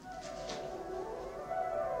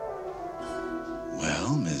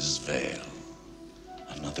Mrs. Vale.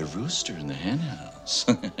 Another rooster in the henhouse.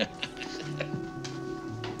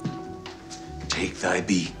 Take thy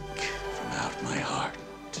beak from out my heart.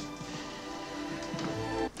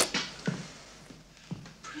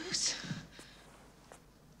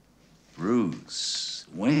 Bruce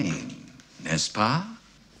Wayne, n'est-ce pas?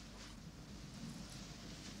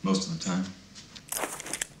 Most of the time.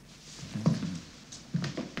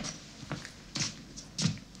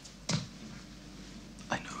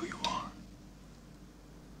 I know who you are.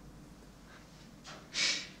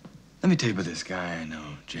 Let me tell you about this guy I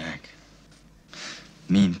know, Jack.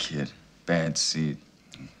 Mean kid, bad seed,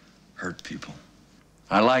 hurt people.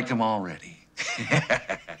 I like him already.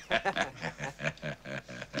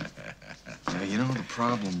 Yeah, you know, the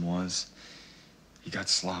problem was he got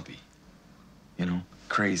sloppy. You know,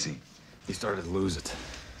 crazy. He started to lose it.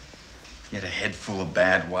 He had a head full of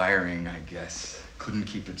bad wiring, I guess. Couldn't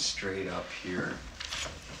keep it straight up here.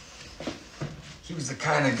 He was the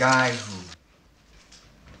kind of guy who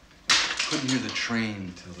couldn't hear the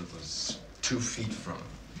train till it was 2 feet from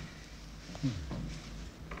him.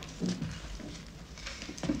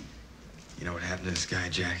 You know what happened to this guy,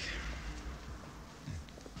 Jack?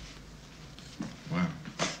 Wow.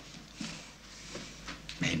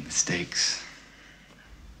 Made mistakes.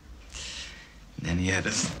 And then he had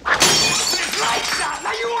us. Lights out!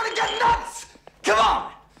 Now you want to get nuts! Come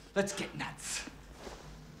on! Let's get nuts.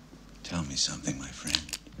 Tell me something, my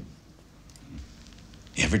friend.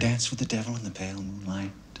 You ever dance with the devil in the pale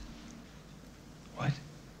moonlight? What?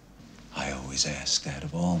 I always ask that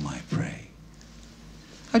of all my prey.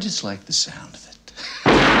 I just like the sound of it.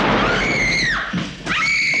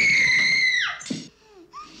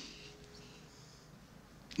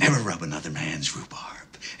 Never rub another man's rhubarb.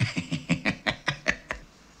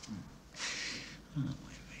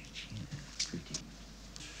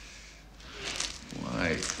 Why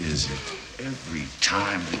is it every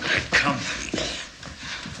time we get company,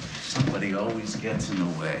 somebody always gets in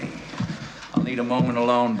the way? I'll need a moment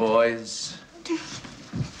alone, boys.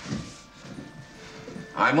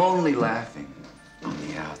 I'm only laughing on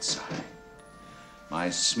the outside. My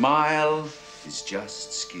smile is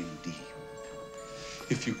just skin deep.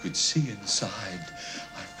 If you could see inside,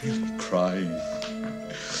 I'm really crying.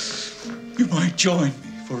 You might join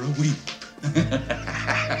me for a weep.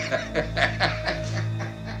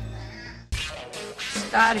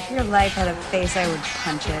 God, if your life had a face, I would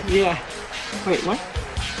punch it. Yeah. Wait, what?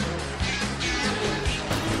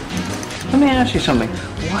 Let me ask you something.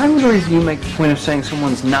 Why would a review make the point of saying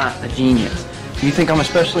someone's not a genius? Do you think I'm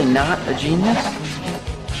especially not a genius?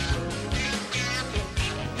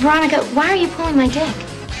 Veronica, why are you pulling my dick?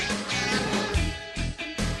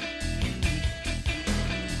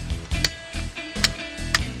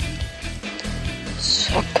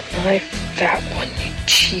 Suck my fat one, you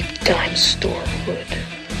cheap dime store hood.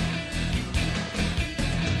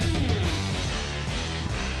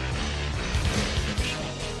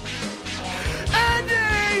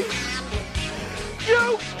 Andy!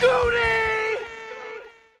 You goonie!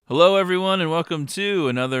 Hello, everyone, and welcome to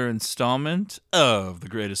another installment of the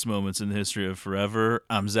greatest moments in the history of forever.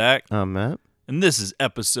 I'm Zach. I'm Matt. And this is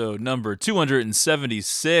episode number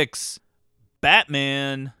 276,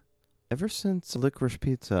 Batman. Ever since Licorice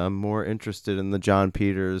Pizza, I'm more interested in the John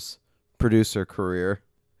Peters producer career.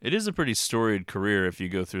 It is a pretty storied career if you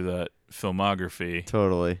go through that filmography.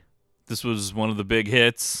 Totally. This was one of the big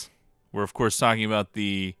hits. We're, of course, talking about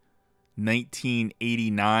the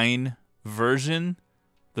 1989 version,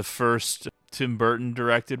 the first Tim Burton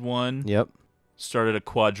directed one. Yep. Started a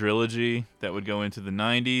quadrilogy that would go into the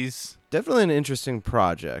 90s. Definitely an interesting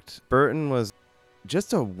project. Burton was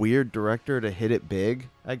just a weird director to hit it big,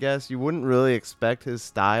 I guess. You wouldn't really expect his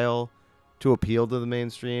style to appeal to the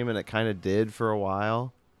mainstream, and it kind of did for a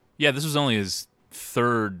while. Yeah, this was only his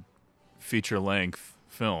third feature-length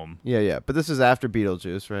film. Yeah. But this is after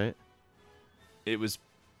Beetlejuice, right? It was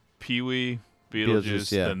Pee-wee,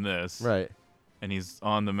 Beetlejuice, yeah. then this. Right. And he's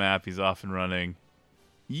on the map. He's off and running.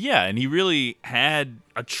 Yeah, and he really had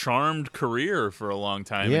a charmed career for a long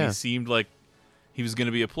time. Yeah. And he seemed like he was going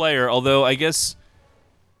to be a player, although I guess...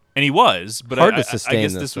 And he was, but Hard I to sustain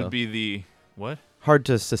guess this, this though. would be the... What? Hard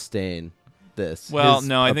to sustain this. Well, his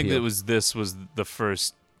no, I think appeal. this was the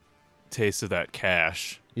first taste of that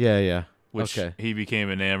cash, Yeah. which Okay. he became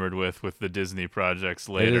enamored with the Disney projects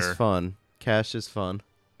later. It is fun. Cash is fun.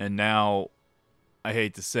 And now, I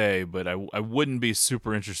hate to say, but I wouldn't be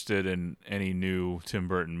super interested in any new Tim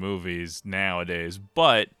Burton movies nowadays.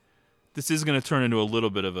 But this is going to turn into a little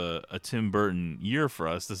bit of a Tim Burton year for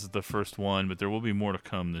us. This is the first one, but there will be more to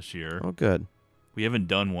come this year. Oh, good. We haven't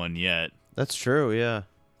done one yet. That's true, yeah.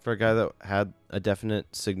 For a guy that had a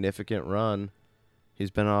definite significant run, he's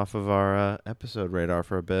been off of our episode radar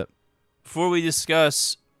for a bit. Before we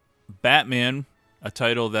discuss Batman, a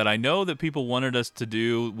title that I know that people wanted us to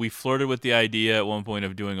do, we flirted with the idea at one point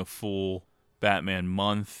of doing a full Batman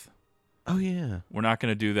month. Oh, yeah. We're not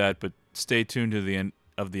going to do that, but stay tuned to the end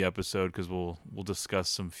of the episode because we'll discuss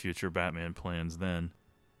some future Batman plans then.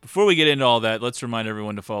 Before we get into all that, let's remind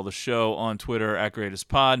everyone to follow the show on Twitter at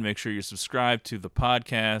GreatestPod. Make sure you're subscribed to the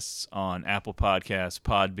podcasts on Apple Podcasts,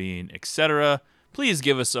 Podbean, etc. Please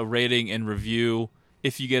give us a rating and review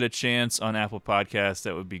if you get a chance on Apple Podcasts.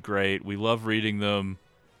 That would be great. We love reading them.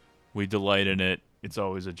 We delight in it. It's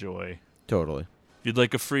always a joy. Totally. If you'd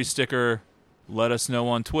like a free sticker, let us know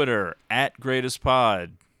on Twitter at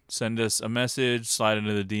GreatestPod. Send us a message, slide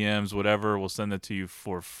into the DMs, whatever. We'll send it to you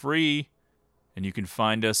for free. And you can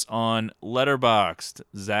find us on Letterboxd,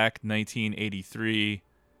 Zach1983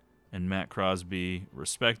 and Matt Crosby,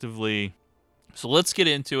 respectively. So let's get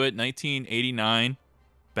into it. 1989,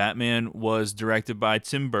 Batman was directed by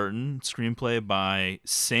Tim Burton, screenplay by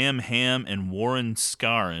Sam Hamm and Warren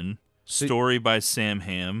Scarron, story by Sam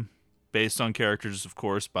Hamm, based on characters, of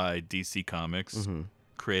course, by DC Comics,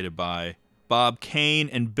 created by Bob Kane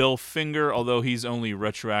and Bill Finger, although he's only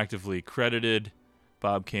retroactively credited.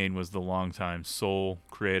 Bob Kane was the longtime sole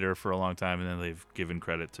creator for a long time, and then they've given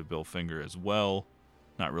credit to Bill Finger as well.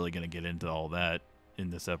 Not really going to get into all that in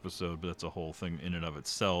this episode, but that's a whole thing in and of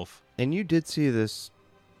itself. And you did see this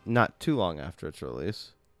not too long after its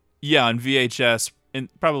release. Yeah, on VHS, and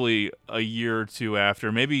probably a year or two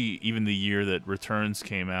after, maybe even the year that Returns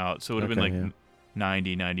came out. So it would have been like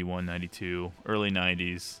 90, 91, 92, early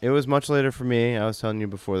 90s. It was much later for me. I was telling you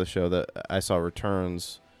before the show that I saw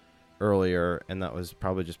Returns earlier, and that was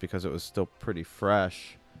probably just because it was still pretty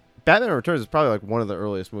fresh. Batman Returns is probably like one of the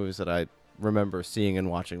earliest movies that I remember seeing and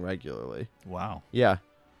watching regularly. Wow. Yeah.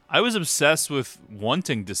 I was obsessed with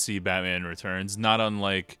wanting to see Batman Returns, not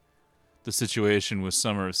unlike the situation with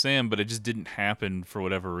Summer of Sam, but it just didn't happen for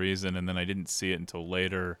whatever reason, and then I didn't see it until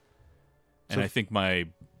later. And I think my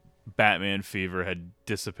Batman fever had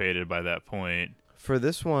dissipated by that point. For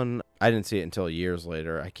this one, I didn't see it until years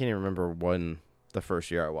later. I can't even remember when the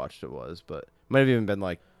first year I watched it was, but it might have even been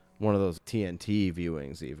like one of those TNT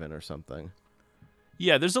viewings even or something.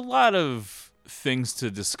 Yeah, there's a lot of things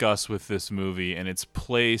to discuss with this movie and its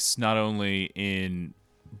place not only in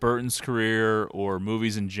Burton's career or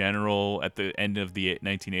movies in general at the end of the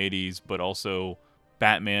 1980s, but also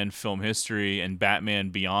Batman film history and Batman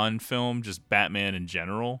beyond film, just Batman in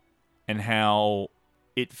general, and how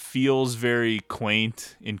it feels very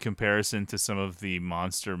quaint in comparison to some of the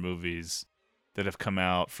monster movies that have come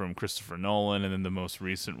out from Christopher Nolan, and then the most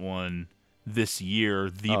recent one this year,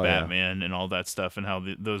 Batman, and all that stuff, and how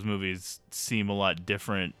those movies seem a lot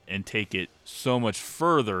different and take it so much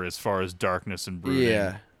further as far as darkness and brooding.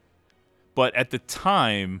 Yeah. But at the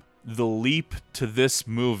time, the leap to this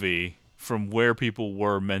movie from where people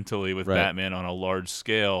were mentally with Batman on a large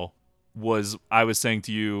scale was, I was saying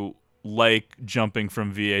to you, like jumping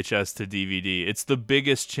from VHS to DVD. It's the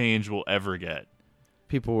biggest change we'll ever get.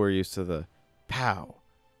 People were used to the pow,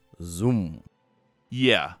 zoom.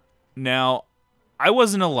 Yeah. Now, I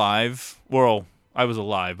wasn't alive. Well, I was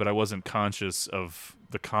alive, but I wasn't conscious of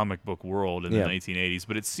the comic book world in the 1980s.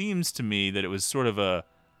 But it seems to me that it was sort of a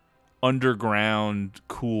underground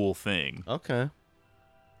cool thing. Okay.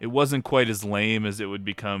 It wasn't quite as lame as it would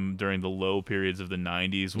become during the low periods of the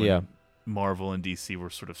 90s when Marvel and DC were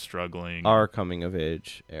sort of struggling. Our coming of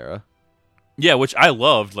age era. Yeah, which I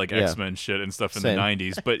loved, like X-Men shit and stuff in the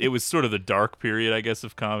 90s, but it was sort of the dark period, I guess,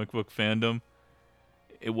 of comic book fandom.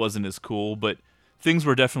 It wasn't as cool, but things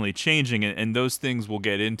were definitely changing, and those things we'll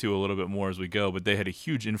get into a little bit more as we go, but they had a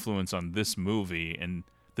huge influence on this movie and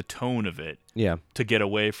the tone of it to get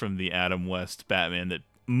away from the Adam West Batman that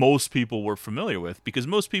most people were familiar with, because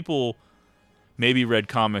most people maybe read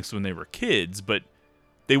comics when they were kids, but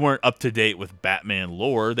they weren't up to date with Batman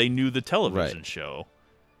lore. They knew the television show.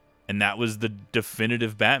 And that was the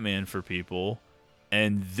definitive Batman for people.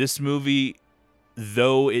 And this movie,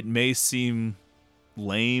 though it may seem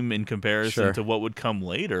lame in comparison to what would come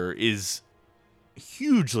later, is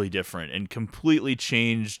hugely different and completely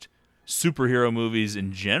changed superhero movies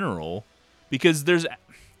in general. Because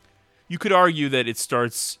you could argue that it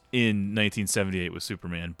starts in 1978 with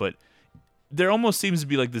Superman, but there almost seems to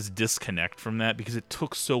be like this disconnect from that because it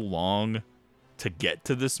took so long to get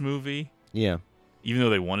to this movie. Yeah. Even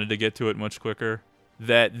though they wanted to get to it much quicker,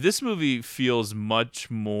 that this movie feels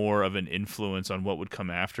much more of an influence on what would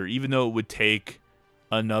come after, even though it would take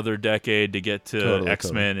another decade to get to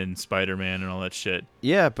X-Men and Spider-Man and all that shit.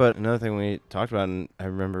 Yeah, but another thing we talked about, and I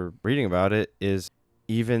remember reading about it, is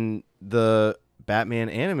even the Batman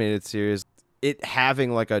animated series, it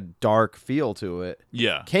having like a dark feel to it,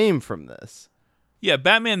 Yeah. came from this. Yeah,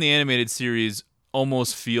 Batman the Animated Series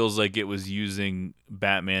almost feels like it was using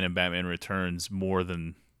Batman and Batman Returns more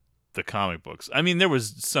than the comic books. I mean, there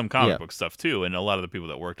was some comic book stuff too, and a lot of the people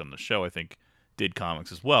that worked on the show, I think, did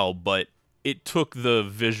comics as well, but it took the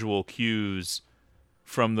visual cues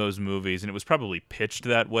from those movies, and it was probably pitched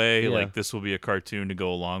that way, like this will be a cartoon to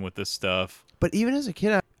go along with this stuff. But even as a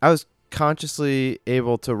kid, I was consciously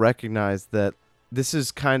able to recognize that this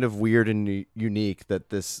is kind of weird and unique, that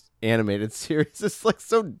this animated series is like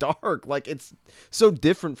so dark. Like, it's so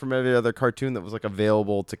different from every other cartoon that was like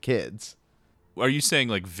available to kids. Are you saying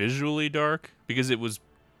like visually dark? Because it was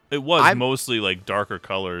mostly like darker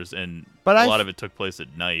colors, and a lot of it took place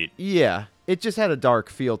at night. Yeah, it just had a dark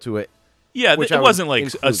feel to it. Yeah, which it wasn't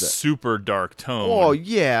like a it. super dark tone. Oh,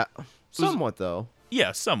 yeah. Somewhat, though.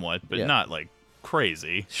 Yeah, somewhat, but not like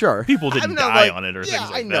crazy. Sure. People didn't die on it or things like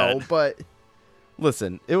that. I know, but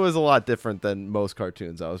listen, it was a lot different than most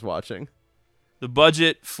cartoons I was watching. The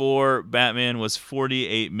budget for Batman was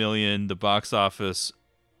 $48 million. The box office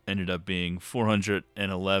ended up being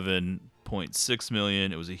 $411.6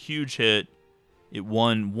 million. It was a huge hit. It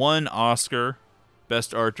won 1 Oscar,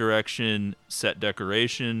 Best Art Direction, Set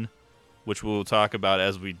Decoration, which we'll talk about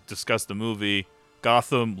as we discuss the movie.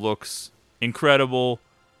 Gotham looks incredible.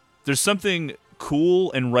 There's something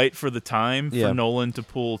cool and right for the time for Nolan to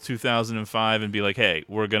pull 2005 and be like, hey,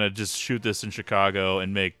 we're going to just shoot this in Chicago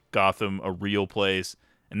and make Gotham a real place.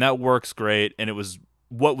 And that works great. And it was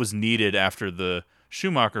what was needed after the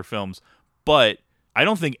Schumacher films. But I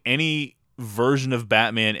don't think any version of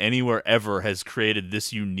Batman anywhere ever has created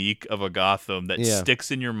this unique of a Gotham that sticks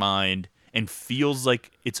in your mind and feels like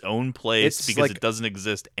its own place because like it doesn't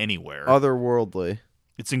exist anywhere. Otherworldly.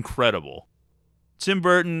 It's incredible. Tim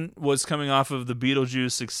Burton was coming off of the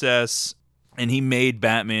Beetlejuice success, and he made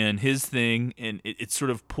Batman his thing, and it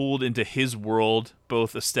sort of pulled into his world,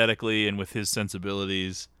 both aesthetically and with his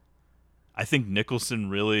sensibilities. I think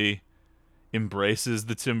Nicholson really embraces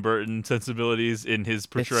the Tim Burton sensibilities in his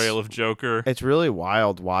portrayal of Joker. It's really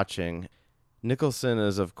wild watching. Nicholson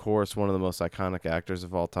is, of course, one of the most iconic actors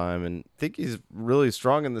of all time, and I think he's really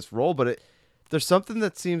strong in this role, but there's something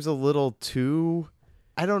that seems a little too...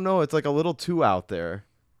 I don't know. It's like a little too out there,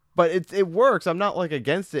 but it works. I'm not like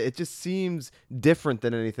against it. It just seems different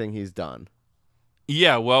than anything he's done.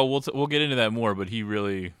 Yeah, well, we'll get into that more, but he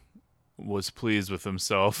really was pleased with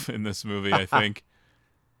himself in this movie, I think.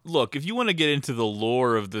 Look, if you want to get into the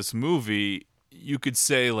lore of this movie, you could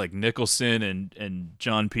say like Nicholson and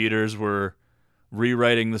John Peters were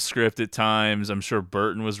rewriting the script at times. I'm sure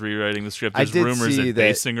Burton was rewriting the script. There's rumors that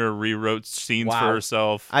Basinger rewrote scenes for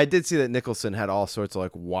herself. I did see that Nicholson had all sorts of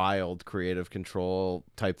like wild creative control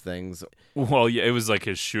type things. Well, yeah, it was like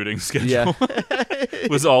his shooting schedule.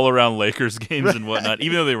 It was all around Lakers games and whatnot,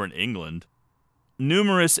 even though they were in England.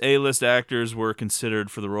 Numerous A-list actors were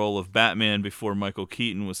considered for the role of Batman before Michael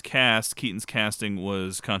Keaton was cast. Keaton's casting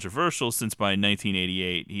was controversial since by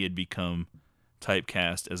 1988 he had become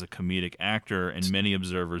typecast as a comedic actor, and many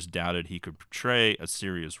observers doubted he could portray a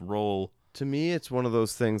serious role. To me, it's one of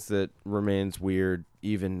those things that remains weird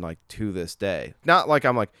even like to this day. Not like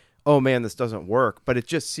I'm like, oh man, this doesn't work, but it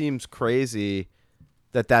just seems crazy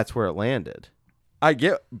that that's where it landed. I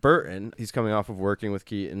get Burton. He's coming off of working with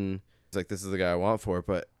Keaton. It's like, this is the guy I want for it,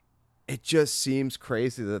 but it just seems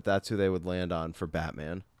crazy that that's who they would land on for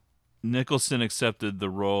Batman. Nicholson accepted the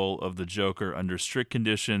role of the Joker under strict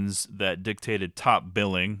conditions that dictated top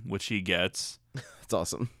billing, which he gets. That's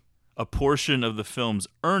awesome. A portion of the film's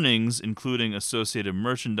earnings, including associated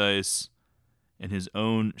merchandise and his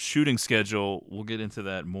own shooting schedule. We'll get into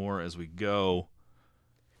that more as we go.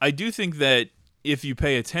 I do think that if you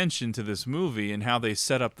pay attention to this movie and how they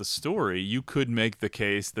set up the story, you could make the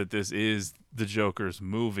case that this is the Joker's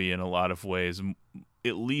movie in a lot of ways,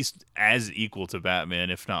 at least as equal to Batman,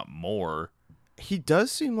 if not more. He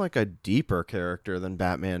does seem like a deeper character than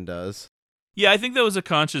Batman does. Yeah, I think that was a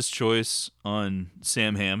conscious choice on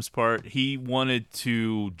Sam Hamm's part. He wanted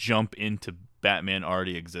to jump into Batman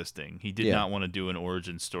already existing. He did not want to do an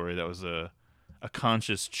origin story. That was a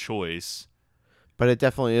conscious choice. But it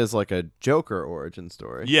definitely is like a Joker origin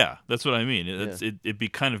story. Yeah, that's what I mean.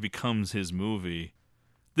 It kind of becomes his movie.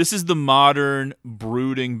 This is the modern,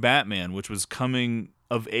 brooding Batman, which was coming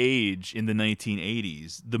of age in the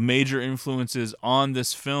 1980s. The major influences on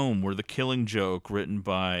this film were The Killing Joke, written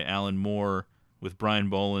by Alan Moore with Brian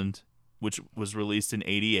Boland, which was released in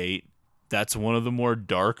 1988. That's one of the more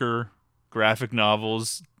darker graphic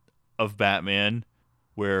novels of Batman,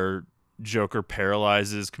 where Joker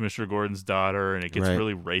paralyzes Commissioner Gordon's daughter, and it gets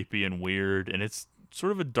really rapey and weird, and it's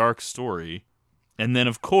sort of a dark story. And then,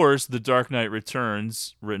 of course, The Dark Knight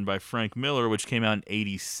Returns, written by Frank Miller, which came out in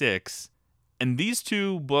 1986. And these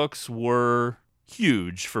two books were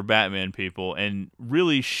huge for Batman people and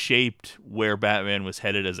really shaped where Batman was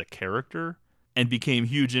headed as a character and became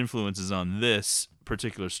huge influences on this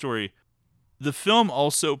particular story. The film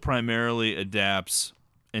also primarily adapts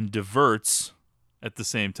and diverts at the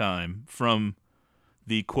same time from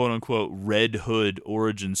the quote-unquote Red Hood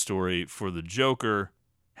origin story for the Joker,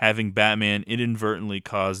 having Batman inadvertently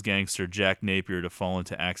cause gangster Jack Napier to fall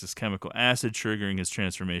into Axis chemical acid, triggering his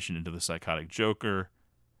transformation into the psychotic Joker.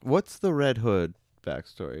 What's the Red Hood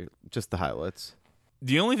backstory? Just the highlights.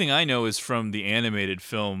 The only thing I know is from the animated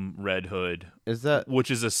film Red Hood, Is that which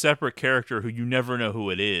is a separate character who you never know who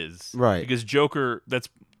it is. Right. Because Joker, that's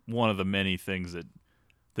one of the many things that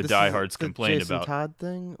the this diehards is the complained Jason about. Todd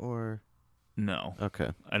thing, or No. okay?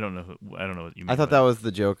 I don't know what you mean. I thought by that was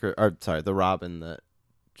the Joker, or sorry, the Robin that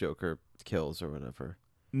Joker kills or whatever.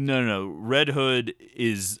 No. Red Hood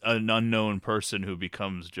is an unknown person who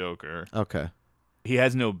becomes Joker. Okay. He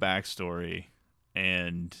has no backstory,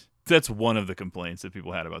 and that's one of the complaints that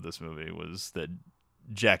people had about this movie was that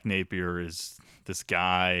Jack Napier is this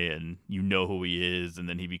guy, and you know who he is, and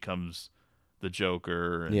then he becomes the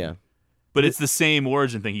Joker. And, Yeah. But it's the same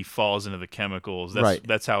origin thing. He falls into the chemicals. That's, Right.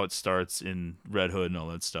 That's how it starts in Red Hood and all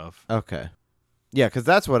that stuff. Okay. Yeah, because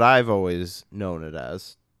that's what I've always known it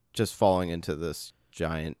as. Just falling into this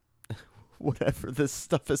giant, whatever this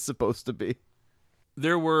stuff is supposed to be.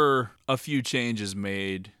 There were a few changes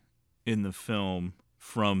made in the film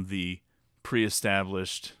from the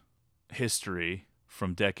pre-established history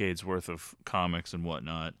from decades worth of comics and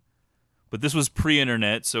whatnot. But this was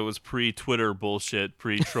pre-internet, so it was pre-Twitter bullshit,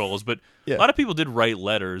 pre-trolls. But Yeah. a lot of people did write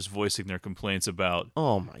letters voicing their complaints about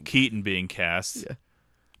Oh my god. Keaton being cast. Yeah.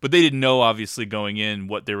 But they didn't know, obviously, going in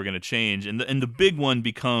what they were going to change. And the big one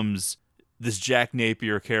becomes this Jack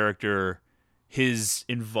Napier character, his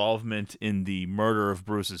involvement in the murder of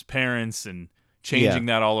Bruce's parents and changing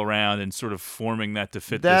that all around and sort of forming that to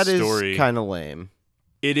fit That this is story. kind of lame.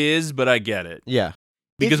 It is, but I get it. Yeah.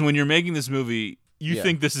 Because when you're making this movie, you Yeah.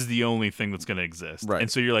 think this is the only thing that's going to exist. Right. And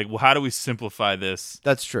so you're like, well, how do we simplify this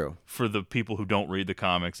That's true. for the people who don't read the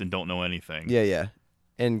comics and don't know anything? Yeah.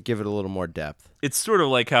 And give it a little more depth. It's sort of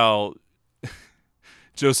like how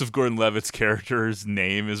Joseph Gordon-Levitt's character's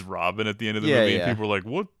name is Robin at the end of the movie, and people are like,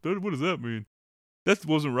 what does that mean? That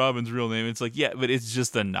wasn't Robin's real name. It's like, yeah, but it's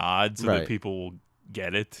just a nod so that Right. people will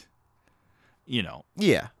get it. You know.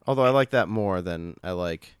 Yeah. Although I like that more than I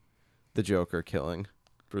like the Joker killing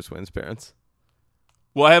Bruce Wayne's parents.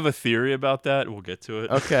 Well, I have a theory about that. We'll get to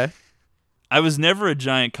it. Okay. I was never a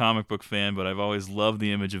giant comic book fan, but I've always loved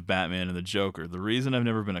the image of Batman and the Joker. The reason I've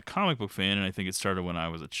never been a comic book fan, and I think it started when I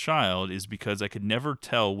was a child, is because I could never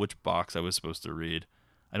tell which box I was supposed to read.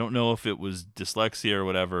 I don't know if it was dyslexia or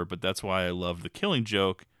whatever, but that's why I loved The Killing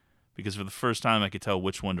Joke, because for the first time I could tell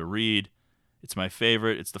which one to read. It's my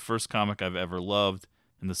favorite. It's the first comic I've ever loved,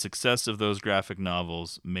 and the success of those graphic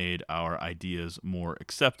novels made our ideas more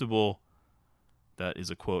acceptable. That is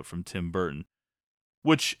a quote from Tim Burton.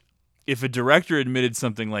 Which, if a director admitted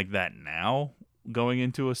something like that now, going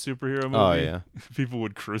into a superhero movie, Oh, yeah. people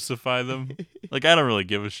would crucify them. Like, I don't really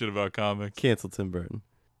give a shit about comics. Cancel Tim Burton.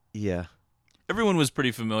 Yeah. Everyone was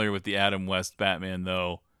pretty familiar with the Adam West Batman,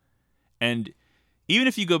 though. And even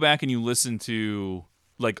if you go back and you listen to,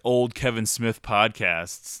 like, old Kevin Smith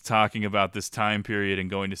podcasts talking about this time period and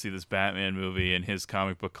going to see this Batman movie and his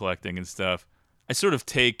comic book collecting and stuff, I sort of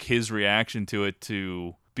take his reaction to it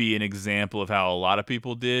to be an example of how a lot of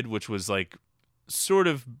people did, which was, like, sort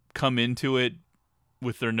of come into it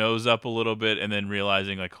with their nose up a little bit and then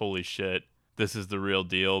realizing, like, holy shit, this is the real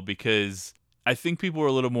deal. Because I think people were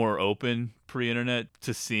a little more open pre-internet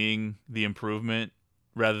to seeing the improvement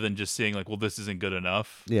rather than just seeing, like, well, this isn't good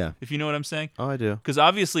enough. Yeah. If you know what I'm saying? Oh, I do. Because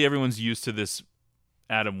obviously everyone's used to this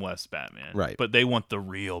Adam West Batman. Right. But they want the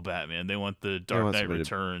real Batman. They want the Dark want Knight somebody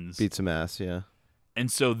to Returns. Beat some ass, yeah. And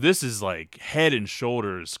so this is, like, head and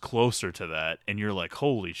shoulders closer to that. And you're like,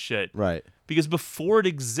 holy shit. Right. Because before it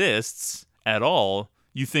exists at all,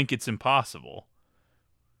 you think it's impossible.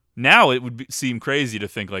 Now it would seem crazy to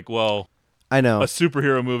think, like, well, I know. a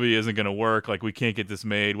superhero movie isn't going to work. Like, we can't get this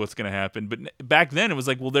made. What's going to happen? But back then, it was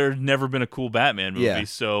like, well, there's never been a cool Batman movie. Yeah.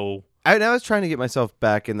 So I was trying to get myself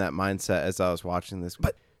back in that mindset as I was watching this.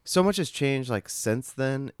 But so much has changed, like, since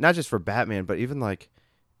then. Not just for Batman, but even, like,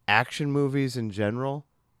 action movies in general.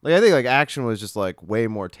 Like, I think, like, action was just, like, way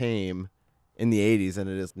more tame in the 80s than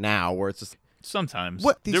it is now, where it's just... sometimes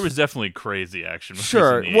What, these- there was definitely crazy action movies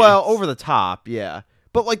Sure. in the Well, 80s. over the top, yeah.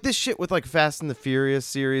 But, like, this shit with, like, Fast and the Furious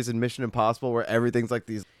series and Mission Impossible, where everything's, like,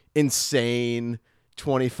 these insane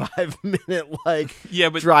 25-minute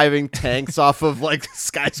but driving tanks off of the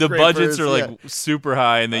skyscrapers. budgets are super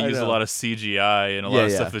high, and they I use a know. lot of CGI and a lot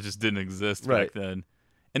of stuff that just didn't exist back then.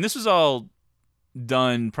 And this was all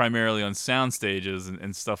done primarily on sound stages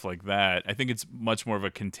and stuff like that. I think it's much more of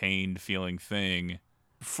a contained feeling thing.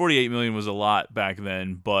 48 million was a lot back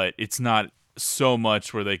then, but it's not so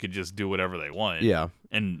much where they could just do whatever they want. Yeah.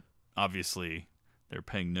 And obviously they're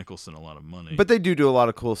paying Nicholson a lot of money. But they do a lot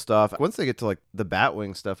of cool stuff. Once they get to the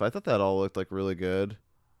Batwing stuff, I thought that all looked really good.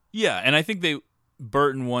 Yeah, and I think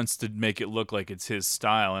Burton wants to make it look like it's his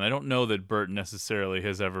style, and I don't know that Burton necessarily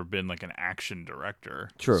has ever been an action director.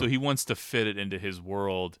 True. So he wants to fit it into his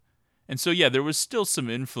world. And so, yeah, there was still some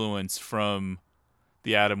influence from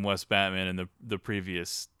the Adam West Batman and the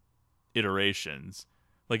previous iterations.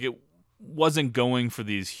 It wasn't going for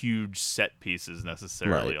these huge set pieces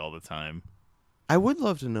necessarily all the time. I would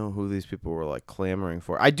love to know who these people were clamoring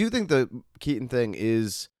for. I do think the Keaton thing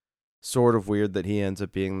is sort of weird that he ends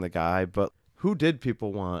up being the guy, but who did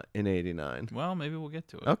people want in '89? Well, maybe we'll get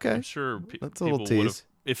to it. Okay. I'm sure That's a little tease.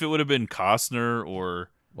 If it would have been Costner or...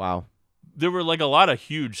 Wow. There were a lot of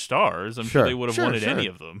huge stars. I'm sure they would have wanted any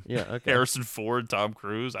of them. Yeah, okay. Harrison Ford, Tom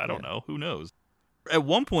Cruise, I don't know. Who knows? At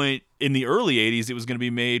one point in the early 80s, it was going to be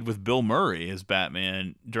made with Bill Murray as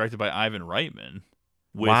Batman, directed by Ivan Reitman.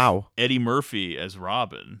 With Eddie Murphy as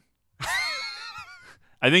Robin.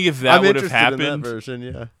 I think if that would have happened, in that version,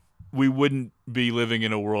 yeah. we wouldn't be living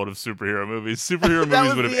in a world of superhero movies. Superhero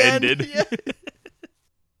movies would have ended. Yeah.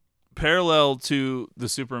 Parallel to the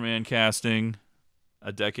Superman casting,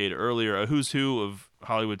 a decade earlier, a who's who of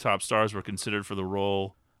Hollywood top stars were considered for the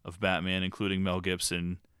role of Batman, including Mel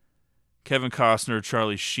Gibson, Kevin Costner,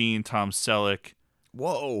 Charlie Sheen, Tom Selleck,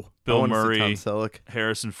 Bill Murray, Tom Selleck.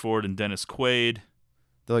 Harrison Ford, and Dennis Quaid.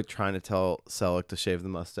 They're trying to tell Selleck to shave the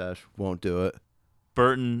mustache. Won't do it.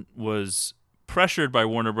 Burton was pressured by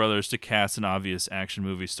Warner Brothers to cast an obvious action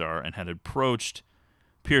movie star and had approached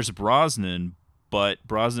Pierce Brosnan, but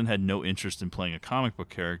Brosnan had no interest in playing a comic book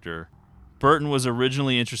character. Burton was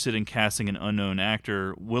originally interested in casting an unknown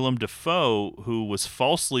actor, Willem Dafoe, who was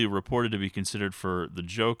falsely reported to be considered for the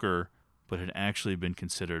Joker, but had actually been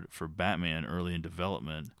considered for Batman early in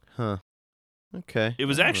development. Huh. Okay. It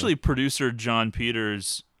was actually producer John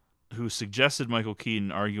Peters who suggested Michael Keaton,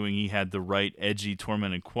 arguing he had the right edgy,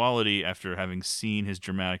 tormented quality after having seen his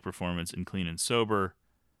dramatic performance in Clean and Sober.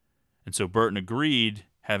 And so Burton agreed,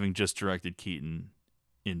 having just directed Keaton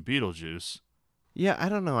in Beetlejuice. Yeah, I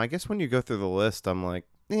don't know. I guess when you go through the list, I'm like,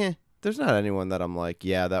 there's not anyone that I'm like,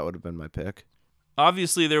 yeah, that would have been my pick.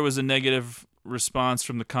 Obviously, there was a negative response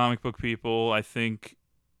from the comic book people. I think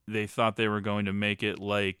they thought they were going to make it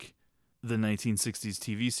like the 1960s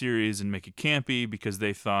TV series and make it campy because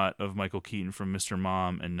they thought of Michael Keaton from Mr.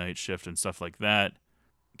 Mom and Night Shift and stuff like that.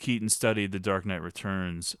 Keaton studied The Dark Knight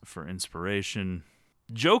Returns for inspiration.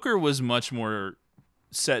 Joker was much more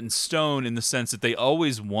set in stone in the sense that they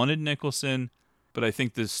always wanted Nicholson, but I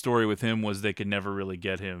think the story with him was they could never really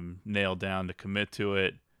get him nailed down to commit to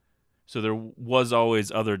it. So there was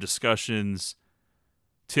always other discussions.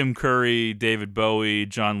 Tim Curry, David Bowie,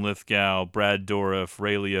 John Lithgow, Brad Dourif,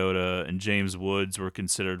 Ray Liotta, and James Woods were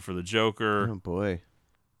considered for the Joker. Oh, boy.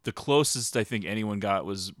 The closest I think anyone got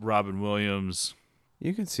was Robin Williams.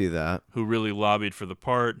 You can see that. Who really lobbied for the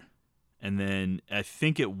part. And then I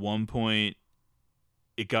think at one point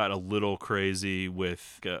it got a little crazy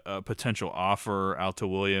with a potential offer out to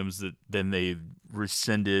Williams that then they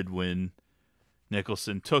rescinded when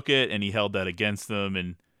Nicholson took it, and he held that against them.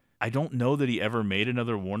 And I don't know that he ever made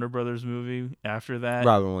another Warner Brothers movie after that.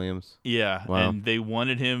 Robin Williams. Yeah, wow. And they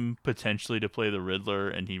wanted him potentially to play the Riddler,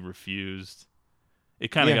 and he refused.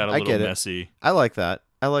 It kind of got a little messy. I like that.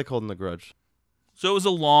 I like holding the grudge. So it was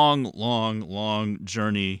a long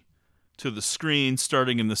journey to the screen,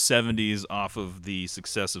 starting in the 70s off of the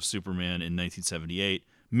success of Superman in 1978.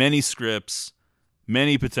 Many scripts,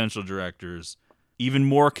 many potential directors, even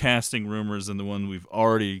more casting rumors than the one we've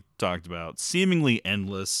already talked about, seemingly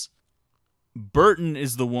endless. Burton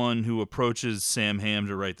is the one who approaches Sam Hamm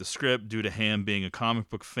to write the script due to Hamm being a comic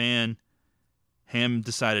book fan. Hamm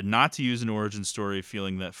decided not to use an origin story,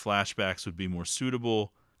 feeling that flashbacks would be more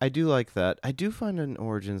suitable. I do like that. I do find an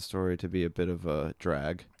origin story to be a bit of a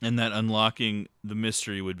drag. And that unlocking the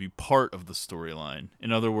mystery would be part of the storyline.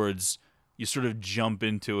 In other words, you sort of jump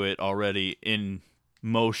into it already in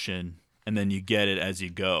motion, and then you get it as you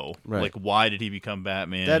go. Right. Like, why did he become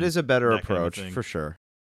Batman? That is a better That kind of approach, thing. for sure.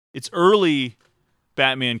 It's early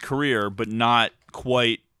Batman career, but not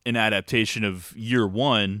quite an adaptation of Year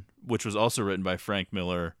One, which was also written by Frank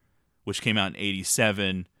Miller, which came out in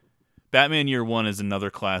 1987. Batman Year One is another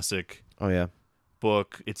classic. Oh, yeah.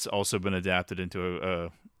 book. It's also been adapted into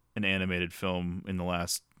an animated film in the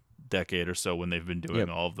last decade or so when they've been doing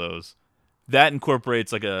all of those. That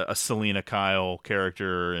incorporates like a Selena Kyle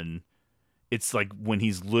character, and it's like when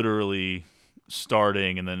he's literally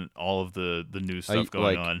starting, and then all of the new stuff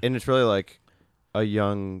going on. And it's really like a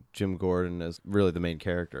young Jim Gordon as really the main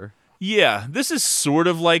character. Yeah, this is sort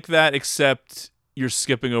of like that, except you're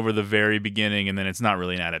skipping over the very beginning, and then it's not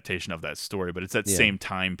really an adaptation of that story, but it's that same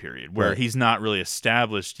time period where he's not really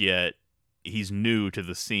established yet. He's new to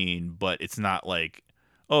the scene, but it's not like,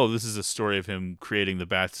 oh, this is a story of him creating the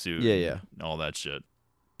bat suit and all that shit.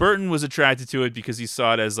 Burton was attracted to it because he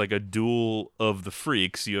saw it as like a duel of the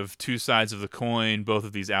freaks. You have two sides of the coin, both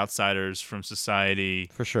of these outsiders from society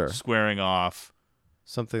For sure. squaring off.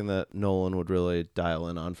 Something that Nolan would really dial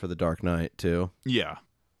in on for The Dark Knight, too. Yeah.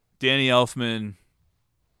 Danny Elfman,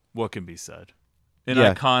 what can be said? An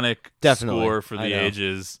iconic score for the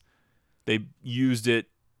ages. They used it,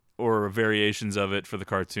 or variations of it, for the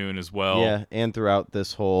cartoon as well. Yeah, and throughout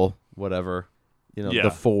this whole whatever,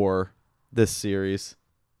 this series.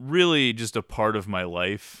 Really just a part of my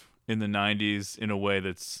life in the 90s in a way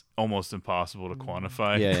that's almost impossible to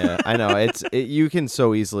quantify. Yeah, I know. You can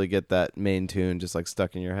so easily get that main tune just like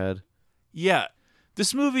stuck in your head. Yeah.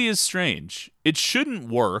 This movie is strange. It shouldn't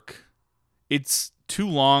work. It's too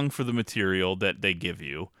long for the material that they give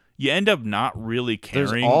you. You end up not really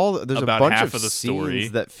caring there's about a bunch half of the story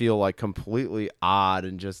scenes that feel like completely odd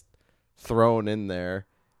and just thrown in there.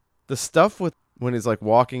 The stuff with when he's like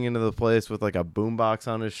walking into the place with like a boombox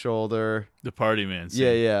on his shoulder. The party man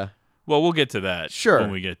scene. Yeah. Well, we'll get to that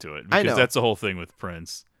when we get to it. Because that's the whole thing with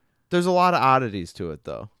Prince. There's a lot of oddities to it,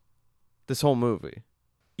 though. This whole movie.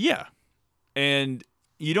 Yeah. And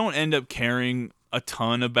you don't end up caring a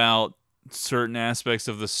ton about certain aspects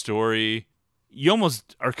of the story. You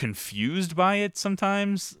almost are confused by it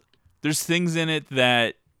sometimes. There's things in it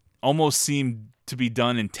that almost seem to be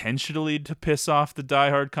done intentionally to piss off the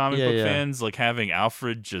diehard comic book fans, like having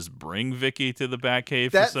Alfred just bring Vicky to the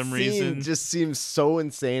Batcave for some reason. That just seems so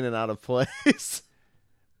insane and out of place.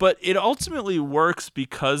 But it ultimately works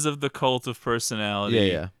because of the cult of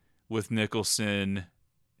personality with Nicholson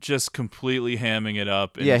just completely hamming it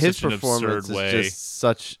up in his such an performance absurd way. Is just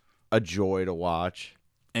such a joy to watch.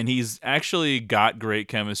 And he's actually got great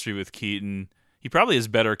chemistry with Keaton. He probably has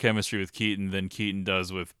better chemistry with Keaton than Keaton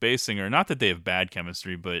does with Basinger. Not that they have bad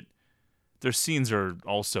chemistry, but their scenes are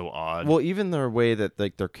also odd. Well, even their way that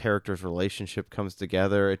like their characters' relationship comes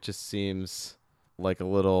together, it just seems like a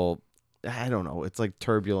little, I don't know, it's like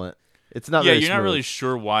turbulent. It's not very you're smooth. not really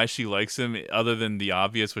sure why she likes him other than the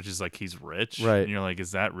obvious, which is like he's rich. Right. And you're like,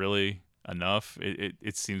 is that really enough?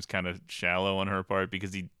 It seems kind of shallow on her part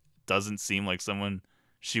because he doesn't seem like someone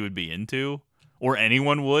she would be into or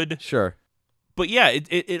anyone would. Sure. But yeah,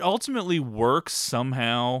 it ultimately works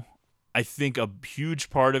somehow. I think a huge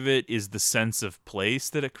part of it is the sense of place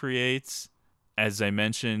that it creates. As I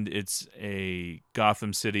mentioned, it's a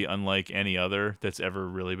Gotham City unlike any other that's ever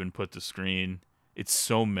really been put to screen. It's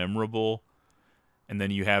so memorable. And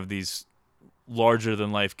then you have these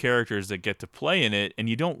larger-than-life characters that get to play in it, and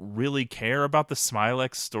you don't really care about the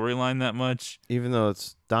Smilex storyline that much. Even though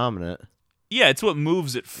it's dominant. Yeah, it's what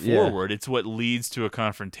moves it forward. It's what leads to a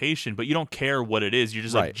confrontation, but you don't care what it is. You're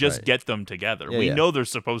just get them together. We know they're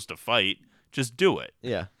supposed to fight. Just do it.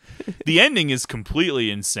 Yeah. The ending is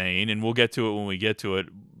completely insane, and we'll get to it when we get to it.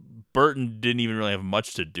 Burton didn't even really have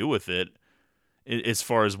much to do with it as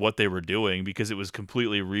far as what they were doing because it was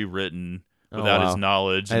completely rewritten without his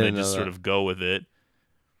knowledge, and they just sort of go with it.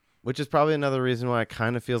 Which is probably another reason why it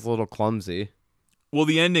kind of feels a little clumsy. Well,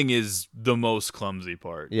 the ending is the most clumsy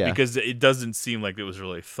part. Yeah. Because it doesn't seem like it was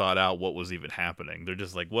really thought out what was even happening. They're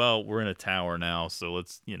just like, well, we're in a tower now, so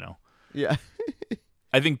let's, Yeah.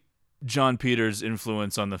 I think John Peters'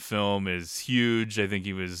 influence on the film is huge. I think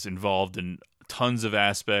he was involved in tons of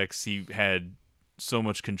aspects. He had so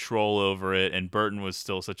much control over it, and Burton was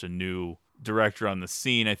still such a new director on the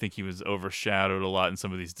scene. I think he was overshadowed a lot in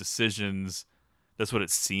some of these decisions. That's what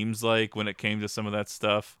it seems like when it came to some of that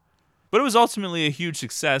stuff. But it was ultimately a huge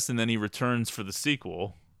success, and then he returns for the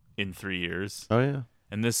sequel in 3 years. Oh, yeah.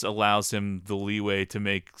 And this allows him the leeway to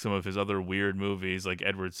make some of his other weird movies, like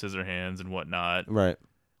Edward Scissorhands and whatnot, right,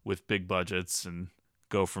 with big budgets, and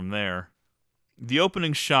go from there. The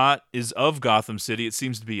opening shot is of Gotham City. It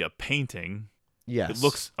seems to be a painting. Yes. It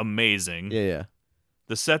looks amazing. Yeah.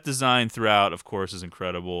 The set design throughout, of course, is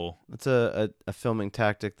incredible. It's a filming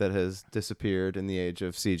tactic that has disappeared in the age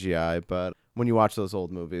of CGI, but when you watch those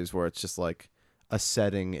old movies where it's just like a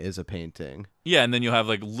setting is a painting. Yeah, and then you'll have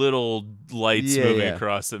like little lights moving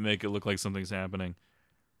across that make it look like something's happening.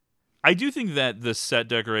 I do think that the set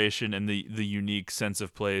decoration and the unique sense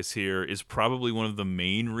of place here is probably one of the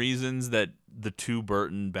main reasons that the two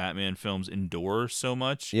Burton Batman films endure so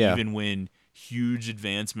much, even when huge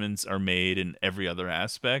advancements are made in every other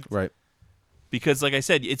aspect. Right. Because, like I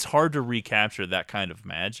said, it's hard to recapture that kind of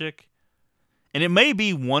magic. And it may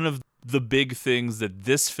be one of the big things that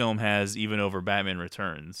this film has even over Batman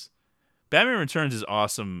Returns. Batman Returns is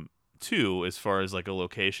awesome, too, as far as like a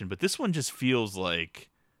location, but this one just feels like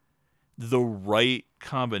the right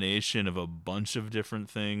combination of a bunch of different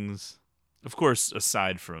things. Of course,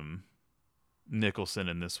 aside from Nicholson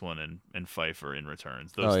in this one and Pfeiffer in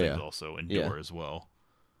Returns. Those things also endure as well.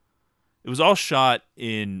 It was all shot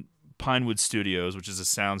in Pinewood Studios, which is a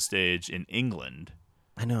soundstage in England.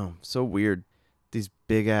 I know. So weird. These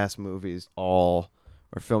big-ass movies all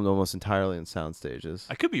are filmed almost entirely in sound stages.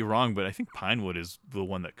 I could be wrong, but I think Pinewood is the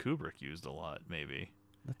one that Kubrick used a lot, maybe.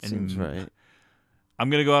 That seems right. I'm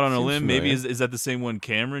going to go out on a limb. Maybe is that the same one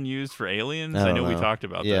Cameron used for Aliens? I know we talked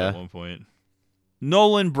about that at one point.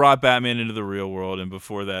 Nolan brought Batman into the real world, and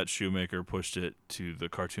before that, Shoemaker pushed it to the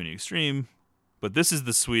cartoony extreme. But this is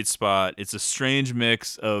the sweet spot. It's a strange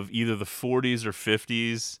mix of either the 40s or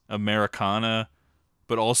 50s Americana,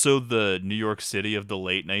 but also the New York City of the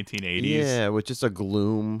late 1980s. Yeah, with just a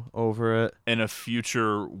gloom over it. And a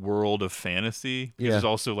future world of fantasy. There's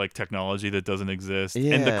also like technology that doesn't exist.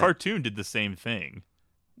 Yeah. And the cartoon did the same thing.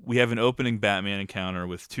 We have an opening Batman encounter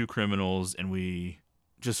with two criminals, and we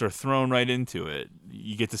just are thrown right into it.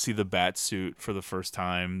 You get to see the bat suit for the first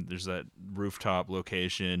time. There's that rooftop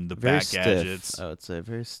location, the very bat stiff, gadgets. I would say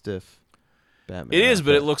very stiff Batman. It is,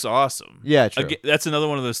 but it looks awesome. Yeah, true. Again, that's another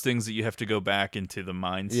one of those things that you have to go back into the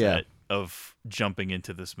mindset of jumping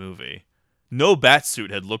into this movie. No bat suit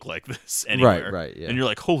had looked like this anywhere. Right, yeah. And you're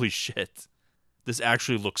like, holy shit, this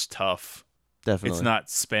actually looks tough. Definitely. It's not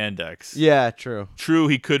spandex. Yeah, true. True,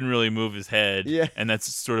 he couldn't really move his head. Yeah. And that's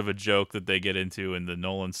sort of a joke that they get into in the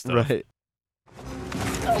Nolan stuff. Right.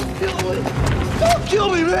 Don't kill me! Don't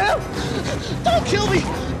kill me, man! Don't kill me!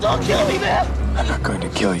 Don't kill me, man! I'm not going to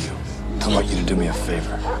kill you. I want you to do me a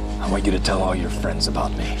favor. I want you to tell all your friends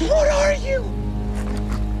about me. What are you?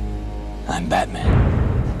 I'm Batman.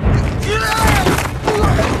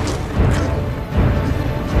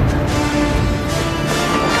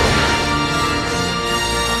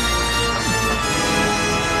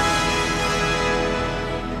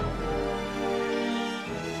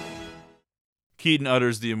 Keaton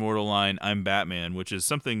utters the immortal line, "I'm Batman," which is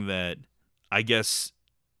something that I guess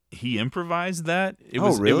he improvised that.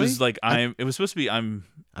 Really? It was like it was supposed to be I'm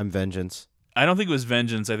Vengeance. I don't think it was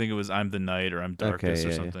Vengeance. I think it was I'm the Night or I'm Darkest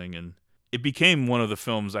or something. And it became one of the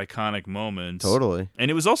film's iconic moments. Totally. And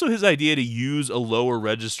it was also his idea to use a lower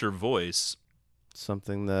register voice.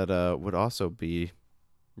 Something that would also be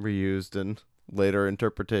reused in later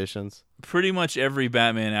interpretations. Pretty much every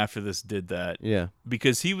Batman after this did that. Yeah.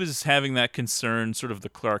 Because he was having that concern, sort of the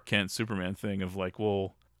Clark Kent Superman thing of like,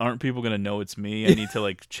 well, aren't people going to know it's me? I need to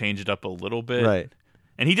like change it up a little bit. Right.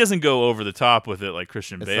 And he doesn't go over the top with it like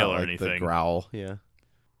Christian Bale not or like anything. The growl, yeah.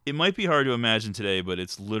 It might be hard to imagine today, but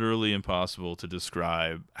it's literally impossible to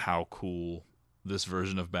describe how cool this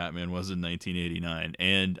version of Batman was in 1989.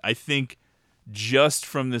 And I think just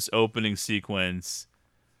from this opening sequence,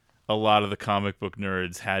 a lot of the comic book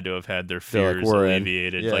nerds had to have had their fears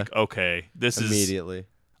alleviated. Yeah. Like, okay, this Immediately. is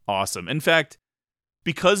awesome. In fact,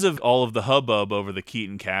 because of all of the hubbub over the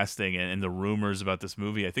Keaton casting and the rumors about this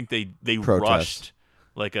movie, I think they rushed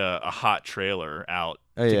like a hot trailer out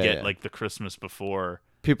to get like the Christmas before.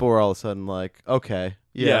 People were all of a sudden like, okay.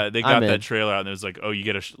 Yeah, they got that trailer out and it was like, oh, you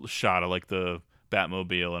get a shot of like the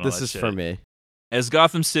Batmobile and all that shit. This is for me. As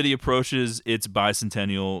Gotham City approaches its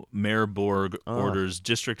bicentennial, Mayor Borg orders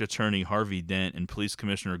District Attorney Harvey Dent and Police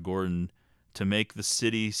Commissioner Gordon to make the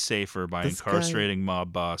city safer by incarcerating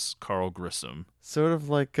mob boss Carl Grissom. Sort of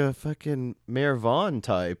like a fucking Mayor Vaughn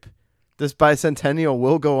type. This bicentennial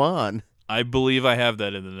will go on. I believe I have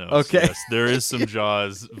that in the notes. Okay. Yes, there is some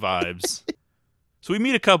Jaws vibes. So we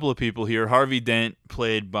meet a couple of people here. Harvey Dent,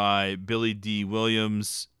 played by Billy D.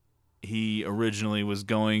 Williams. He originally was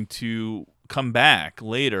going to come back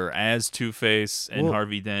later as Two-Face and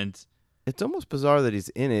Harvey Dent. It's almost bizarre that he's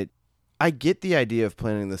in it. I get the idea of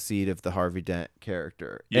planting the seed of the Harvey Dent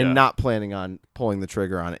character and not planning on pulling the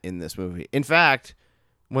trigger on it in this movie. In fact,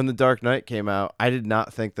 when The Dark Knight came out, I did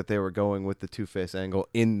not think that they were going with the Two-Face angle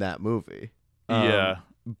in that movie.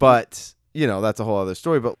 But, that's a whole other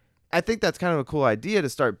story. But I think that's kind of a cool idea to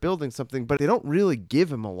start building something, but they don't really give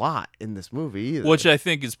him a lot in this movie either. Which I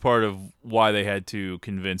think is part of why they had to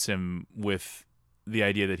convince him with the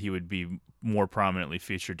idea that he would be more prominently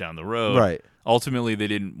featured down the road. Right. Ultimately, they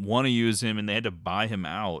didn't want to use him, and they had to buy him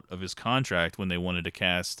out of his contract when they wanted to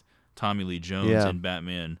cast Tommy Lee Jones in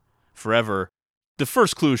Batman Forever. The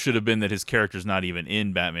first clue should have been that his character's not even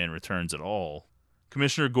in Batman Returns at all.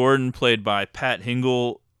 Commissioner Gordon, played by Pat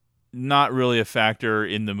Hingle, not really a factor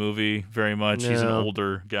in the movie very much. He's an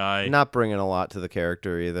older guy. Not bringing a lot to the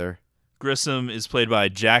character either. Grissom is played by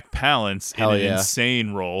Jack Palance in an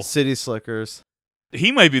insane role. City Slickers.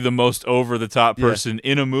 He might be the most over-the-top person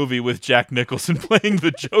in a movie with Jack Nicholson playing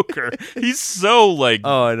the Joker. He's so, like,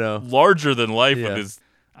 I know. larger than life with his...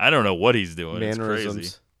 I don't know what he's doing. Mannerisms. It's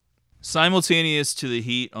crazy. Simultaneous to the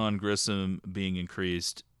heat on Grissom being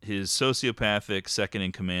increased, his sociopathic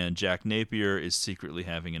second-in-command, Jack Napier, is secretly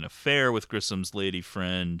having an affair with Grissom's lady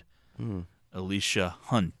friend, Alicia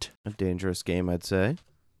Hunt. A dangerous game, I'd say.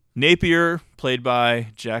 Napier, played by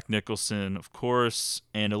Jack Nicholson, of course,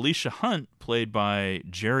 and Alicia Hunt, played by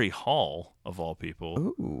Jerry Hall, of all people.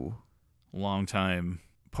 Ooh. Longtime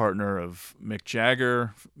partner of Mick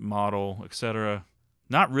Jagger, model, etc.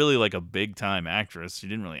 Not really like a big-time actress. She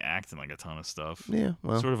didn't really act in like a ton of stuff. Yeah,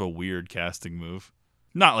 well. Sort of a weird casting move.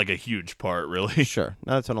 Not like a huge part, really. Sure,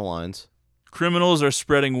 not a ton of lines. Criminals are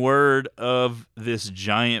spreading word of this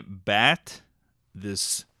giant bat,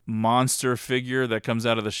 this monster figure that comes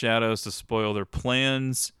out of the shadows to spoil their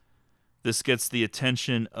plans. This gets the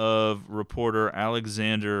attention of reporter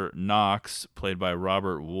Alexander Knox, played by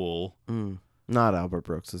Robert Wool. Not Albert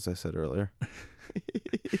Brooks, as I said earlier.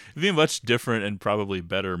 It'd be a much different and probably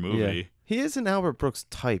better movie. Yeah. He is an Albert Brooks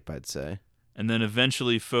type, I'd say. And then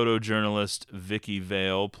eventually photojournalist Vicky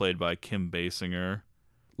Vale, played by Kim Basinger.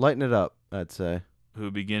 Lighten it up, I'd say.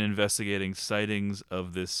 Who begin investigating sightings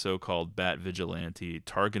of this so-called bat vigilante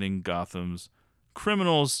targeting Gotham's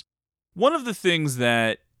criminals. One of the things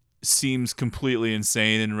that seems completely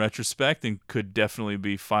insane in retrospect and could definitely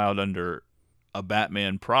be filed under a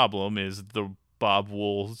Batman problem is the Bob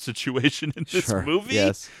Wool situation in this movie.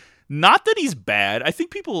 Yes. Not that he's bad. I think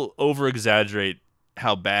people over-exaggerate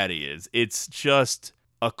how bad he is. It's just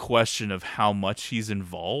a question of how much he's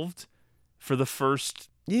involved for the first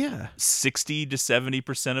 60 to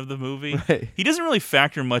 70% of the movie. Right. He doesn't really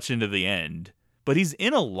factor much into the end, but he's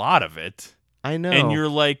in a lot of it. I know. And you're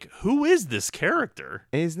like, who is this character?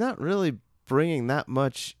 And he's not really bringing that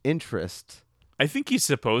much interest. I think he's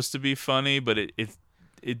supposed to be funny, but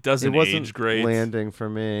it doesn't wasn't age great. Landing for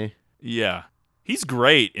me. Yeah. He's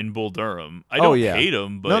great in Bull Durham. I don't hate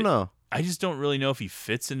him, but I just don't really know if he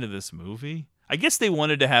fits into this movie. I guess they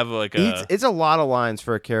wanted to have like it's a lot of lines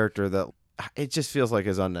for a character that it just feels like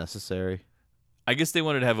is unnecessary. I guess they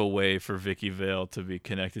wanted to have a way for Vicky Vale to be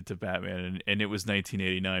connected to Batman, and it was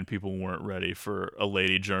 1989. People weren't ready for a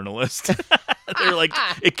lady journalist. They're like,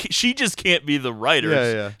 she just can't be the writer.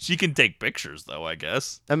 Yeah. She can take pictures, though, I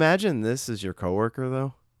guess. Imagine this is your coworker,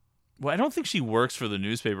 though. Well, I don't think she works for the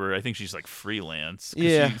newspaper. I think she's like freelance.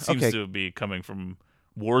 Yeah, she seems to be coming from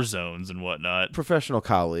war zones and whatnot. Professional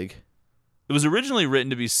colleague. It was originally written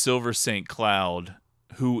to be Silver St. Cloud,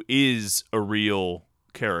 who is a real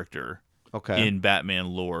character in Batman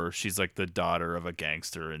lore. She's like the daughter of a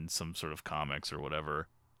gangster in some sort of comics or whatever.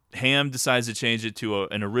 Ham decides to change it to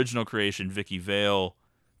an original creation, Vicky Vale.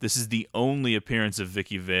 This is the only appearance of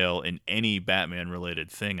Vicky Vale in any Batman-related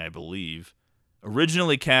thing, I believe.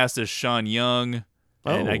 Originally cast as Sean Young,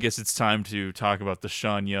 and I guess it's time to talk about the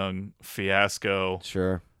Sean Young fiasco.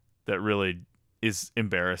 Sure. That really is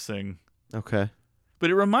embarrassing. Okay. But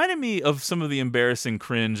it reminded me of some of the embarrassing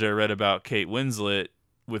cringe I read about Kate Winslet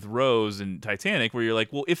with Rose in Titanic, where you're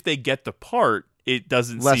like, well, if they get the part, it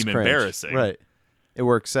doesn't seem cringe. Embarrassing. Right. It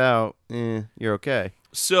works out. You're okay.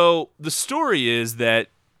 So the story is that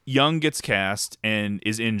Young gets cast and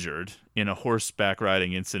is injured in a horseback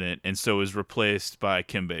riding incident, and so is replaced by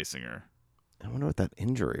Kim Basinger. I wonder what that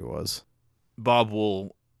injury was. Bob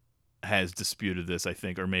Wool has disputed this, I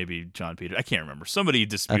think, or maybe John Peter. I can't remember. Somebody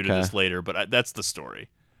disputed this later, but that's the story.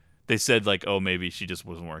 They said, like, oh, maybe she just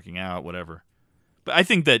wasn't working out, whatever. But I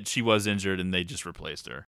think that she was injured and they just replaced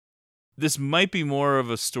her. This might be more of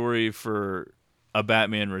a story for a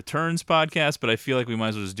Batman Returns podcast, but I feel like we might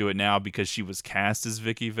as well just do it now because she was cast as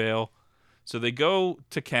Vicky Vale. So they go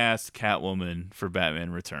to cast Catwoman for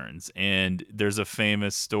Batman Returns, and there's a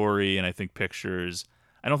famous story and I think pictures.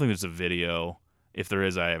 I don't think there's a video. If there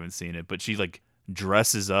is, I haven't seen it, but she like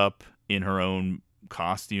dresses up in her own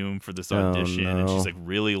costume for this audition, and she's like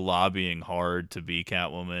really lobbying hard to be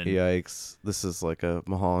Catwoman. Yikes. This is like a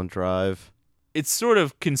Mulholland Drive. It's sort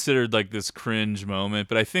of considered like this cringe moment,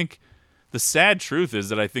 but I think the sad truth is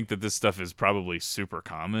that I think that this stuff is probably super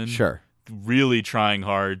common. Sure. really trying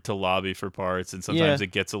hard to lobby for parts, and sometimes Yeah.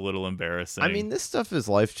 it gets a little embarrassing. I mean, this stuff is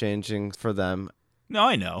life-changing for them. no,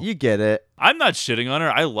 I know. You get it. I'm not shitting on her.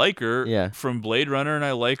 I like her Yeah. from Blade Runner, and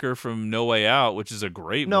I like her from No Way Out, which is a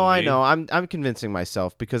great No, movie. I know. I'm convincing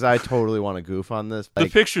myself because I totally want to goof on this. The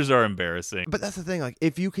Like, pictures are embarrassing. but that's the thing. Like,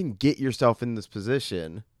 if you can get yourself in this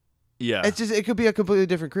position, Yeah. it could be a completely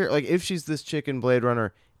different career. Like, if she's this chick in Blade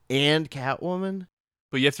Runner and Catwoman.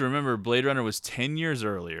 But you have to remember, Blade Runner was 10 years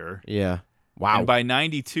earlier. Yeah. Wow. And by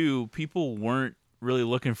 92, people weren't really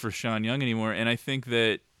looking for Sean Young anymore. And I think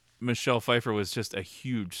that Michelle Pfeiffer was just a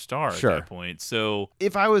huge star Sure. at that point. So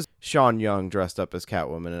If I was Sean Young dressed up as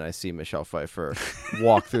Catwoman and I see Michelle Pfeiffer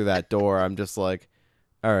walk through that door, I'm just like,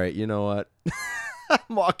 all right, you know what?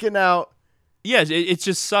 I'm walking out. yeah, it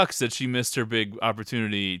just sucks that she missed her big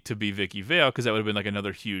opportunity to be Vicky Vale, because that would have been like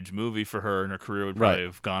another huge movie for her, and her career would probably Right.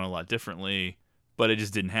 have gone a lot differently. But it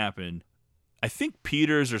just didn't happen. I think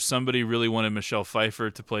Peters or somebody really wanted Michelle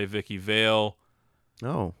Pfeiffer to play Vicky Vale.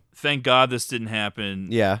 Oh. Thank God this didn't happen.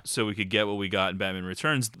 Yeah. So we could get what we got in Batman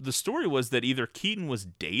Returns. The story was that either Keaton was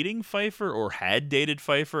dating Pfeiffer or had dated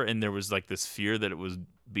Pfeiffer, and there was like this fear that it would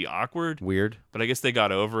be awkward. Weird. But I guess they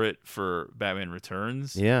got over it for Batman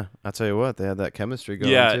Returns. Yeah. I'll tell you what, they had that chemistry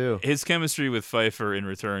going Yeah, too. his chemistry with Pfeiffer in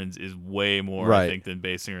Returns is way more, I Right. think, than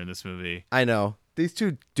Basinger in this movie. I know. These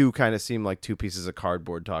two do kind of seem like two pieces of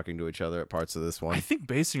cardboard talking to each other at parts of this one. I think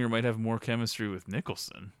Basinger might have more chemistry with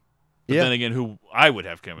Nicholson. But Yeah. then again, who I would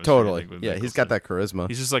have chemistry Totally. with Yeah, he's got that charisma.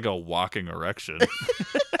 He's just like a walking erection.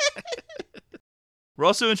 We're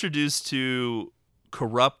also introduced to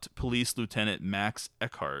corrupt police lieutenant Max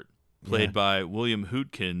Eckhart, played Yeah. by William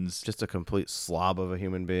Hootkins. Just a complete slob of a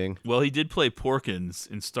human being. Well, he did play Porkins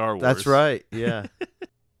in Star Wars. That's right. Yeah.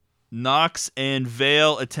 Knox and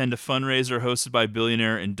Vale attend a fundraiser hosted by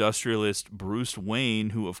billionaire industrialist Bruce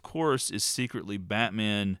Wayne, who, of course, is secretly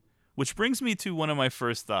Batman. Which brings me to one of my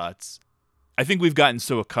first thoughts. I think we've gotten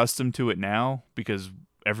so accustomed to it now because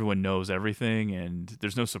everyone knows everything and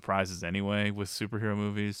there's no surprises anyway with superhero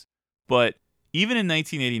movies. But even in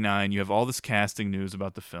 1989, you have all this casting news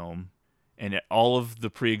about the film and all of the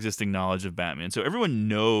pre-existing knowledge of Batman. So everyone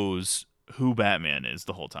knows who Batman is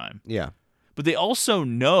the whole time. Yeah. But they also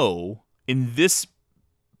know, in this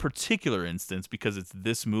particular instance, because it's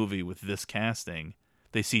this movie with this casting,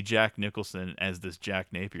 they see Jack Nicholson as this Jack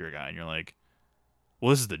Napier guy, and you're like, well,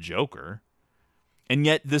 this is the Joker. And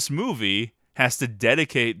yet this movie has to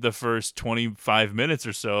dedicate the first 25 minutes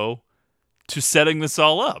or so to setting this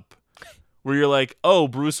all up. Where you're like, oh,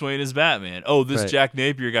 Bruce Wayne is Batman. Oh, this Right. Jack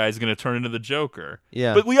Napier guy is going to turn into the Joker.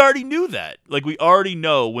 Yeah. But we already knew that. Like, we already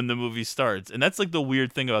know when the movie starts. And that's like the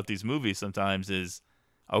weird thing about these movies sometimes is,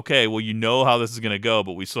 okay, well, you know how this is going to go,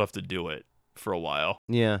 but we still have to do it for a while.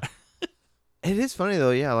 Yeah. It is funny,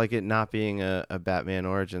 though, yeah, like it not being a Batman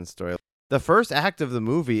origin story. The first act of the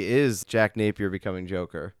movie is Jack Napier becoming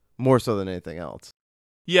Joker, more so than anything else.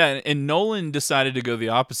 Yeah, and Nolan decided to go the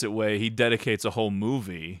opposite way. He dedicates a whole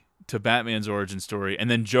movie to Batman's origin story,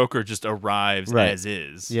 and then Joker just arrives Right. as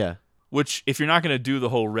is. Yeah. Which, if you're not going to do the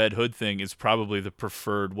whole Red Hood thing, is probably the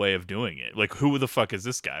preferred way of doing it. Like, who the fuck is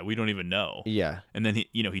this guy? We don't even know. Yeah. And then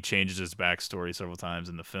he changes his backstory several times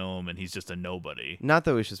in the film, and he's just a nobody. Not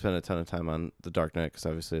that we should spend a ton of time on The Dark Knight, because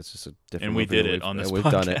obviously it's just a different And we movie did and it on this and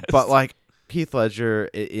we've done it. podcast. But, like, Heath Ledger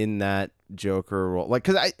in that Joker role. Like,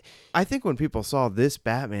 because I think when people saw this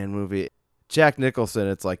Batman movie, Jack Nicholson,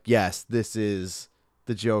 it's like, yes, this is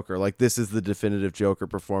the Joker. Like, this is the definitive Joker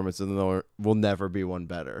performance, and there will never be one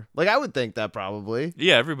better. Like, I would think that probably.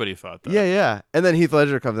 Yeah, everybody thought that. Yeah, yeah. And then Heath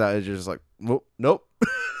Ledger comes out and you're just like, nope.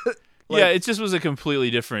 Yeah, it just was a completely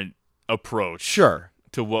different approach. Sure.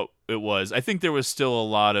 To what it was. I think there was still a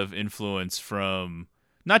lot of influence from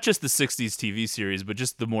not just the 60s TV series, but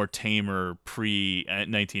just the more tamer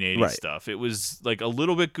pre-1980s Right. stuff. It was like a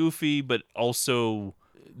little bit goofy, but also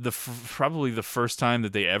probably the first time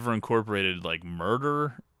that they ever incorporated like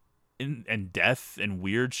murder and death and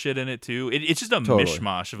weird shit in it too. It's just a Totally.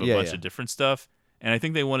 mishmash of a Yeah, bunch yeah. of different stuff. And I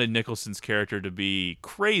think they wanted Nicholson's character to be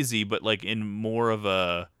crazy, but like in more of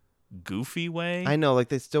a goofy way. I know, like,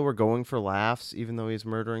 they still were going for laughs, even though he's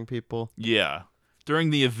murdering people. Yeah.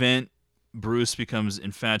 During the event, Bruce becomes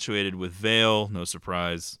infatuated with Vale, no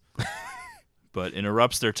surprise, but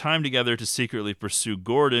interrupts their time together to secretly pursue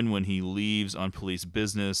Gordon when he leaves on police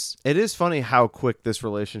business. It is funny how quick this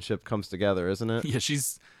relationship comes together, isn't it? Yeah,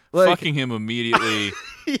 she's Like- fucking him immediately,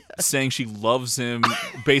 saying she loves him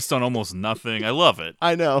based on almost nothing. I love it.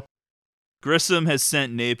 I know. Grissom has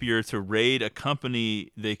sent Napier to raid a company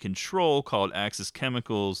they control called Axis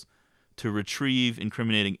Chemicals to retrieve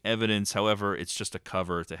incriminating evidence. However, it's just a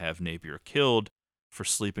cover to have Napier killed for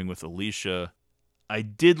sleeping with Alicia. I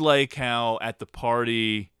did like how at the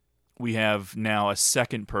party we have now a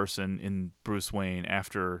second person in Bruce Wayne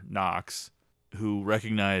after Knox who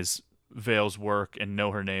recognize Vale's work and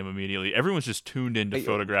know her name immediately. Everyone's just tuned into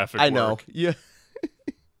photographic work. I know. Yeah.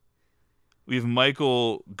 We have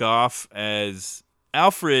Michael Goff as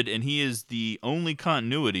Alfred, and he is the only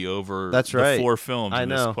continuity over That's the right. 4 films I in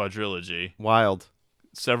know. this quadrilogy. Wild.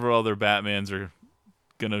 Several other Batmans are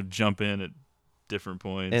going to jump in at different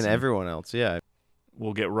points. And everyone else, yeah.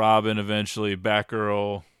 We'll get Robin eventually,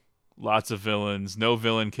 Batgirl, lots of villains, no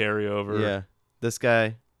villain carryover. Yeah. This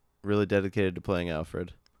guy, really dedicated to playing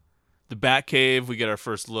Alfred. The Batcave, we get our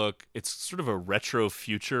first look. It's sort of a retro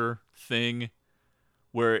future thing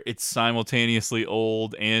where it's simultaneously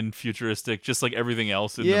old and futuristic, just like everything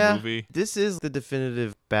else in the movie. This is the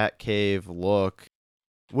definitive Batcave look,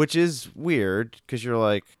 which is weird because you're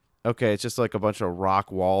like, okay, it's just like a bunch of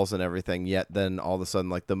rock walls and everything, yet then all of a sudden,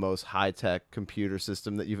 like the most high-tech computer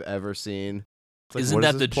system that you've ever seen. It's like, Isn't what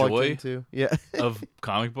that is the this plugged joy into? Yeah. of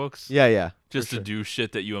comic books? Yeah. Just to do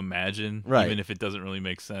shit that you imagine, Right. even if it doesn't really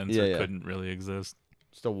make sense Yeah, or yeah. couldn't really exist.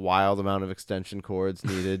 Just a wild amount of extension cords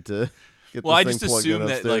needed to get Well, I this just thing plugged in assume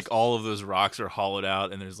that upstairs. like all of those rocks are hollowed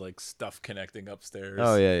out and there's like stuff connecting upstairs.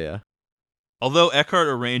 Oh, yeah. Although Eckhart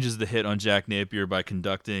arranges the hit on Jack Napier by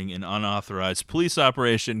conducting an unauthorized police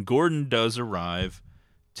operation, Gordon does arrive,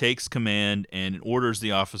 takes command, and orders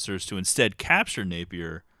the officers to instead capture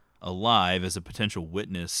Napier alive as a potential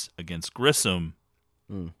witness against Grissom.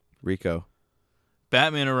 Rico.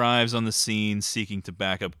 Batman arrives on the scene seeking to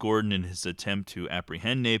back up Gordon in his attempt to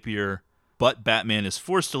apprehend Napier, but Batman is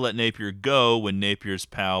forced to let Napier go when Napier's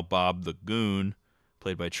pal Bob the Goon,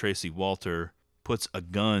 played by Tracy Walter, puts a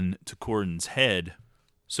gun to Gordon's head.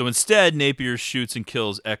 So instead, Napier shoots and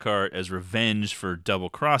kills Eckhart as revenge for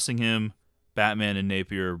double-crossing him. Batman and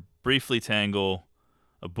Napier briefly tangle.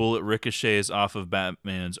 A bullet ricochets off of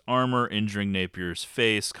Batman's armor, injuring Napier's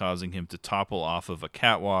face, causing him to topple off of a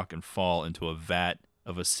catwalk and fall into a vat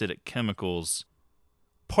of acidic chemicals.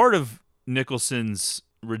 Part of Nicholson's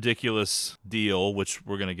ridiculous deal, which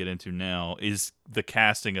we're going to get into now, is the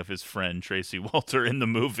casting of his friend Tracy Walter in the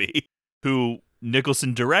movie, who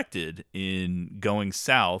Nicholson directed in Going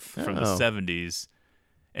South from the 70s.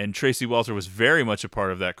 And Tracy Walter was very much a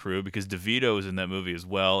part of that crew because DeVito is in that movie as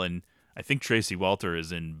well, and I think Tracy Walter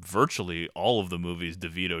is in virtually all of the movies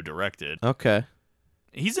DeVito directed. Okay.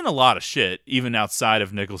 He's in a lot of shit, even outside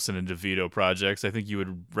of Nicholson and DeVito projects. I think you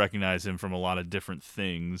would recognize him from a lot of different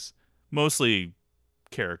things, mostly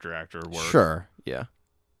character actor work. Sure, yeah.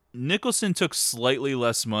 Nicholson took slightly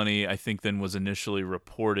less money, I think, than was initially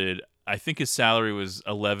reported. I think his salary was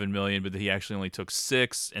 $11 million, but he actually only took $6 million,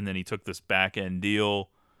 and then he took this back-end deal,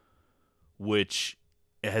 which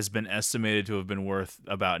has been estimated to have been worth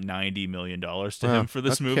about $90 million to him for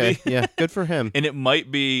this movie. Yeah, good for him. And it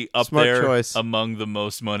might be up Smart there choice. among the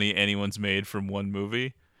most money anyone's made from one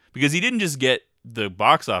movie. Because he didn't just get the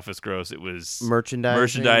box office gross, it was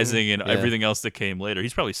merchandising and everything else that came later.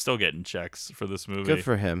 He's probably still getting checks for this movie. Good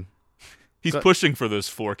for him. He's pushing for those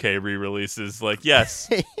 4K re-releases. Like,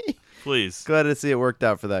 yes, please. Glad to see it worked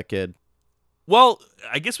out for that kid. Well,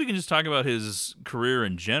 I guess we can just talk about his career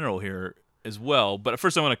in general here as well. But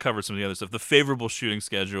first I want to cover some of the other stuff. The favorable shooting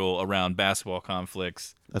schedule around basketball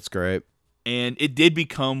conflicts. That's great. And it did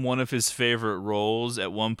become one of his favorite roles.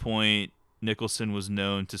 At one point, Nicholson was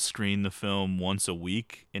known to screen the film once a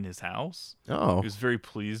week in his house. Oh. He was very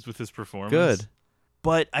pleased with his performance. Good.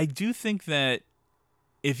 But I do think that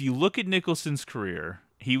if you look at Nicholson's career,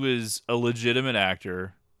 he was a legitimate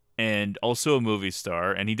actor and also a movie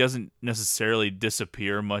star, and he doesn't necessarily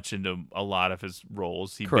disappear much into a lot of his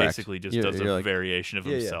roles. He Correct. basically just does a variation of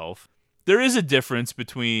Yeah. himself. There is a difference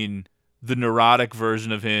between the neurotic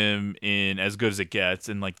version of him in As Good as It Gets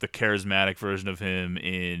and like the charismatic version of him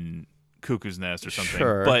in Cuckoo's Nest or something.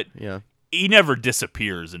 Sure. But yeah. he never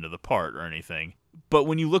disappears into the part or anything. But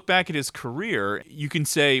when you look back at his career, you can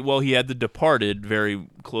say, well, he had The Departed very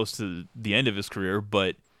close to the end of his career,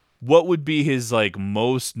 but what would be his like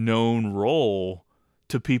most known role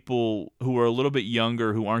to people who are a little bit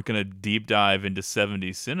younger who aren't going to deep dive into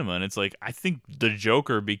 70s cinema? And it's like, I think The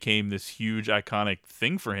Joker became this huge iconic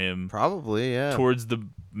thing for him. Probably, yeah. Towards the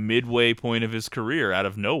midway point of his career out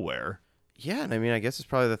of nowhere. Yeah, and I mean, I guess it's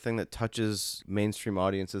probably the thing that touches mainstream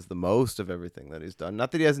audiences the most of everything that he's done.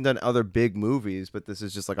 Not that he hasn't done other big movies, but this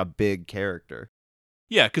is just like a big character.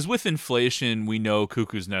 Yeah, because with inflation, we know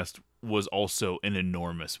Cuckoo's Nest was also an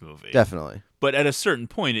enormous movie. Definitely. But at a certain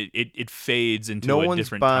point, it fades into No a one's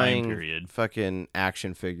different buying time period. Fucking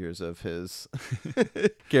action figures of his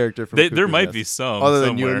character from There Cuckoo's might Nest. be some. Other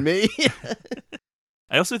somewhere. than you and me.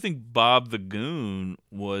 I also think Bob the Goon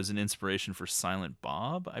was an inspiration for Silent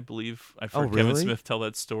Bob. I believe I've heard Kevin really? Smith tell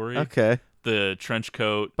that story. Okay. The trench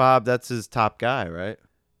coat. Bob, that's his top guy, right?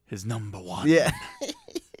 His number one. Yeah.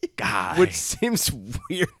 Guy. Which seems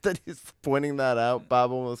weird that he's pointing that out.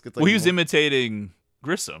 Bob almost gets like... Well, he was imitating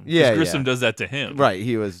Grissom. 'Cause Yeah, Grissom yeah. does that to him. Right,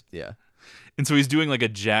 he was, yeah. And so he's doing like a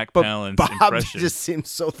Jack But Palance Bob impression. just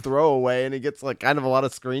seems so throwaway, and he gets like kind of a lot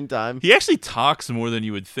of screen time. He actually talks more than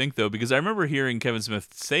you would think, though, because I remember hearing Kevin Smith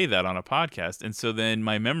say that on a podcast, and so then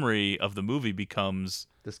my memory of the movie becomes...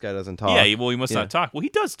 This guy doesn't talk. Yeah, well, he must not talk. Well, he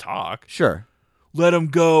does talk. Sure. Let him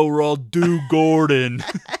go, or I'll do Gordon.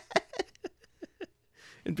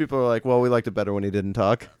 And people are like, well, we liked it better when he didn't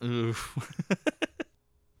talk. Oof.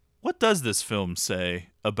 What does this film say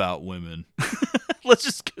about women?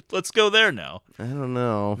 Let's go there now. I don't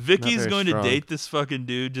know. Vicky's going strong. to date this fucking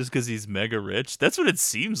dude just because he's mega rich. That's what it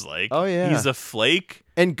seems like. Oh, yeah. He's a flake.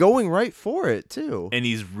 And going right for it, too. And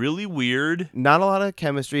he's really weird. Not a lot of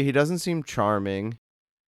chemistry. He doesn't seem charming.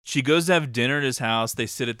 She goes to have dinner at his house. They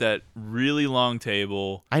sit at that really long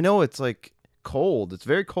table. I know it's like cold. It's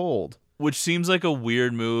very cold. Which seems like a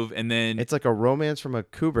weird move. And then It's like a romance from a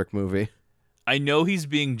Kubrick movie. I know he's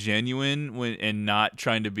being genuine and not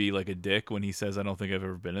trying to be like a dick when he says, I don't think I've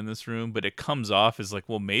ever been in this room. But it comes off as like,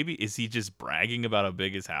 well, maybe is he just bragging about how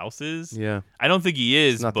big his house is? Yeah. I don't think he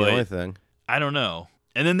is, It's not but the only thing. I don't know.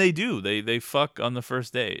 And then they do. They fuck on the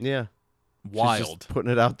first date. Yeah. Wild. She's just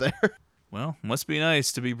putting it out there. Well, must be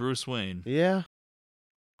nice to be Bruce Wayne. Yeah.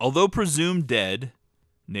 Although presumed dead,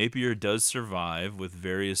 Napier does survive with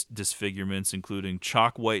various disfigurements, including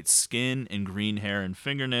chalk white skin and green hair and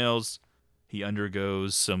fingernails. He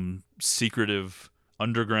undergoes some secretive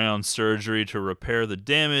underground surgery to repair the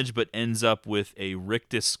damage, but ends up with a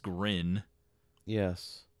rictus grin.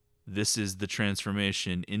 Yes. This is the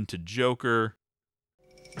transformation into Joker.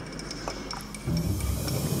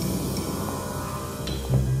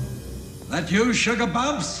 That you, Sugar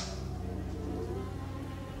Bumps?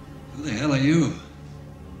 Who the hell are you?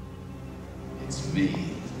 It's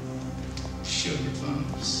me, Sugar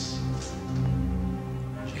Bumps.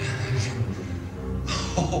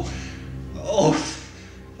 Oh,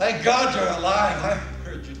 thank God you're alive. I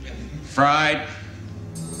heard you. Fried?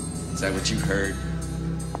 Is that what you heard?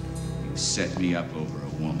 You set me up over a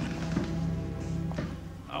woman.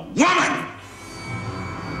 A woman!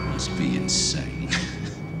 You must be insane.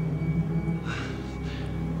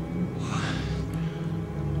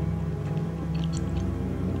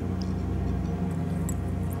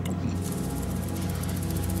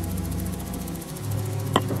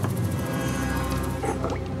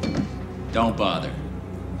 Don't bother.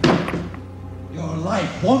 Your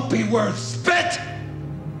life won't be worth spit!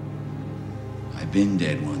 I've been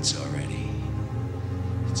dead once already.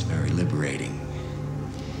 It's very liberating.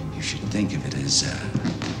 You should think of it as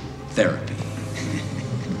therapy.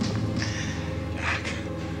 Jack,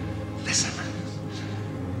 listen.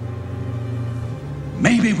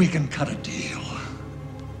 Maybe we can cut a deal.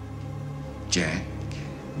 Jack?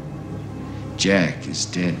 Jack is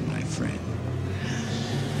dead, my friend.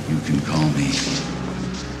 You can call me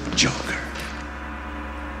Joker.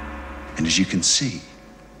 And as you can see,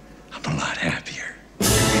 I'm a lot happier.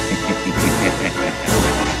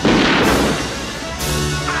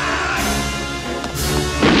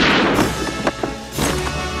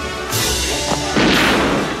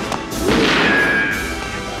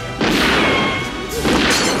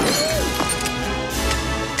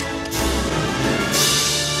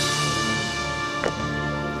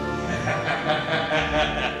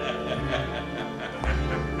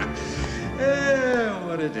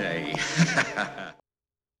 What a day.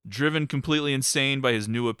 Driven completely insane by his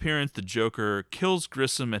new appearance, the Joker kills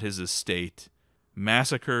Grissom at his estate,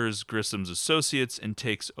 massacres Grissom's associates, and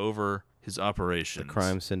takes over his operations. The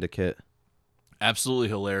crime syndicate. Absolutely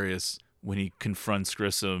hilarious when he confronts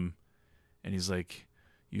Grissom and he's like,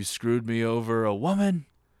 you screwed me over a woman?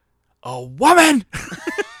 A woman!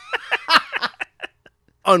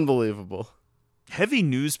 Unbelievable. Heavy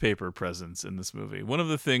newspaper presence in this movie. One of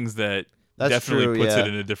the things that That's definitely true, puts yeah. it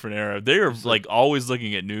in a different era. They are like always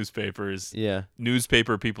looking at newspapers. Yeah.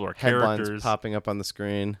 Newspaper people are Headlines characters. popping up on the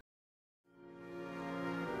screen.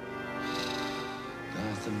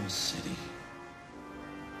 Gotham City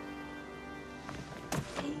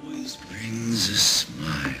always brings a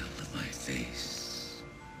smile to my face.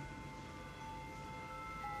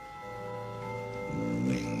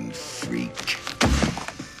 Winged freak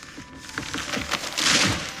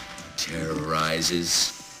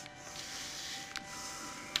terrorizes.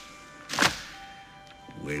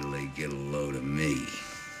 Wait till they get a load of me.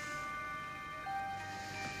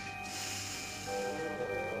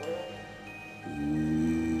 Ooh,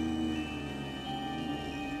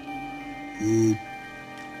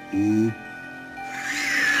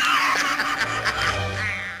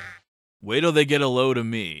 wait till they get a load of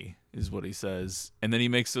me, is what he says. And then he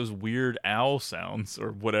makes those weird owl sounds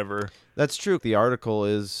or whatever. That's true. The article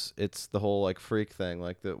it's the whole like freak thing.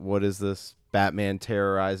 Like, what is this? Batman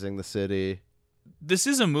terrorizing the city. This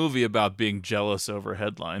is a movie about being jealous over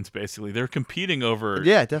headlines, basically. They're competing over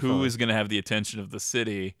who is going to have the attention of the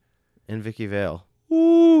city. And Vicky Vale.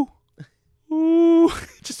 Ooh.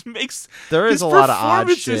 It just makes... There is a lot of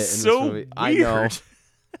odd shit in this movie. Weird. I know.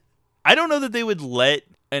 I don't know that they would let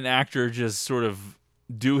an actor just sort of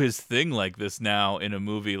do his thing like this now in a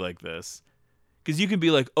movie like this. Because you can be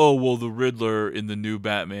like, oh, well, the Riddler in the new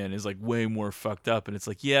Batman is like way more fucked up. And it's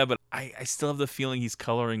like, yeah, but I still have the feeling he's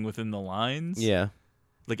coloring within the lines. Yeah.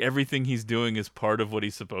 Like everything he's doing is part of what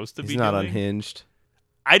he's supposed to be doing. He's not unhinged.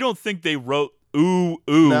 I don't think they wrote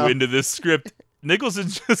into this script.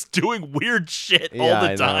 Nicholson's just doing weird shit all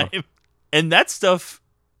the time. And that stuff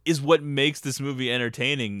is what makes this movie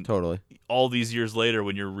entertaining. Totally. All these years later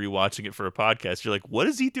when you're rewatching it for a podcast, you're like, what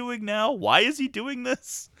is he doing now? Why is he doing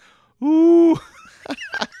this? Ooh.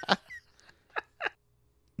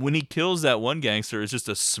 When he kills that one gangster, it's just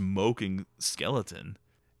a smoking skeleton.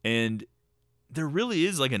 And there really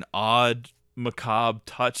is like an odd, macabre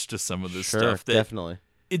touch to some of this stuff. Definitely.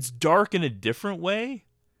 It's dark in a different way.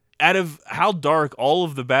 Out of how dark all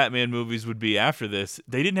of the Batman movies would be after this,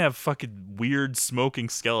 they didn't have fucking weird smoking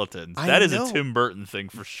skeletons. That is a Tim Burton thing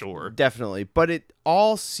for sure. Definitely. But it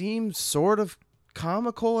all seems sort of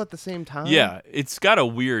comical at the same time. Yeah, it's got a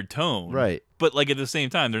weird tone. Right. But like at the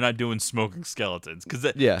same time, they're not doing smoking skeletons. Because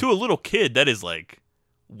yeah. To a little kid, that is like,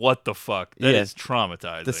 what the fuck? That is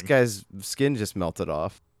traumatizing. This guy's skin just melted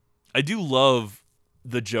off. I do love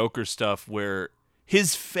the Joker stuff where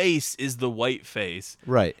his face is the white face.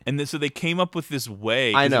 Right. And then, so they came up with this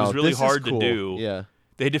way. I know. It was really this hard is cool. to do. Yeah.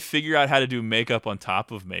 They had to figure out how to do makeup on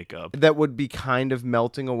top of makeup. That would be kind of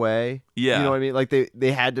melting away. Yeah. You know what I mean? Like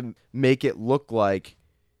they had to make it look like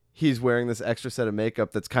he's wearing this extra set of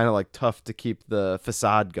makeup that's kind of like tough to keep the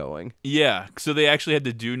facade going. Yeah. So they actually had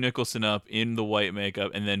to do Nicholson up in the white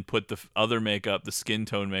makeup and then put the other makeup, the skin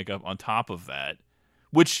tone makeup, on top of that.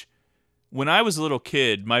 Which, when I was a little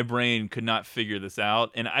kid, my brain could not figure this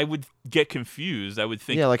out, and I would get confused. I would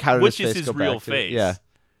think, yeah, like how did which his is face his go real back to face? Yeah.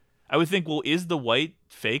 I would think, well, is the white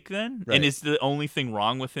fake then? Right. And is the only thing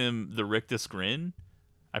wrong with him the rictus grin?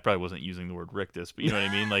 I probably wasn't using the word rictus, but you know what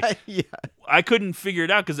I mean? Like, yeah. I couldn't figure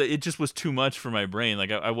it out because it just was too much for my brain.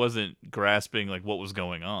 Like, I wasn't grasping like what was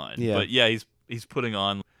going on. Yeah. But yeah, he's putting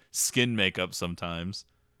on skin makeup sometimes.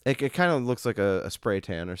 It kind of looks like a spray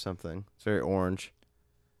tan or something. It's very orange.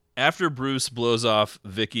 After Bruce blows off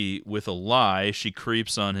Vicky with a lie, she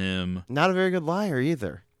creeps on him. Not a very good liar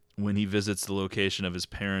either. When he visits the location of his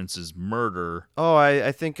parents' murder. Oh,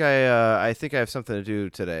 I think I have something to do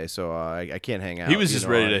today, so I can't hang out. He was just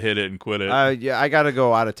ready to hit it and quit it. Yeah, I got to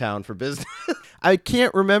go out of town for business. I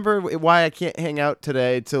can't remember why I can't hang out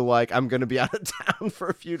today till like I'm gonna be out of town for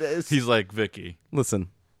a few days. He's like, Vicky, listen,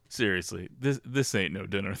 seriously, this ain't no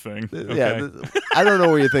dinner thing. Okay? Yeah, I don't know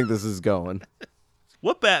where you think this is going.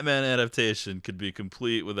 What Batman adaptation could be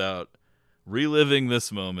complete without reliving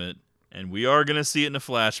this moment? And we are going to see it in a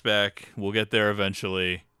flashback. We'll get there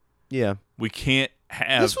eventually. Yeah. We can't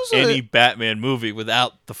have any Batman movie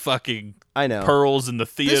without the fucking pearls in the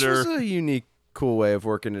theater. This was a unique, cool way of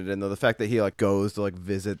working it in, though. The fact that he like goes to like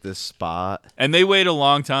visit this spot. And they wait a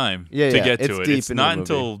long time to get to it. Deep it's into not the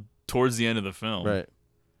until towards the end of the film. Right.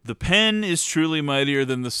 The pen is truly mightier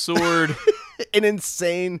than the sword. An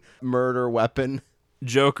insane murder weapon.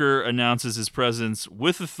 Joker announces his presence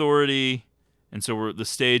with authority. And so the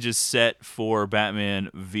stage is set for Batman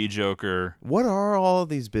v Joker. What are all of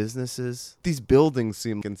these businesses? These buildings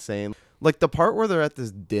seem insane. Like the part where they're at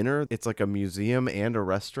this dinner, it's like a museum and a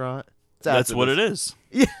restaurant. That's what it is.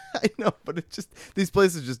 Yeah, I know, but it just these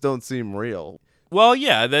places just don't seem real. Well,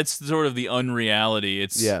 yeah, that's sort of the unreality.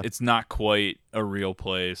 It's not quite a real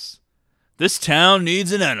place. This town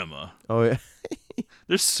needs an enema. Oh yeah.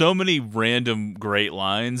 There's so many random great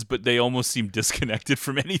lines, but they almost seem disconnected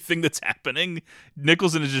from anything that's happening.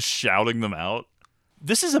 Nicholson is just shouting them out.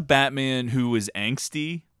 This is a Batman who is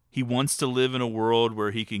angsty. He wants to live in a world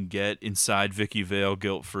where he can get inside Vicky Vale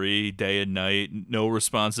guilt-free, day and night, no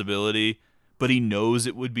responsibility, but he knows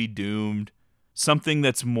it would be doomed. Something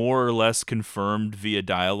that's more or less confirmed via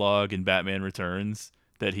dialogue in Batman Returns,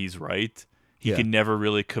 that he's right. He can never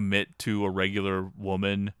really commit to a regular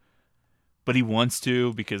woman. But he wants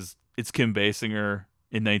to because it's Kim Basinger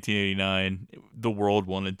in 1989. The world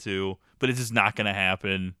wanted to, but it's just not going to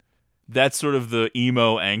happen. That's sort of the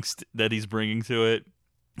emo angst that he's bringing to it.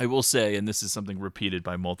 I will say, and this is something repeated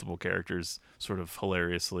by multiple characters, sort of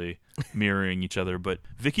hilariously mirroring each other, but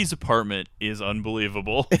Vicky's apartment is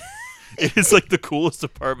unbelievable. It is like the coolest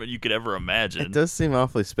apartment you could ever imagine. It does seem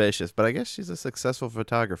awfully spacious, but I guess she's a successful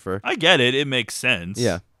photographer. I get it. It makes sense.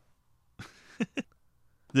 Yeah.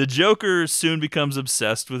 The Joker soon becomes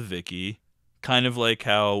obsessed with Vicky, kind of like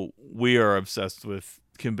how we are obsessed with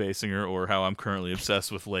Kim Basinger, or how I'm currently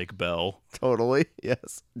obsessed with Lake Bell. Totally.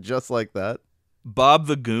 Yes. Just like that. Bob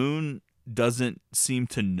the Goon doesn't seem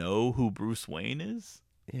to know who Bruce Wayne is.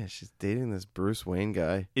 Yeah, she's dating this Bruce Wayne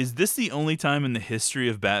guy. Is this the only time in the history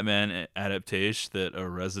of Batman adaptation that a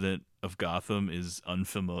resident of Gotham is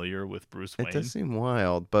unfamiliar with Bruce Wayne? It does seem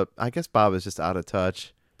wild, but I guess Bob is just out of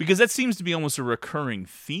touch. Because that seems to be almost a recurring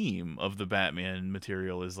theme of the Batman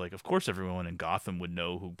material is like, of course everyone in Gotham would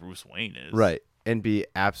know who Bruce Wayne is. Right. And be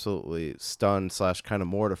absolutely stunned / kind of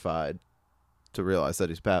mortified to realize that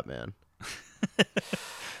he's Batman.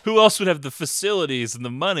 Who else would have the facilities and the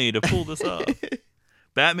money to pull this off?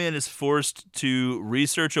 Batman is forced to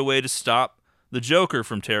research a way to stop the Joker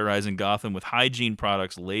from terrorizing Gotham with hygiene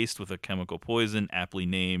products laced with a chemical poison aptly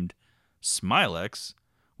named Smilex,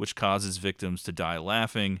 which causes victims to die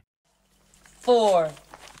laughing. 4,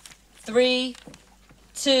 3,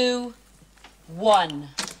 2, 1.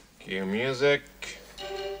 Cue music. Cue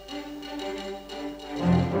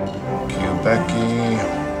Becky.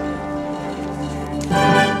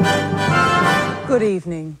 Good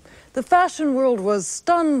evening. The fashion world was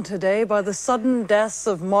stunned today by the sudden deaths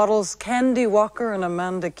of models Candy Walker and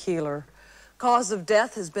Amanda Keeler. Cause of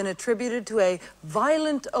death has been attributed to a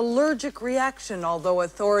violent allergic reaction, although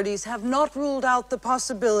authorities have not ruled out the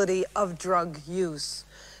possibility of drug use.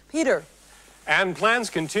 Peter. And plans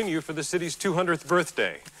continue for the city's 200th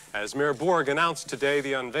birthday. As Mayor Borg announced today,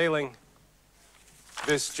 the unveiling,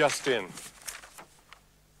 this just in.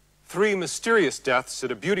 3 mysterious deaths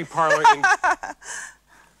at a beauty parlor in...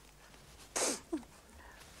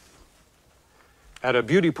 at a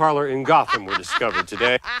beauty parlor in Gotham were discovered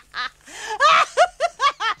today.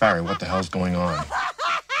 Barry, what the hell's going on?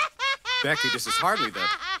 Becky, this is hardly the...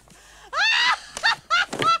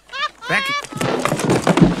 Becky!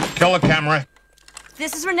 Kill the camera.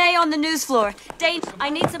 This is Renee on the news floor. Dane, I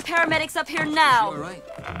need some paramedics up here now. All right.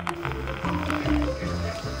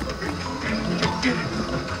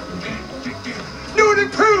 New and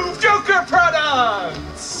improved Joker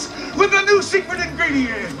products with a new secret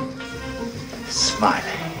ingredient. Smiley.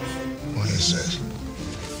 What is this?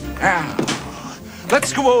 Now,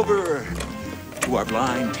 let's go over to our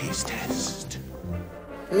blind taste test.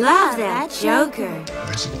 Love that Joker.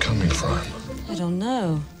 Where's it coming from? I don't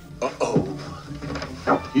know. Uh-oh.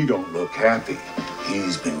 You don't look happy.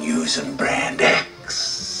 He's been using Brand X.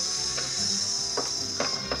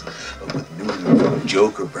 But with new and improved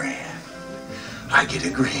Joker brand, I get a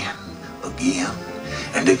grin again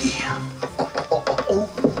and again.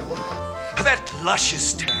 That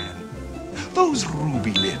luscious tan, those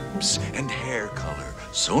ruby lips and hair color,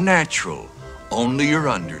 so natural, only your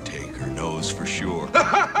Undertaker knows for sure.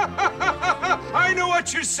 I know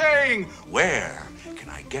what you're saying. Where can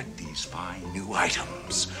I get these fine new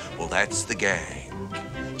items? Well, that's the gag.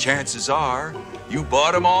 Chances are you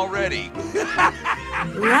bought them already.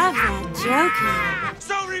 Love that Joker.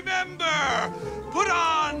 So remember, put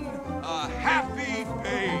on a happy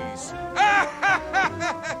face.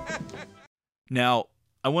 Now,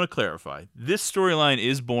 I want to clarify. This storyline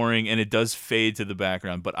is boring and it does fade to the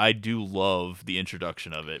background, but I do love the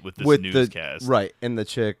introduction of it with this newscast. Right, and the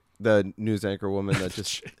chick, the news anchor woman that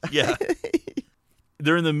just... Yeah.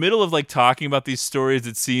 They're in the middle of like talking about these stories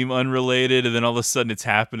that seem unrelated, and then all of a sudden it's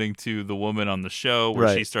happening to the woman on the show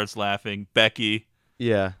where she starts laughing. Becky.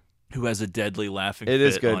 Yeah. Who has a deadly laughing fit. It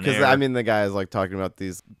is good because I mean the guy is like talking about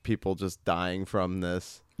these people just dying from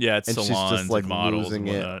this. Yeah, it's and salons she's just like and models losing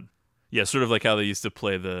and it. whatnot. Yeah, sort of like how they used to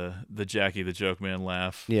play the Jackie the Joke Man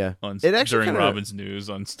laugh. Yeah. It actually during Robin's News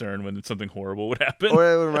on Stern when something horrible would happen.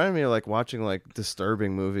 Or it would remind me of like watching like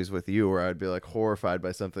disturbing movies with you, where I'd be like horrified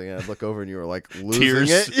by something, and I'd look over and you were like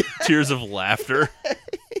losing it. Tears of laughter.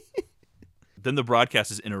 Then the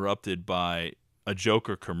broadcast is interrupted by a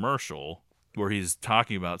Joker commercial where he's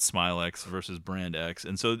talking about Smilex versus Brand X,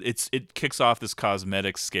 and so it kicks off this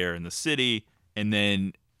cosmetic scare in the city, and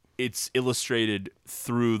then it's illustrated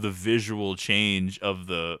through the visual change of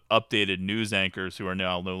the updated news anchors who are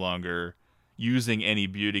now no longer using any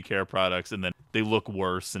beauty care products, and then they look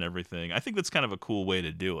worse and everything. I think that's kind of a cool way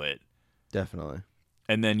to do it. Definitely.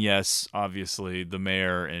 And then, yes, obviously, the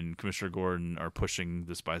mayor and Commissioner Gordon are pushing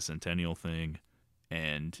this bicentennial thing,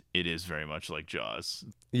 and it is very much like Jaws.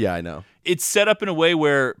 Yeah, I know. It's set up in a way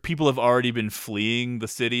where people have already been fleeing the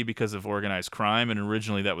city because of organized crime, and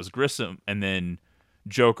originally that was Grissom, and then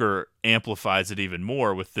Joker amplifies it even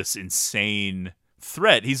more with this insane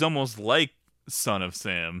threat. He's almost like Son of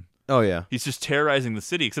Sam. Oh, yeah. He's just terrorizing the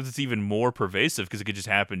city, except it's even more pervasive because it could just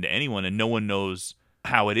happen to anyone, and no one knows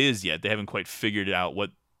how it is yet. They haven't quite figured out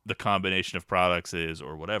what the combination of products is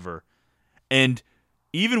or whatever. And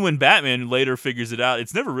even when Batman later figures it out,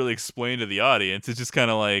 it's never really explained to the audience. It's just kind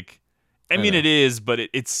of like, I mean, it is, but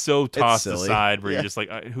it's so tossed aside where you're just like,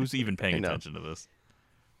 who's even paying attention to this?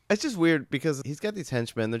 It's just weird because he's got these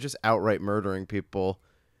henchmen. They're just outright murdering people.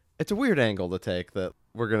 It's a weird angle to take that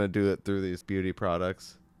we're going to do it through these beauty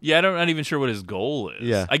products. Yeah, I'm not even sure what his goal is.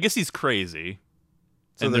 Yeah. I guess he's crazy.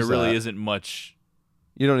 So And there there's really that. isn't much.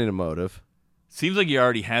 You don't need a motive. Seems like he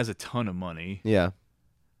already has a ton of money. Yeah.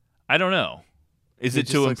 I don't know. Is He it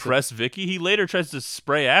just to likes impress Vicky? He later tries to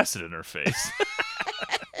spray acid in her face.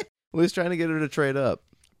 Well, he's trying to get her to trade up.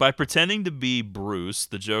 By pretending to be Bruce,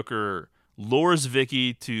 the Joker lures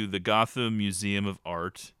Vicky to the Gotham Museum of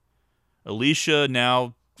Art. Alicia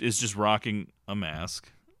now is just rocking a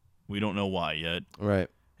mask. We don't know why yet. Right.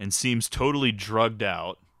 And seems totally drugged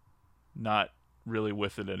out. Not really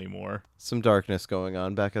with it anymore. Some darkness going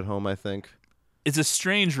on back at home, I think. It's a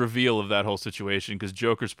strange reveal of that whole situation because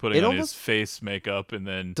Joker's putting on his almost face makeup and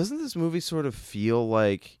then... Doesn't this movie sort of feel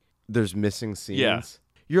like there's missing scenes? Yeah.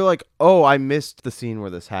 You're like, oh, I missed the scene where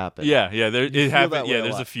this happened. Yeah. You It feel happened. that way Yeah, a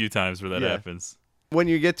there's lot. a few times where that happens. When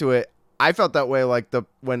you get to it, I felt that way like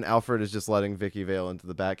when Alfred is just letting Vicky Vale into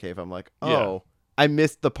the Batcave. I'm like, oh, I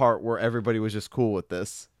missed the part where everybody was just cool with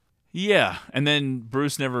this. Yeah, and then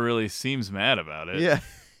Bruce never really seems mad about it. Yeah.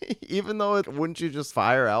 Even though wouldn't you just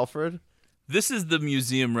fire Alfred? This is the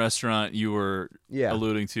museum restaurant you were Yeah.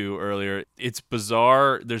 alluding to earlier. It's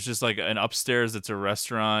bizarre. There's just like an upstairs that's a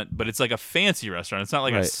restaurant, but it's like a fancy restaurant. It's not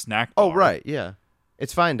like a Right. snack bar. Oh, right. Yeah.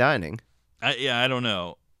 It's fine dining. I don't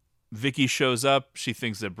know. Vicky shows up. She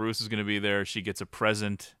thinks that Bruce is going to be there. She gets a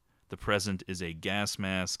present. The present is a gas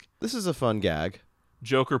mask. This is a fun gag.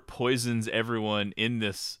 Joker poisons everyone in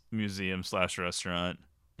this museum/restaurant,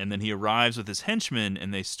 and then he arrives with his henchmen,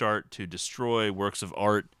 and they start to destroy works of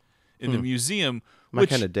art in the museum. My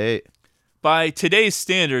kind of date. By today's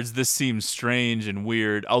standards, this seems strange and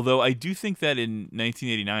weird, although I do think that in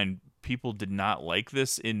 1989, people did not like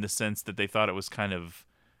this in the sense that they thought it was kind of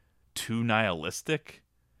too nihilistic.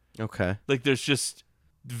 Okay. Like, there's just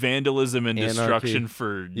vandalism and Anarchy. destruction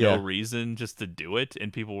for Yeah. no reason, just to do it,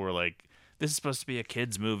 and people were like, this is supposed to be a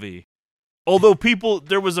kid's movie. Although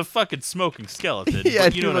there was a fucking smoking skeleton. Yeah,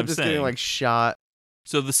 but you know people what I'm just saying. getting like shot.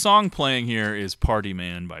 So the song playing here is Party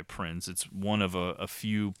Man by Prince. It's one of a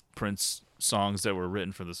few Prince songs that were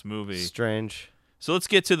written for this movie. Strange. So let's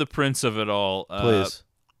get to the Prince of it all. Please.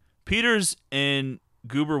 Peters and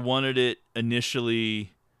Goober wanted it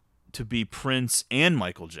initially to be Prince and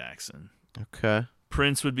Michael Jackson. Okay.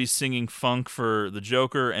 Prince would be singing funk for the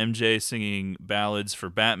Joker, MJ singing ballads for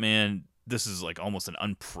Batman. This is like almost an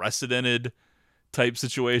unprecedented type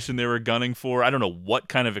situation they were gunning for. I don't know what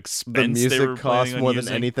kind of The expense music they were costs planning on more using.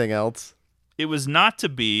 than anything else. It was not to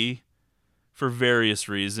be for various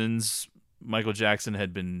reasons. Michael Jackson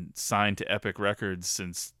had been signed to Epic Records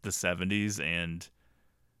since the 70s, and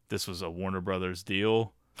this was a Warner Brothers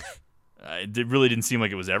deal. It really didn't seem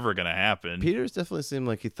like it was ever going to happen. Peters definitely seemed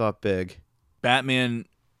like he thought big. Batman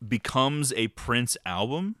becomes a Prince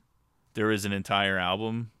album. There is an entire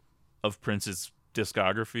album of Prince's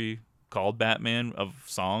discography called Batman, of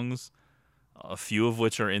songs, a few of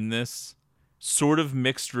which are in this. Sort of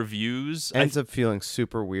mixed reviews. Ends up feeling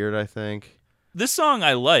super weird, I think. This song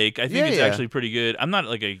I like. I think it's Yeah. actually pretty good. I'm not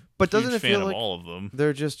like a But huge doesn't it fan feel of like all of them.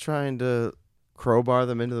 they're just trying to crowbar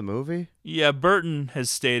them into the movie? Yeah, Burton has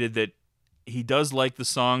stated that he does like the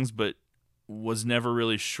songs, but was never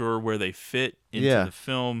really sure where they fit into the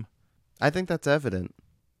film. I think that's evident.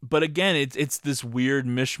 But again, it's this weird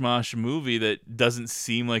mishmash movie that doesn't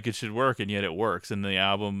seem like it should work, and yet it works. And the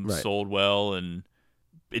album sold well, and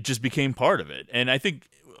it just became part of it. And I think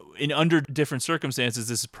under different circumstances,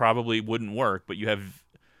 this probably wouldn't work. But you have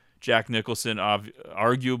Jack Nicholson,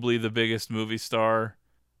 arguably the biggest movie star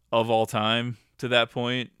of all time to that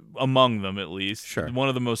point, among them at least. Sure. One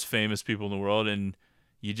of the most famous people in the world, and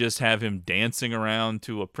you just have him dancing around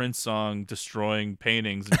to a Prince song, destroying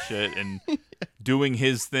paintings and shit, and doing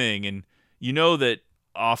his thing. And you know that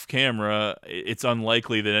off camera, it's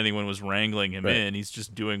unlikely that anyone was wrangling him in. He's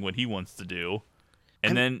just doing what he wants to do.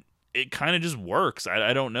 And then it kind of just works.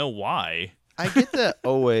 I don't know why. I get that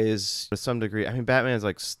always to some degree. I mean, Batman's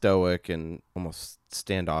like stoic and almost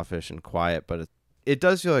standoffish and quiet, but it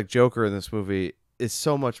does feel like Joker in this movie is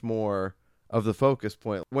so much more of the focus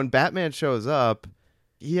point. When Batman shows up,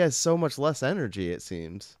 he has so much less energy, it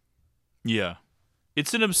seems. Yeah.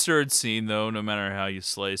 It's an absurd scene, though, no matter how you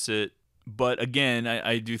slice it. But again,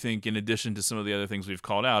 I do think in addition to some of the other things we've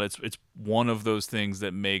called out, it's one of those things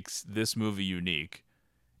that makes this movie unique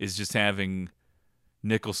is just having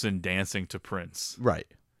Nicholson dancing to Prince. Right.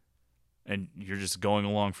 And you're just going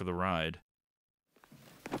along for the ride.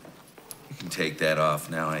 You can take that off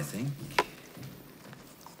now, I think.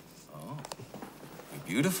 Oh, you're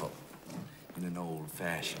beautiful. In an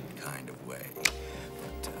old-fashioned kind of way.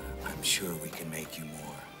 But I'm sure we can make you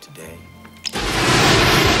more today.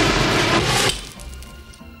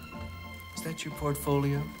 Is that your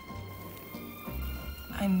portfolio?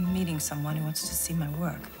 I'm meeting someone who wants to see my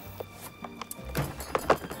work.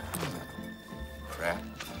 Crap.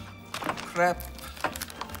 Crap.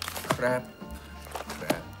 Crap.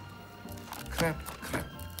 Crap. Crap. Crap.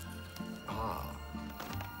 Ah.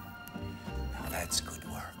 Now that's good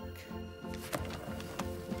work.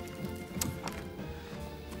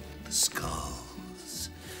 The skulls,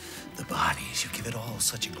 the bodies, you give it all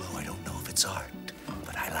such a glow. I don't know if it's art,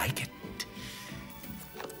 but I like it.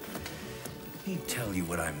 Let me tell you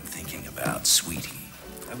what I'm thinking about, sweetie.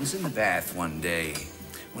 I was in the bath one day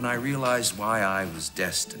when I realized why I was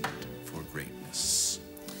destined for greatness.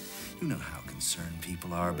 You know how concerned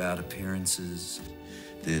people are about appearances.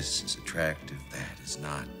 This is attractive, that is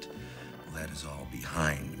not. Well, that is all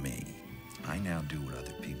behind me. I now do what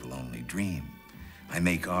other people only dream. I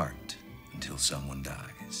make art until someone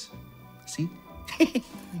dies. See?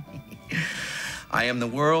 I am the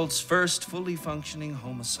world's first fully functioning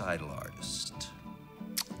homicidal artist.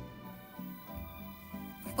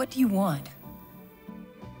 What do you want?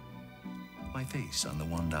 My face on the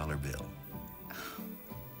 $1 bill.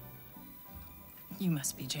 You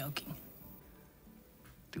must be joking.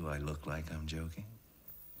 Do I look like I'm joking?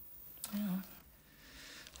 No.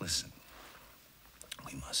 Listen,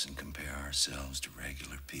 we mustn't compare ourselves to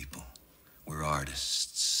regular people. We're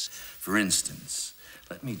artists. For instance,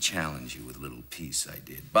 let me challenge you with a little piece I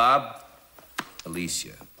did. Bob,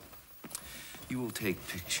 Alicia, you will take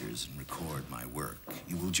pictures and record my work.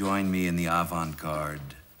 You will join me in the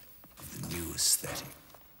avant-garde of the new aesthetic.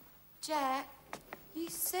 Jack, you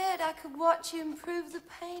said I could watch you improve the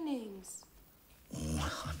paintings.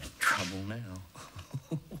 Oh, I'm in trouble now.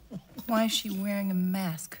 Why is she wearing a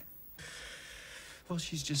mask? Well,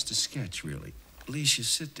 she's just a sketch, really. Alicia,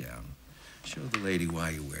 sit down. Show the lady why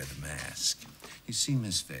you wear the mask. You see,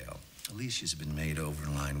 Miss Vale, Alicia's been made over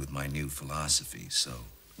in line with my new philosophy, so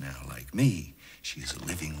now, like me, she is a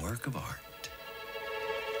living work of art.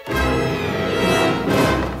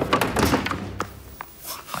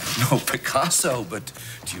 I'm no Picasso, but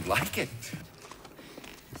do you like it?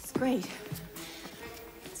 It's great.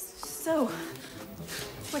 So,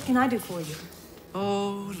 what can I do for you?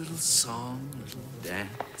 Oh, a little song, a little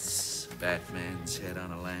dance, Batman's head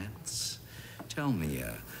on a lance. Tell me,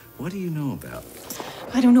 what do you know about?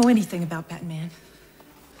 I don't know anything about Batman.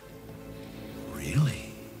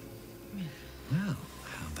 Really? Yeah. Well,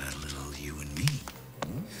 how about a little you and me?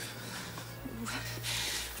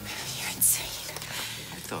 You're insane.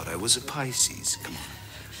 I thought I was a Pisces. Come on,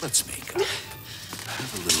 let's make up.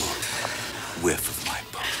 Have a little whiff of my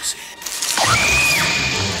posy.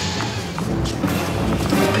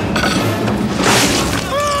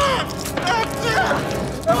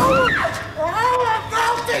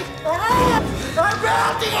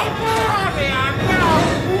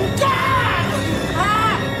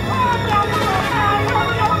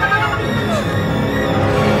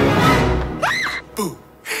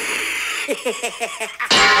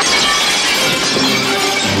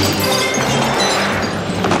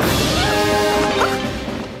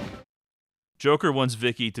 Joker wants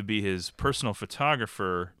Vicky to be his personal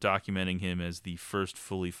photographer, documenting him as the first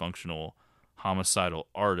fully functional homicidal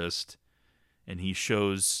artist. And he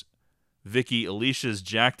shows Vicky Alicia's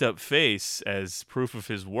jacked up face as proof of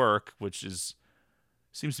his work, which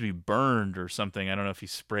seems to be burned or something. I don't know if he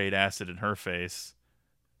sprayed acid in her face.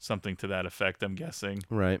 Something to that effect, I'm guessing.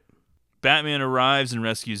 Right. Batman arrives and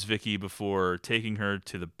rescues Vicky before taking her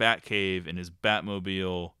to the Batcave in his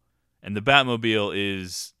Batmobile. And the Batmobile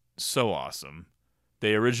is so awesome.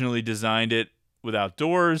 They originally designed it without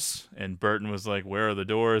doors, and Burton was like, where are the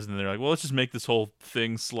doors? And they're like, well, let's just make this whole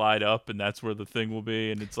thing slide up, and that's where the thing will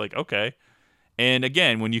be. And it's like, okay. And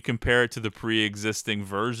again, when you compare it to the pre-existing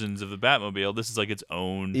versions of the Batmobile, this is like its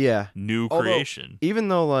own new creation. Even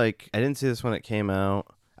though, like, I didn't see this when it came out,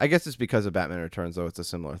 I guess it's because of Batman Returns, though it's a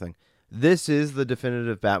similar thing. This is the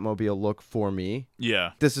definitive Batmobile look for me.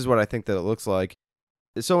 Yeah. This is what I think that it looks like.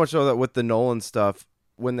 It's so much so that with the Nolan stuff,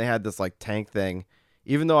 when they had this like tank thing,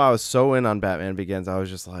 even though I was so in on Batman Begins, I was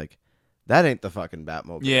just like, that ain't the fucking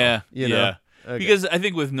Batmobile. Yeah, you know? Okay. Because I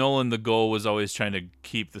think with Nolan, the goal was always trying to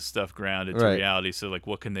keep the stuff grounded to Right. reality. So, like,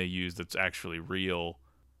 what can they use that's actually real?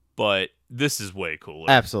 But this is way cooler.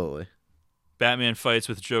 Absolutely. Batman fights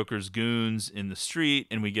with Joker's goons in the street,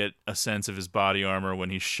 and we get a sense of his body armor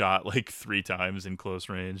when he's shot like 3 times in close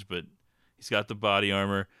range, but he's got the body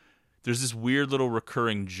armor. There's this weird little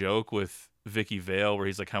recurring joke with Vicky Vale where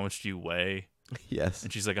he's like, how much do you weigh? Yes.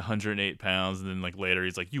 And she's like 108 pounds, and then like later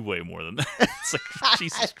he's like, you weigh more than that. It's like,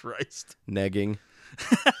 Jesus Christ. Negging.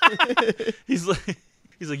 He's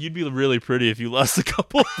like, you'd be really pretty if you lost a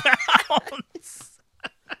couple pounds.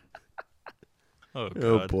 Oh, God.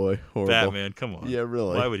 Oh, boy. Horrible. Batman, come on. Yeah,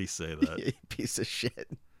 really. Why would he say that? Piece of shit.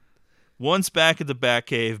 Once back at the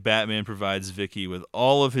Batcave, Batman provides Vicky with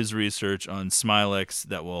all of his research on Smilex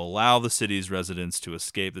that will allow the city's residents to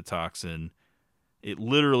escape the toxin. It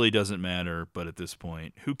literally doesn't matter, but at this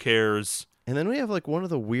point, who cares? And then we have like one of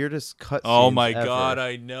the weirdest cutscenes. Oh my ever. God,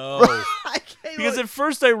 I know. Because at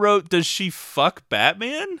first I wrote, does she fuck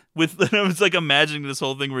Batman? And I was like imagining this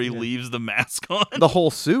whole thing where he leaves the mask on. The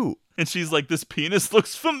whole suit. And she's like, this penis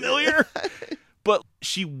looks familiar. But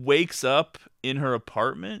she wakes up in her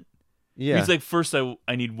apartment. Yeah. He's like, first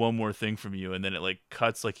I need one more thing from you. And then it like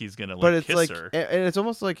cuts like he's going to But like it's kiss like, her. and it's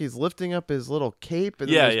almost like he's lifting up his little cape and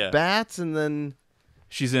Yeah, there's yeah. bats and then...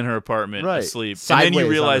 She's in her apartment Right. asleep. Sideways and then on you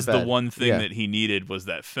the realize the bed. one thing Yeah. that he needed was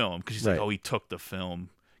that film. Because she's Right. like, oh, he took the film.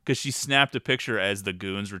 Because she snapped a picture as the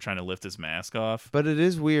goons were trying to lift his mask off. But it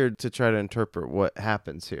is weird to try to interpret what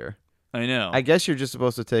happens here. I know. I guess you're just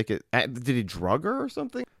supposed to take it... Did he drug her or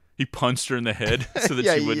something? He punched her in the head so that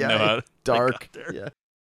Yeah, she wouldn't yeah. know how to Dark. there. Yeah.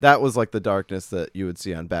 That was like the darkness that you would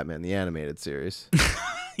see on Batman the Animated Series.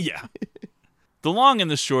 Yeah. The long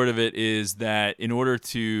and the short of it is that in order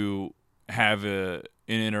to have an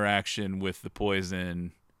interaction with the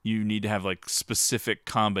poison, you need to have like specific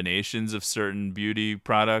combinations of certain beauty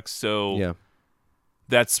products. So Yeah.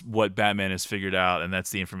 that's what Batman has figured out, and that's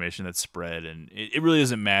the information that's spread. And it really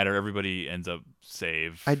doesn't matter. Everybody ends up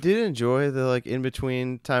safe. I did enjoy the like in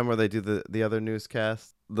between time where they do the other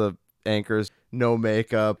newscast. The anchors, no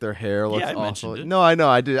makeup, their hair looks I awful. mentioned it. No, I know,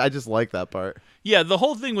 I did. I just like that part. Yeah, the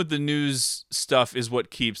whole thing with the news stuff is what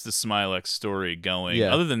keeps the Smilex story going.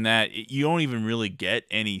 Yeah. Other than that, you don't even really get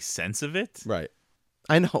any sense of it. Right.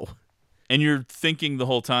 I know. And you're thinking the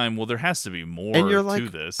whole time, well, there has to be more And you're like, to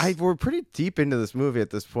this. we're pretty deep into this movie at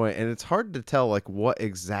this point, and it's hard to tell like what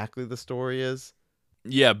exactly the story is.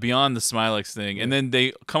 Yeah, beyond the Smilex thing. And then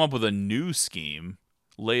they come up with a new scheme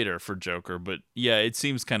later for Joker, but yeah, it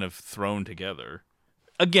seems kind of thrown together.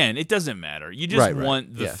 Again, it doesn't matter. You just Right.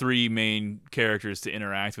 want the Yeah. 3 main characters to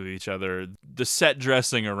interact with each other. The set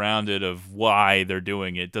dressing around it of why they're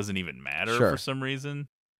doing it doesn't even matter Sure. for some reason.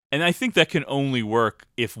 And I think that can only work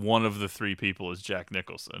if one of the 3 people is Jack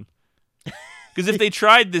Nicholson. Because if they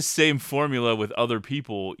tried this same formula with other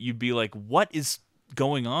people, you'd be like, what is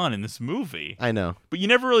going on in this movie? I know. But you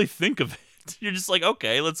never really think of it. You're just like,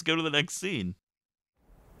 okay, let's go to the next scene.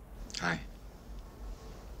 Hi.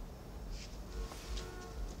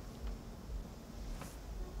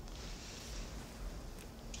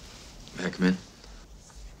 May I come in?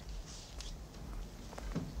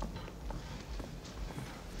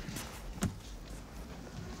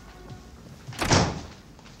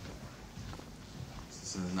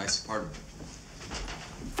 This is a nice apartment.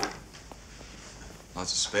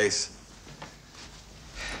 Lots of space.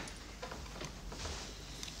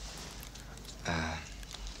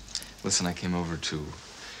 Listen, I came over to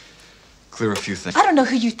clear a few things. I don't know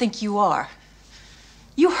who you think you are.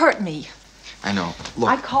 You hurt me. I know. Look.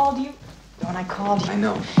 I called you when I called you. I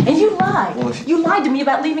know. And you lied. Well, if- You lied to me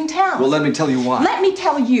about leaving town. Well, let me tell you why. Let me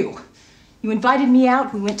tell you. You invited me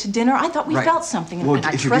out. We went to dinner. I thought we Right. felt something. Well, and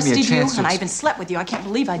I if you give me a trusted you, chance to and I ex- even slept with you. I can't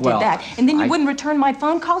believe I did Well, that. And then you I- wouldn't return my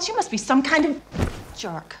phone calls. You must be some kind of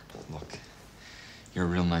jerk. Look, you're a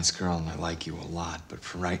real nice girl and I like you a lot, but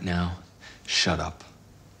for right now, shut up.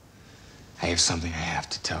 I have something I have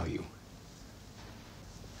to tell you.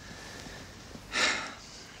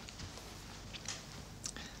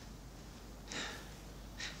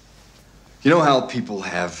 You know how people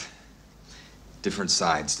have different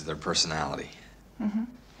sides to their personality? Mm-hmm.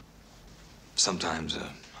 Sometimes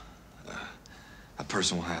a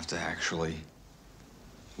person will have to actually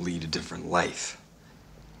lead a different life.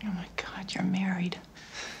 Oh my God, you're married.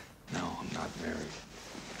 No, I'm not married.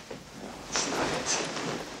 No, that's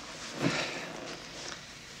not it.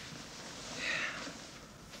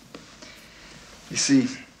 You see,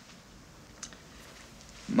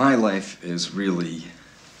 my life is really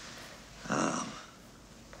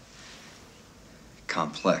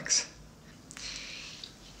complex.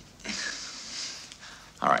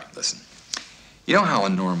 All right, listen. You know how a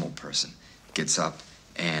normal person gets up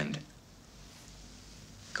and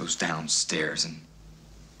goes downstairs and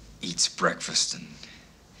eats breakfast and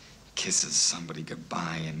kisses somebody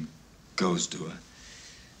goodbye and goes to a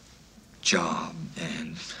job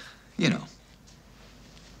and, you know.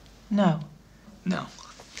 No. No.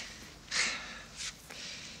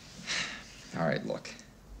 All right, look.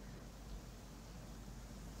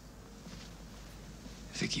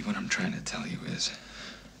 Vicky, what I'm trying to tell you is...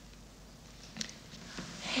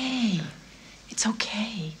 Hey, it's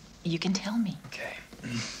okay. You can tell me. Okay.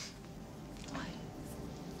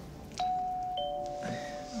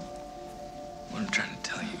 What I'm trying to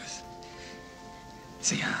tell you is...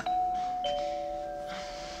 See, I'll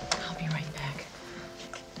be right back.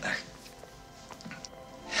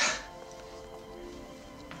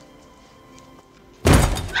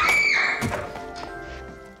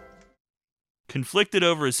 Conflicted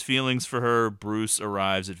over his feelings for her, Bruce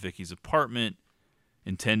arrives at Vicky's apartment,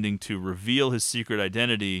 intending to reveal his secret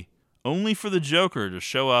identity, only for the Joker to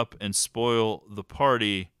show up and spoil the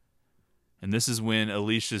party. And this is when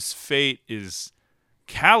Alicia's fate is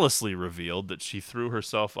callously revealed, that she threw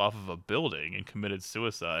herself off of a building and committed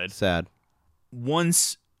suicide. Sad.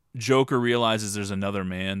 Once Joker realizes there's another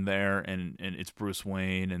man there, and it's Bruce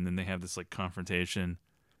Wayne, and then they have this like confrontation,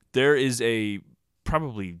 there is a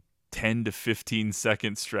probably 10 to 15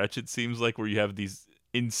 second stretch, it seems like, where you have these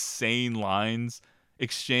insane lines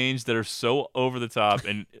exchanged that are so over the top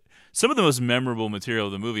and some of the most memorable material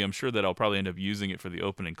of the movie. I'm sure that I'll probably end up using it for the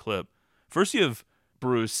opening clip. First, you have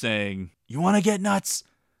Bruce saying, "You want to get nuts?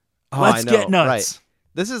 Let's get nuts." Right.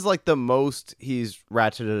 This is like the most he's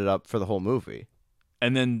ratcheted it up for the whole movie.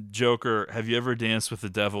 And then Joker, "Have you ever danced with the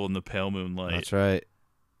devil in the pale moonlight?" That's right.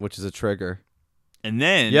 Which is a trigger. And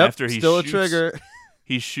then after he still shoots, a trigger.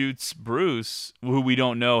 he shoots Bruce, who we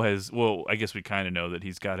don't know has, well, I guess we kind of know that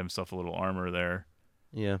he's got himself a little armor there.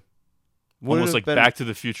 Yeah. Almost like Back to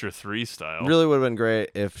the Future 3 style. Really would have been great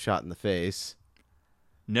if shot in the face.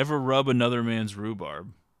 Never rub another man's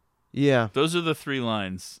rhubarb. Yeah. Those are the 3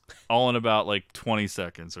 lines, all in about like 20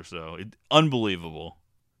 seconds or so. Unbelievable.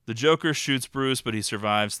 The Joker shoots Bruce, but he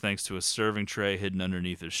survives thanks to a serving tray hidden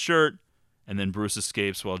underneath his shirt. And then Bruce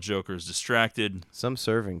escapes while Joker is distracted. Some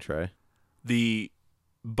serving tray. The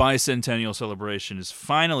bicentennial celebration is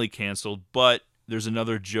finally canceled, but there's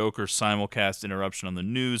another Joker simulcast interruption on the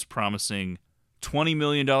news promising $20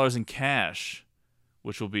 million in cash,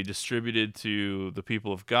 which will be distributed to the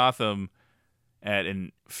people of Gotham at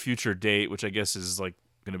a future date, which I guess is like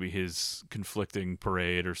going to be his conflicting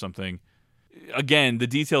parade or something. Again, the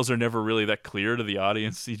details are never really that clear to the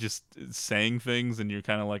audience. He just is saying things and you're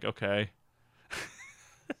kind of like, okay.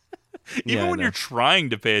 Even when you're trying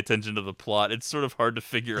to pay attention to the plot, it's sort of hard to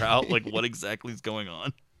figure out like what exactly is going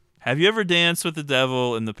on. Have you ever danced with the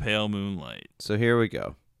devil in the pale moonlight? So here we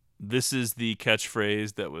go. This is the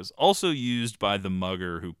catchphrase that was also used by the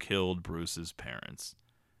mugger who killed Bruce's parents.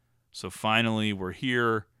 So finally, we're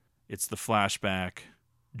here. It's the flashback.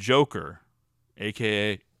 Joker,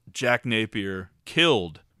 a.k.a. Jack Napier,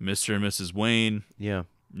 killed Mr. and Mrs. Wayne. Yeah.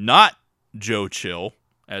 Not Joe Chill,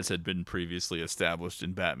 as had been previously established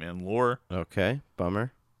in Batman lore. Okay,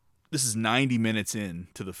 bummer. This is 90 minutes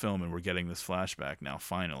into the film, and we're getting this flashback now,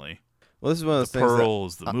 finally. Well, this is one of those the things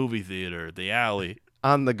Pearls, the movie theater, the alley.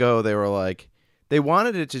 On the go, they were like, they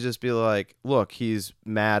wanted it to just be like, look, he's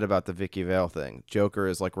mad about the Vicky Vale thing. Joker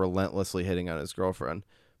is like relentlessly hitting on his girlfriend.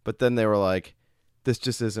 But then they were like, this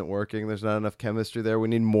just isn't working. There's not enough chemistry there. We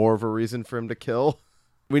need more of a reason for him to kill.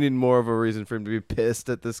 We need more of a reason for him to be pissed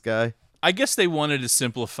at this guy. I guess they wanted to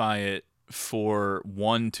simplify it for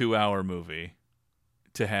 1 2-hour movie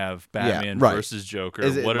to have Batman versus Joker.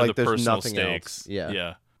 What are the personal stakes?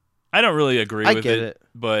 Yeah. I don't really agree with it,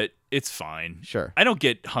 but it's fine. Sure. I don't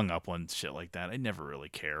get hung up on shit like that. I never really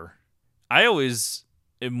care. I always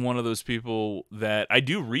am one of those people that I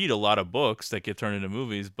do read a lot of books that get turned into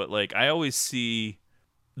movies, but like I always see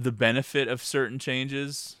the benefit of certain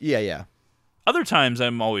changes. Yeah. Other times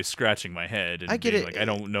I'm always scratching my head and I get being it. like I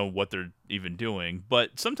don't know what they're even doing.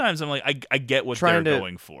 But sometimes I'm like I get what they're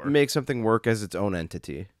going for. Make something work as its own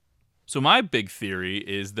entity. So my big theory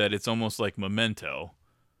is that it's almost like Memento,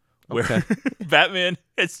 where Batman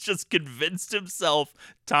has just convinced himself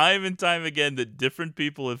time and time again that different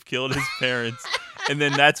people have killed his parents, and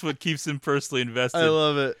then that's what keeps him personally invested. I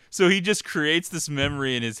love it. So he just creates this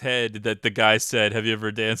memory in his head that the guy said, "Have you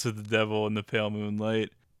ever danced with the devil in the pale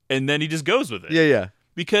moonlight?" And then he just goes with it. Yeah.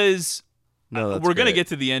 Because we're going to great. get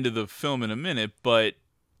to the end of the film in a minute, but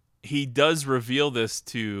he does reveal this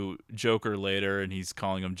to Joker later, and he's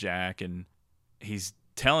calling him Jack, and he's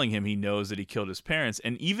telling him he knows that he killed his parents.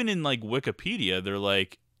 And even in like Wikipedia, they're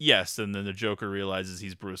like, yes, and then the Joker realizes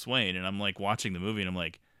he's Bruce Wayne, and I'm like watching the movie and I'm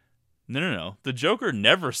like, no. The Joker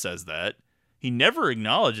never says that. He never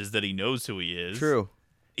acknowledges that he knows who he is. True.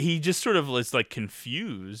 He just sort of is like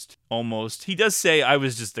confused almost. He does say, I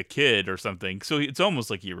was just a kid or something. So it's almost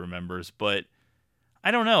like he remembers, but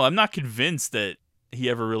I don't know. I'm not convinced that he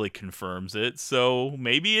ever really confirms it. So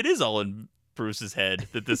maybe it is all in Bruce's head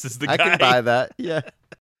that this is the guy. I can buy that. Yeah.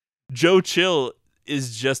 Joe Chill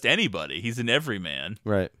is just anybody. He's an everyman.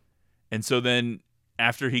 Right. And so then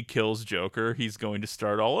after he kills Joker, he's going to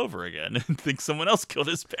start all over again and think someone else killed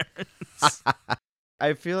his parents.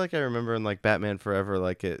 I feel like I remember in like Batman Forever,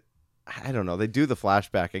 like I don't know, they do the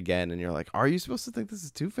flashback again and you're like, are you supposed to think this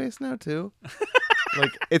is Two-Face now too?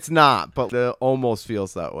 Like, it's not, but it almost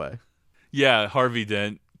feels that way. Yeah, Harvey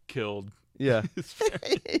Dent killed his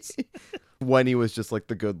parents. When he was just like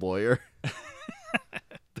the good lawyer.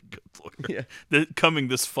 The good lawyer. Yeah. Coming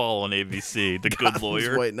this fall on ABC, The Good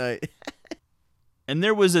Lawyer. White Knight. And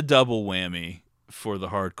there was a double whammy for the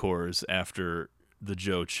hardcores after the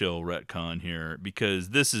Joe Chill retcon here, because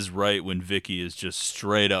this is right when Vicky is just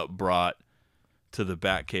straight up brought to the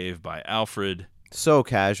Batcave by Alfred. So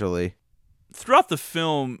casually. Throughout the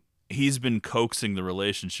film, he's been coaxing the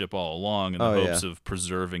relationship all along in the hopes of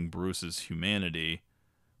preserving Bruce's humanity,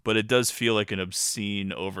 but it does feel like an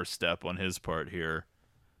obscene overstep on his part here.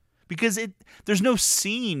 Because there's no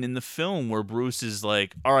scene in the film where Bruce is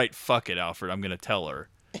like, all right, fuck it, Alfred, I'm going to tell her.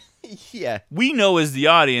 Yeah. We know as the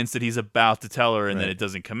audience that he's about to tell her and then it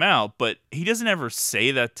doesn't come out, but he doesn't ever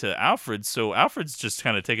say that to Alfred, so Alfred's just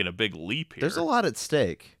kind of taking a big leap here. There's a lot at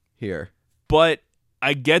stake here. But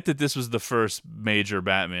I get that this was the first major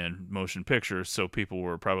Batman motion picture, so people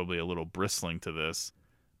were probably a little bristling to this.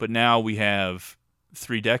 But now we have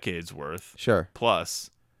 3 decades worth. Sure.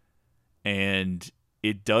 Plus. And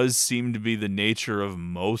it does seem to be the nature of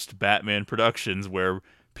most Batman productions where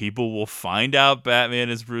people will find out Batman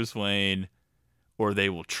is Bruce Wayne, or they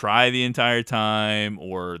will try the entire time,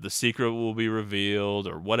 or the secret will be revealed,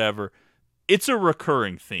 or whatever. It's a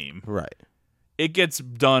recurring theme. Right. It gets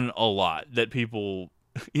done a lot that people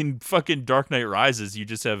in fucking Dark Knight Rises, you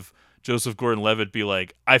just have Joseph Gordon-Levitt be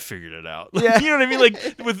like, I figured it out. Yeah. You know what I mean?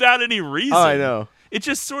 Like, without any reason. Oh, I know. It's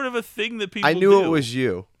just sort of a thing that people I knew do. it was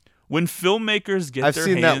you. When filmmakers get I've their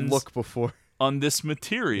seen hands that look before. On this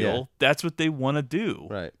material, that's what they want to do.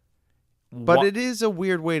 Right. But it is a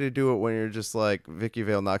weird way to do it when you're just like, Vicky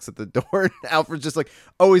Vale knocks at the door and Alfred's just like,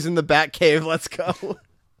 oh, he's in the Batcave, let's go.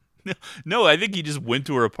 No, I think he just went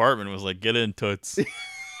to her apartment and was like, get in, toots.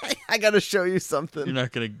 I got to show you something. You're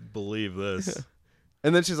not going to believe this.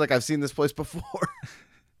 And then she's like, I've seen this place before.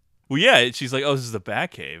 Well, yeah, she's like, oh, this is the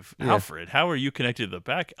Batcave. Yeah. Alfred, how are you connected to the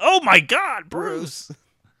Batcave? Oh, my God, Bruce.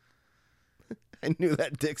 I knew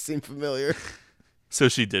that dick seemed familiar. So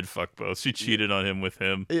she did fuck both. She cheated on him with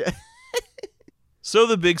him. Yeah. So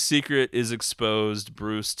the big secret is exposed.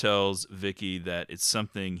 Bruce tells Vicky that it's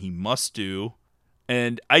something he must do.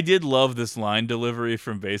 And I did love this line delivery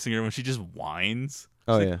from Basinger when she just whines.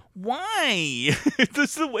 Oh, like, yeah. Why?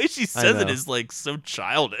 Just the way she says it is like so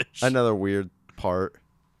childish. Another weird part.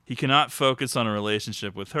 He cannot focus on a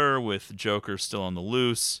relationship with her, with Joker still on the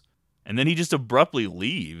loose. And then he just abruptly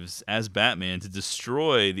leaves as Batman to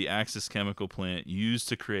destroy the Axis chemical plant used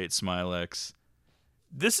to create Smilex.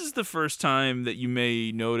 This is the first time that you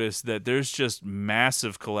may notice that there's just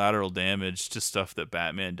massive collateral damage to stuff that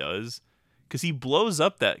Batman does, because he blows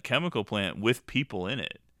up that chemical plant with people in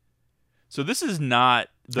it. So this is not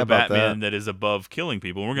the Batman that is above killing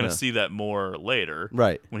people. We're going to see that more later.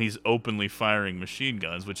 Right. When he's openly firing machine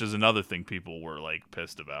guns, which is another thing people were like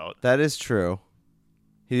pissed about. That is true.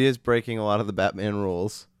 He is breaking a lot of the Batman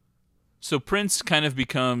rules. So Prince kind of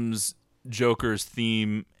becomes Joker's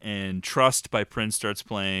theme, and Trust by Prince starts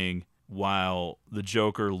playing while the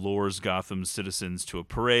Joker lures Gotham's citizens to a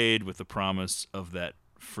parade with the promise of that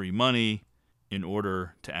free money in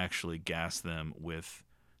order to actually gas them with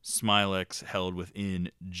Smilex held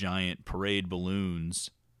within giant parade balloons.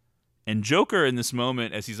 And Joker in this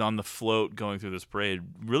moment, as he's on the float going through this parade,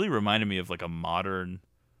 really reminded me of like a modern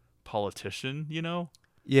politician, you know?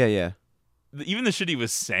 Yeah, yeah. Even the shit he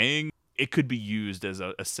was saying, it could be used as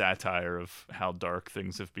a satire of how dark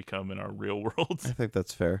things have become in our real world. I think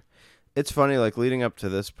that's fair. It's funny, like, leading up to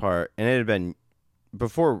this part, and it had been,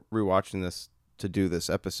 before rewatching this to do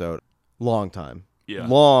this episode, long time. Yeah.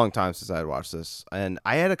 Long time since I had watched this. And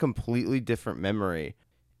I had a completely different memory.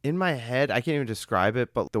 In my head, I can't even describe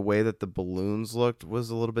it, but the way that the balloons looked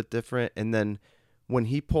was a little bit different. And then when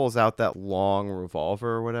he pulls out that long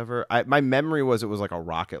revolver or whatever, my memory was it was like a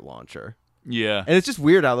rocket launcher. Yeah. And it's just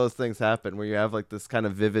weird how those things happen where you have like this kind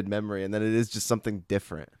of vivid memory and then it is just something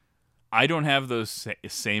different. I don't have those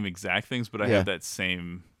same exact things, but I Yeah. have that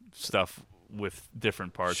same stuff with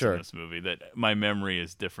different parts Sure. in this movie. That my memory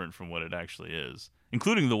is different from what it actually is,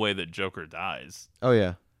 including the way that Joker dies. Oh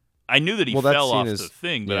yeah. I knew that he Well, that fell scene off is- the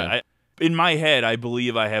thing, but yeah. in my head, I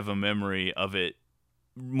believe I have a memory of it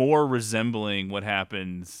more resembling what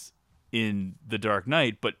happens in The Dark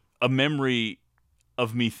Knight, but a memory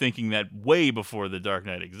of me thinking that way before The Dark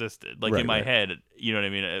Knight existed. Like Right, in my right. head, you know what I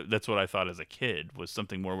mean? That's what I thought as a kid, was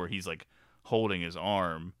something more where he's like holding his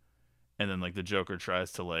arm, and then like the Joker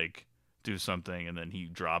tries to like do something, and then he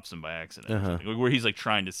drops him by accident, or Uh-huh. something. Where he's like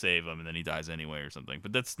trying to save him, and then he dies anyway or something.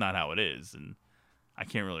 But that's not how it is, and I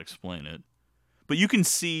can't really explain it. But you can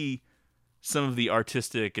see some of the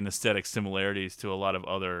artistic and aesthetic similarities to a lot of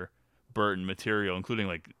other Burton material, including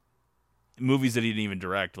like movies that he didn't even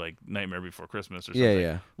direct, like Nightmare Before Christmas or something. Yeah,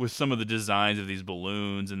 yeah. With some of the designs of these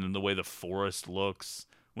balloons and then the way the forest looks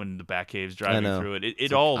when the Batcave's I driving know. through it. It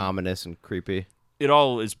It's, all like, ominous and creepy. It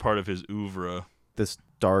all is part of his oeuvre. This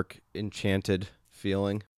dark, enchanted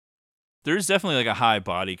feeling. There's definitely like a high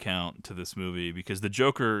body count to this movie because the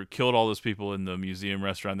Joker killed all those people in the museum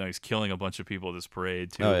restaurant. Now he's killing a bunch of people at this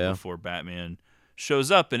parade too Oh, yeah. before Batman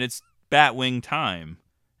shows up, and it's Batwing time.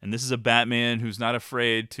 And this is a Batman who's not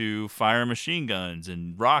afraid to fire machine guns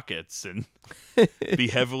and rockets and be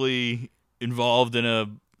heavily involved in a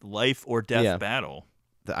life or death Yeah. battle.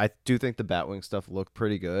 I do think the Batwing stuff looked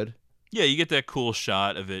pretty good. Yeah, you get that cool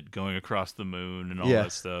shot of it going across the moon and all Yeah,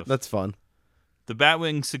 that stuff. that's fun. The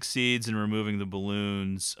Batwing succeeds in removing the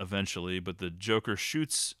balloons eventually, but the Joker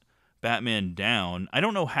shoots Batman down. I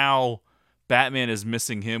don't know how Batman is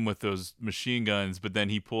missing him with those machine guns, but then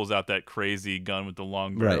he pulls out that crazy gun with the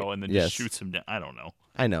long barrel Right, and then yes. just shoots him down. I don't know.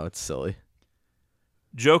 I know, it's silly.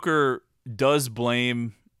 Joker does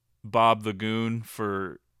blame Bob the Goon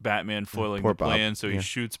for Batman foiling poor the plan, Bob, so he yeah.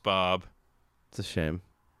 shoots Bob. It's a shame.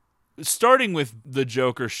 Starting with the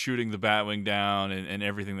Joker shooting the Batwing down and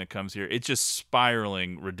everything that comes here, it's just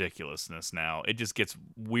spiraling ridiculousness now. It just gets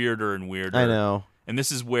weirder and weirder. I know. And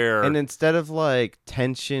this is where... And instead of like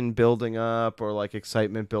tension building up or like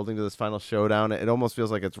excitement building to this final showdown, it almost feels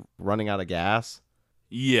like it's running out of gas.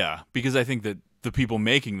 Yeah, because I think that the people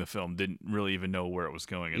making the film didn't really even know where it was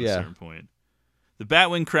going at a certain point. The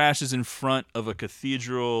Batwing crashes in front of a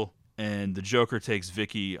cathedral, and the Joker takes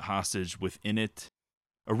Vicky hostage within it.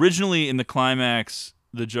 Originally, in the climax,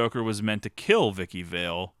 the Joker was meant to kill Vicky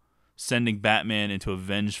Vale, sending Batman into a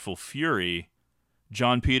vengeful fury.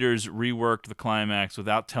 John Peters reworked the climax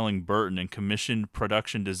without telling Burton and commissioned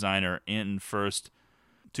production designer Anton Furst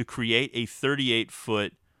to create a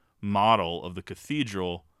 38-foot model of the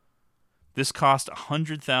cathedral. This cost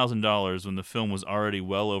 $100,000 when the film was already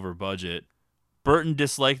well over budget. Burton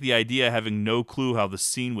disliked the idea, having no clue how the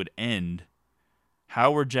scene would end.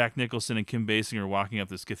 How were Jack Nicholson and Kim Basinger walking up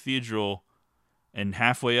this cathedral? And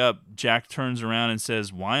halfway up, Jack turns around and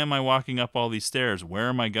says, "Why am I walking up all these stairs? Where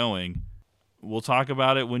am I going?" "We'll talk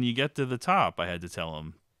about it when you get to the top," I had to tell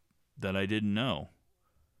him. That I didn't know.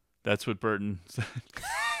 That's what Burton said.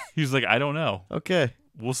 He was like, "I don't know. Okay.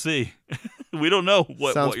 We'll see." We don't know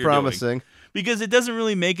what Sounds what you're promising. doing. Because it doesn't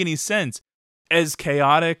really make any sense. As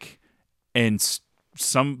chaotic and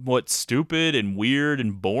somewhat stupid and weird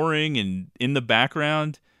and boring and in the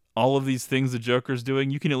background, all of these things the Joker's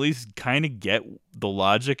doing, you can at least kind of get the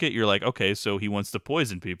logic. You're like, okay, so he wants to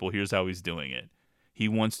poison people. Here's how he's doing it. He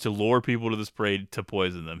wants to lure people to this parade to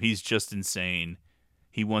poison them. He's just insane.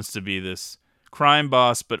 He wants to be this crime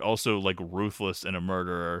boss, but also like ruthless and a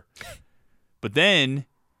murderer. But then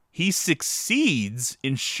he succeeds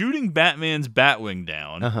in shooting Batman's Batwing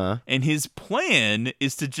down. Uh-huh. And his plan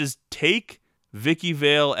is to just take Vicky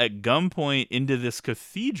Vale at gunpoint into this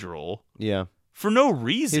cathedral. Yeah. For no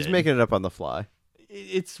reason. He's making it up on the fly.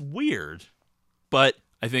 It's weird. But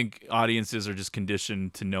I think audiences are just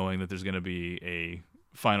conditioned to knowing that there's going to be a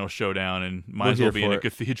final showdown and might We're as well here be in for a it.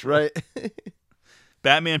 cathedral. Right.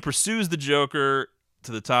 Batman pursues the Joker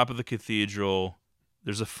to the top of the cathedral.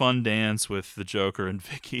 There's a fun dance with the Joker and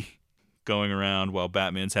Vicky going around while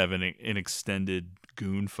Batman's having an extended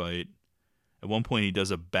goon fight. At one point, he does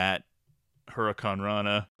a bat Hurricane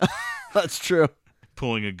Rana. That's true.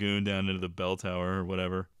 Pulling a goon down into the bell tower or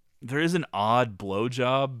whatever. There is an odd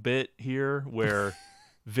blowjob bit here where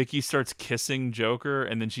Vicky starts kissing Joker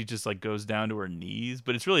and then she just like goes down to her knees,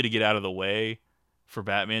 but it's really to get out of the way for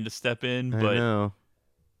Batman to step in. I But know.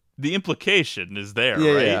 the implication is there,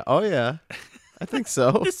 Yeah, right? yeah. Oh, yeah. I think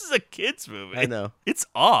so. This is a kid's movie. I know. It's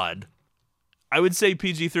odd. I would say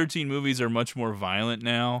PG-13 movies are much more violent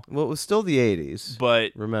now. Well, it was still the 80s.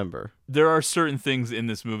 But remember, there are certain things in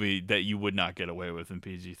this movie that you would not get away with in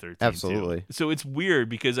PG-13. Absolutely. Too. So it's weird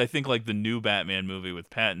because I think like the new Batman movie with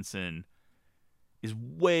Pattinson is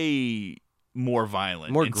way more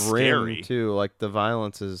violent, more and grim scary. too. Like the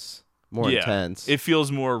violence is more intense. It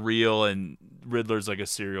feels more real, and Riddler's like a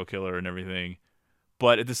serial killer and everything.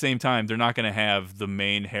 But at the same time, they're not going to have the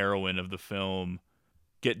main heroine of the film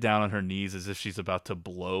get down on her knees as if she's about to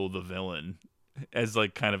blow the villain as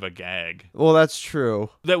like kind of a gag. Well, that's true.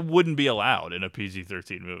 That wouldn't be allowed in a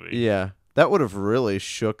PG-13 movie. Yeah. That would have really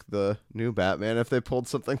shook the new Batman if they pulled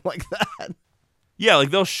something like that. Yeah,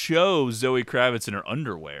 like they'll show Zoe Kravitz in her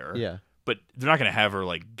underwear. Yeah. But they're not going to have her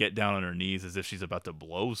like get down on her knees as if she's about to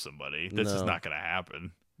blow somebody. That's just No. not going to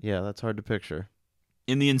happen. Yeah, that's hard to picture.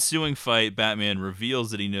 In the ensuing fight, Batman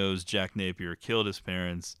reveals that he knows Jack Napier killed his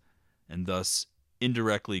parents and thus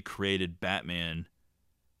indirectly created Batman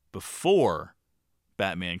before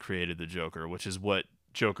Batman created the Joker, which is what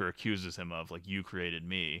Joker accuses him of, like, you created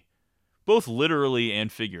me. Both literally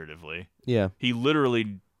and figuratively. Yeah. He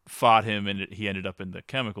literally fought him and he ended up in the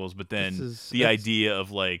chemicals, but then the idea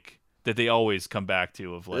of, like, that they always come back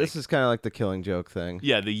to of, like... This is kind of like the Killing Joke thing.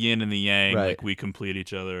 Yeah, the yin and the yang, Right. like, we complete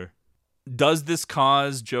each other. Does this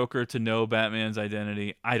cause Joker to know Batman's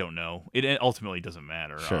identity? I don't know. It ultimately doesn't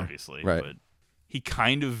matter, Sure. obviously. Right. But he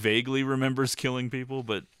kind of vaguely remembers killing people,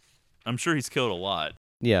 but I'm sure he's killed a lot.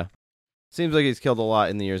 Yeah. Seems like he's killed a lot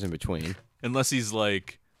in the years in between. Unless he's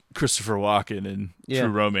like Christopher Walken in Yeah.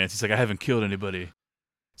 True Romance. He's like, I haven't killed anybody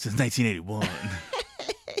since 1981.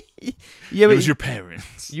 Yeah, it but was your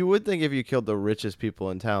parents. You would think if you killed the richest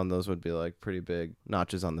people in town, those would be like pretty big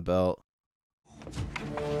notches on the belt.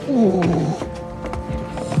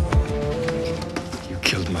 You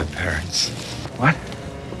killed my parents. What?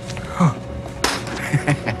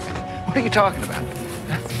 What are you talking about?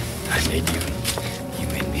 I made you. You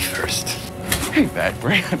made me first. Hey, that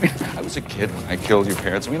great. I mean, I was a kid when I killed your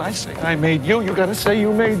parents. I mean, I say I made you. You gotta say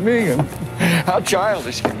you made me. And how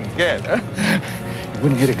childish can you get? Huh? You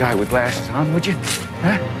wouldn't hit a guy with glasses on, would you?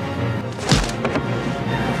 Huh?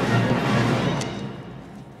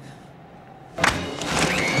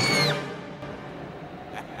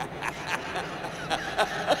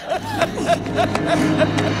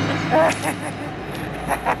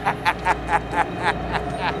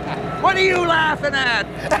 What are you laughing at?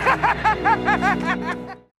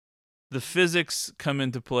 The physics come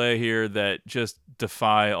into play here that just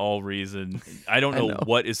defy all reason. I don't know,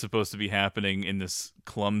 what is supposed to be happening in this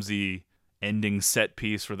clumsy ending set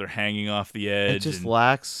piece where they're hanging off the edge. It just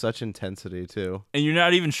lacks such intensity, too. And you're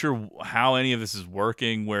not even sure how any of this is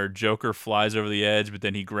working, where Joker flies over the edge, but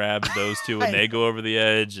then he grabs those two and they go over the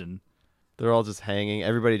edge. And they're all just hanging.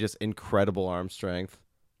 Everybody just incredible arm strength.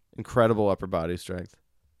 Incredible upper body strength.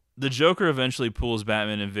 The Joker eventually pulls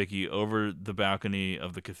Batman and Vicky over the balcony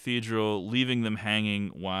of the cathedral, leaving them hanging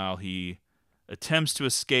while he attempts to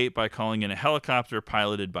escape by calling in a helicopter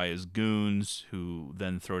piloted by his goons, who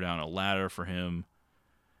then throw down a ladder for him.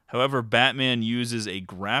 However, Batman uses a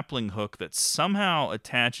grappling hook that somehow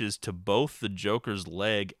attaches to both the Joker's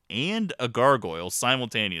leg and a gargoyle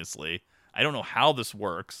simultaneously. I don't know how this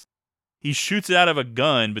works. He shoots it out of a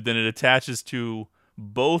gun, but then it attaches to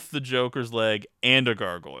both the Joker's leg and a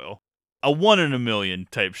gargoyle. A 1 in a million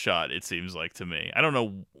type shot, it seems like to me. I don't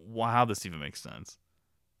know how this even makes sense.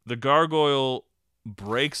 The gargoyle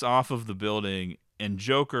breaks off of the building, and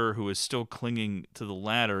Joker, who is still clinging to the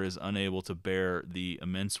ladder, is unable to bear the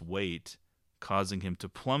immense weight, causing him to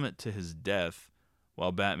plummet to his death,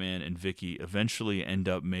 while Batman and Vicky eventually end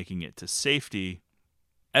up making it to safety.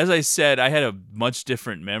 As I said, I had a much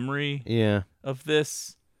different memory of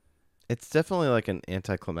this. It's definitely like an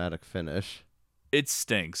anticlimactic finish. It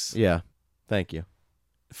stinks. Yeah. Thank you.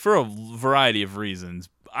 For a variety of reasons.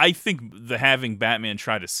 I think having Batman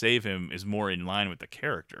try to save him is more in line with the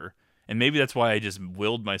character. And maybe that's why I just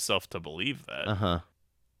willed myself to believe that. Uh-huh.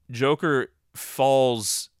 Joker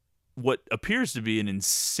falls what appears to be an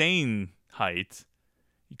insane height,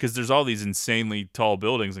 because there's all these insanely tall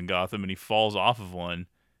buildings in Gotham, and he falls off of one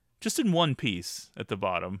just in one piece at the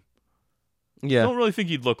bottom. Yeah. I don't really think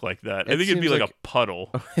he'd look like that. I think it'd be like a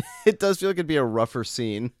puddle. It does feel like it'd be a rougher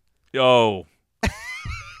scene. Oh.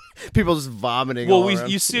 People just vomiting. Well, all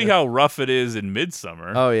around. you see how rough it is in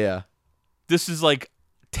Midsommar. Oh, yeah. This is like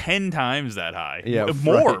 10 times that high. Yeah,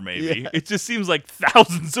 More, right. maybe. Yeah. It just seems like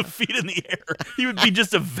thousands of feet in the air. He would be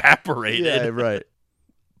just evaporated. Yeah, right.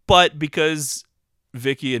 But because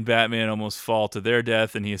Vicky and Batman almost fall to their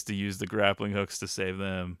death and he has to use the grappling hooks to save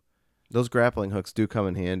them. Those grappling hooks do come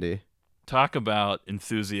in handy. Talk about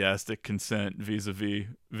enthusiastic consent vis-a-vis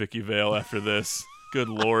Vicky Vale after this. Good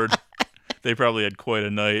Lord. They probably had quite a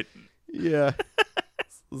night. Yeah.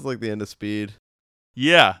 This is like the end of Speed.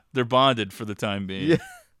 Yeah, they're bonded for the time being. Yeah.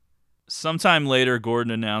 Sometime later,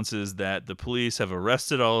 Gordon announces that the police have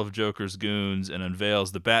arrested all of Joker's goons and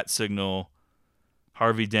unveils the bat signal.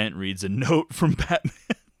 Harvey Dent reads a note from Batman.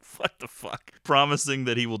 What the fuck? Promising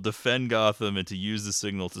that he will defend Gotham and to use the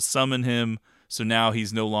signal to summon him. So now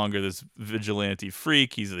he's no longer this vigilante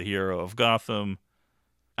freak. He's the hero of Gotham.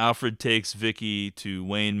 Alfred takes Vicky to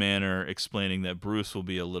Wayne Manor, explaining that Bruce will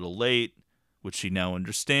be a little late, which she now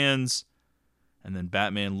understands. And then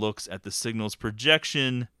Batman looks at the signal's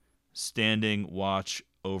projection, standing watch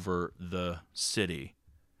over the city.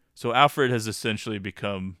 So Alfred has essentially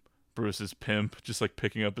become Bruce's pimp, just like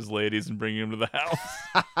picking up his ladies and bringing them to the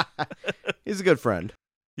house. He's a good friend.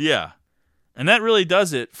 Yeah. And that really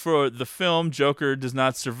does it for the film. Joker does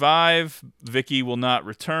not survive. Vicky will not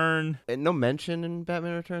return. And no mention in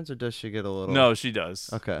Batman Returns, or does she get a little? No, she does.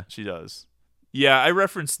 Okay. She does. Yeah, I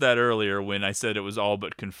referenced that earlier when I said it was all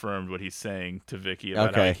but confirmed what he's saying to Vicky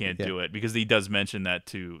about how he can't do it, because he does mention that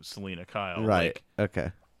to Selena Kyle. Right. Like,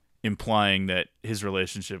 okay. Implying that his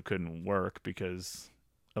relationship couldn't work because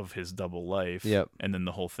of his double life. Yep. And then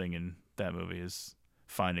the whole thing in that movie is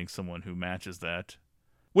finding someone who matches that.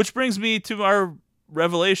 Which brings me to our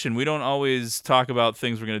revelation. We don't always talk about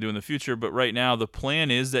things we're going to do in the future, but right now the plan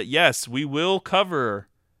is that, yes, we will cover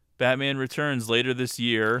Batman Returns later this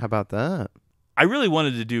year. How about that? I really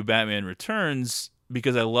wanted to do Batman Returns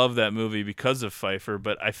because I love that movie because of Pfeiffer,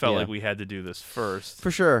 but I felt like we had to do this first. For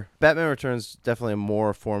sure. Batman Returns definitely a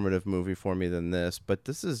more formative movie for me than this, but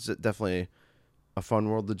this is definitely a fun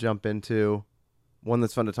world to jump into. One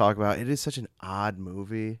that's fun to talk about. It is such an odd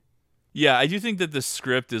movie. Yeah, I do think that the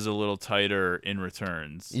script is a little tighter in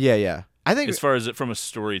Returns. Yeah. I think as far as from a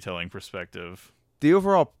storytelling perspective, the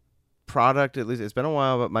overall product, at least it's been a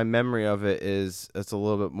while, but my memory of it is it's a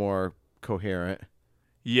little bit more coherent.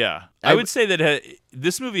 Yeah, I would say that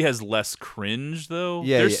this movie has less cringe, though.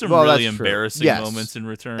 Yeah, there's some well, really that's true. embarrassing moments in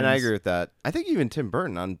Returns, and I agree with that. I think even Tim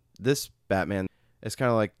Burton on this Batman is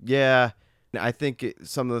kind of like, yeah, I think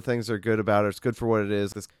some of the things are good about it. It's good for what it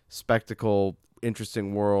is, this spectacle,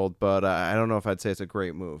 interesting world, but I don't know if I'd say it's a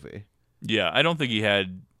great movie. Yeah, I don't think he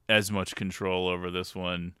had as much control over this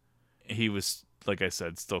one. He was, like I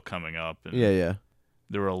said, still coming up. And yeah.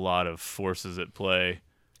 There were a lot of forces at play.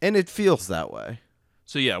 And it feels that way.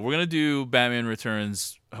 So yeah, we're going to do Batman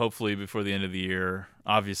Returns hopefully before the end of the year.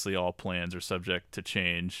 Obviously, all plans are subject to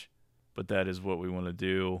change, but that is what we want to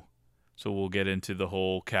do. So we'll get into the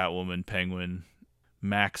whole Catwoman, Penguin,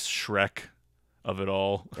 Max Shrek of it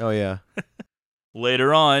all. Oh, yeah.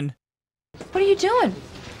 Later on. What are you doing?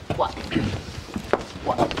 What?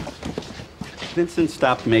 Vincent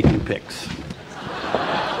stopped making pics.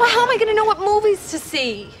 Well, how am I going to know what movies to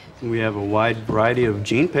see? We have a wide variety of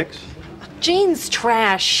Gene pics. Gene's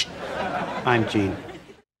trash. I'm Gene.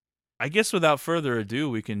 I guess without further ado,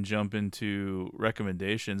 we can jump into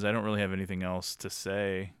recommendations. I don't really have anything else to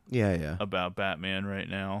say about Batman right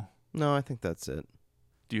now. No, I think that's it.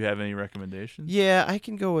 Do you have any recommendations? Yeah, I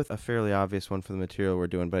can go with a fairly obvious one for the material we're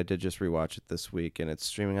doing, but I did just rewatch it this week, and it's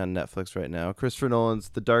streaming on Netflix right now. Christopher Nolan's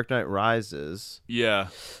The Dark Knight Rises. Yeah.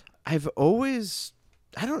 I've always...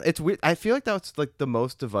 it's weird. I feel like that's like the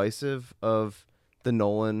most divisive of the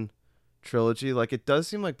Nolan trilogy. Like, it does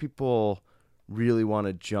seem like people really want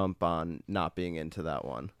to jump on not being into that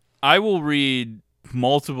one. I will read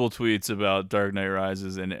multiple tweets about Dark Knight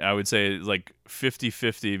Rises, and I would say like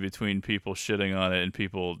 50-50 between people shitting on it and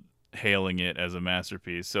people hailing it as a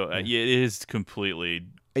masterpiece. So it is completely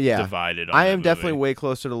divided on I am movie. definitely way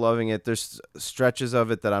closer to loving it. There's stretches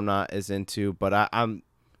of it that I'm not as into, but I'm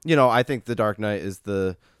I think The Dark Knight is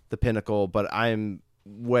the pinnacle, but I'm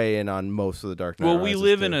way in on most of The Dark Knight Well, we Rises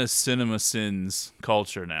live too. in a cinema sins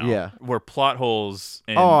culture now. Yeah. Where plot holes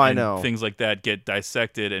and, I know. things like that get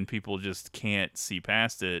dissected and people just can't see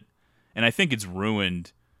past it. And I think it's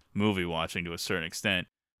ruined movie watching to a certain extent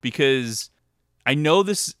because I know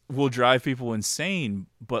this will drive people insane,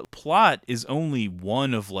 but plot is only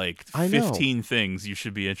one of like 15 things you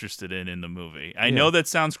should be interested in the movie. I know that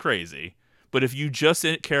sounds crazy, but if you just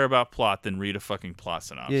care about plot, then read a fucking plot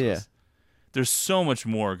synopsis. Yeah. There's so much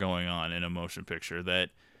more going on in a motion picture that,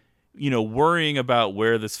 worrying about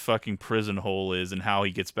where this fucking prison hole is and how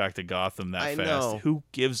he gets back to Gotham that fast. Know. Who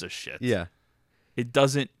gives a shit? Yeah. It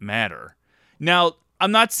doesn't matter. Now,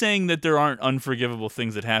 I'm not saying that there aren't unforgivable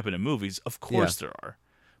things that happen in movies. Of course there are.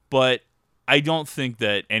 But I don't think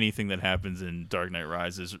that anything that happens in Dark Knight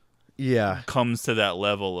Rises Yeah. comes to that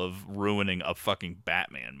level of ruining a fucking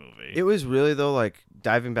Batman movie. It was really, though, like,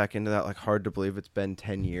 diving back into that, like, hard to believe it's been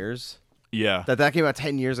 10 years. Yeah. That came out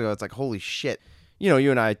 10 years ago. It's like, holy shit. You know,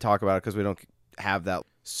 you and I talk about it because we don't have that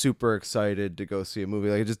super excited to go see a movie.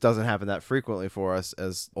 Like, it just doesn't happen that frequently for us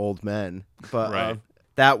as old men. But Right.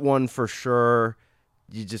 that one, for sure,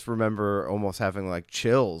 you just remember almost having, like,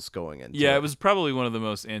 chills going into Yeah, it. it was probably one of the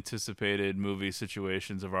most anticipated movie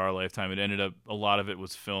situations of our lifetime. It ended up, a lot of it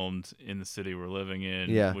was filmed in the city we're living in,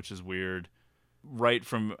 Yeah. which is weird. Right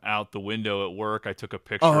from out the window at work, I took a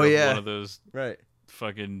picture Oh, of yeah. one of those Right.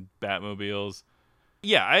 fucking Batmobiles.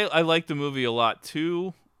 Yeah, I like the movie a lot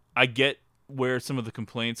too. I get where some of the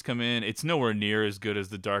complaints come in. It's nowhere near as good as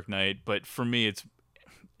The Dark Knight, but for me,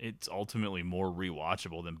 it's ultimately more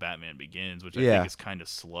rewatchable than Batman Begins, which I Yeah. think is kind of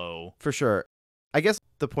slow. For sure. I guess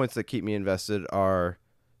the points that keep me invested are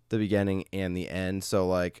the beginning and the end. So,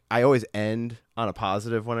 like, I always end on a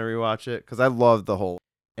positive when I rewatch it because I love the whole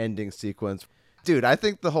ending sequence. Dude, I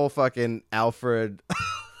think the whole fucking Alfred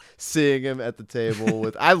seeing him at the table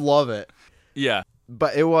with... I love it. Yeah.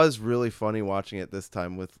 But it was really funny watching it this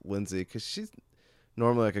time with Lindsay because she's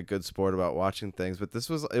normally like a good sport about watching things. But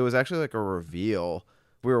it was actually like a reveal.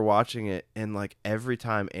 We were watching it, and like every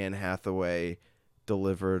time Anne Hathaway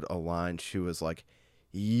delivered a line, she was like,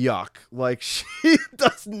 yuck. Like, she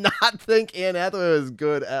does not think Anne Hathaway is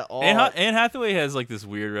good at all. Anne Hathaway has like this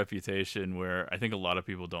weird reputation where I think a lot of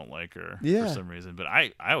people don't like her Yeah. for some reason, but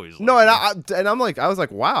I always like No, and her. I was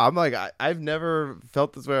like, wow. I'm like, I've never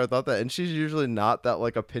felt this way or thought that. And she's usually not that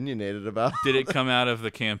like opinionated about Did it come out of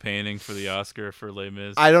the campaigning for the Oscar for Les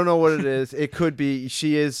Mis? I don't know what it is. It could be.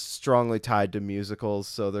 She is strongly tied to musicals,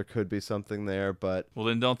 so there could be something there. But Well,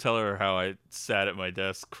 then don't tell her how I sat at my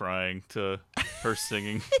desk crying to her singing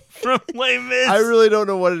from Les Mis. I really don't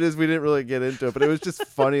know what it is. We didn't really get into it, but it was just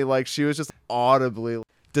funny. Like, she was just audibly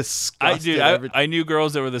disgusted. I knew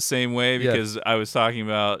girls that were the same way Yeah. because I was talking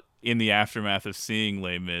about in the aftermath of seeing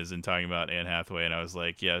Les Mis and talking about Anne Hathaway, and I was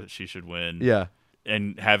like, yeah, she should win. Yeah.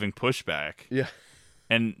 And having pushback. Yeah.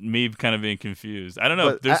 And me kind of being confused. I don't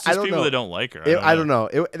know. But There's I just don't people know. that don't like her. I don't know.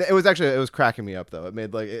 It was actually, it was cracking me up though. It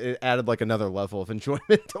made like, it added like another level of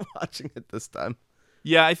enjoyment to watching it this time.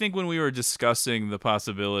 Yeah, I think when we were discussing the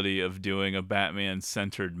possibility of doing a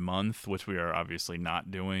Batman-centered month, which we are obviously not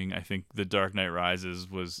doing, I think The Dark Knight Rises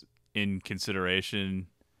was in consideration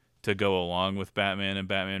to go along with Batman and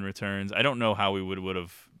Batman Returns. I don't know how we would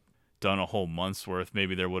have done a whole month's worth.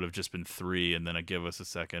 Maybe there would have just been 3 and then a Give Us a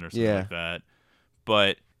Second or something like that.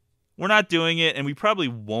 But we're not doing it, and we probably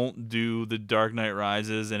won't do The Dark Knight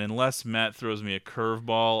Rises. And unless Matt throws me a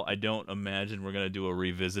curveball, I don't imagine we're going to do a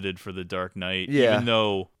revisited for The Dark Knight, Yeah. even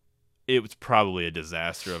though it was probably a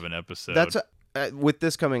disaster of an episode. That's with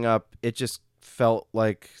this coming up, it just felt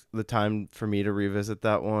like the time for me to revisit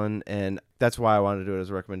that one, and that's why I wanted to do it as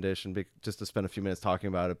a recommendation, just to spend a few minutes talking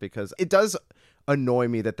about it, because it does annoy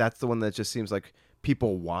me that that's the one that just seems like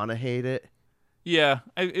people want to hate it. Yeah,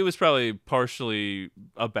 it was probably partially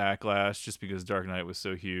a backlash just because Dark Knight was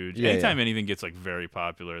so huge. Yeah, Anytime yeah. anything gets like very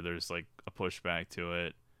popular, there's like a pushback to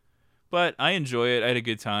it. But I enjoy it. I had a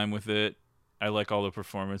good time with it. I like all the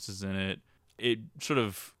performances in it. It sort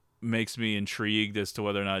of makes me intrigued as to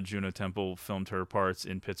whether or not Juno Temple filmed her parts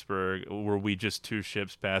in Pittsburgh. Were we just two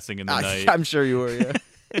ships passing in the night? I'm sure you were,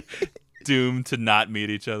 yeah. Doomed to not meet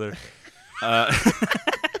each other.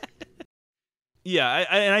 Yeah,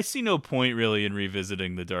 I see no point really in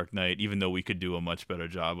revisiting The Dark Knight, even though we could do a much better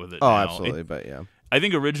job with it Oh, now. absolutely, but yeah. I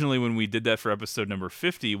think originally when we did that for episode number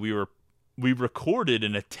 50, we recorded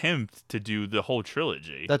an attempt to do the whole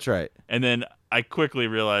trilogy. That's right. And then I quickly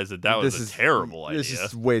realized that was a terrible idea. This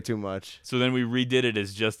is way too much. So then we redid it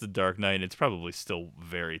as just The Dark Knight, and it's probably still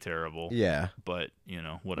very terrible. Yeah. But,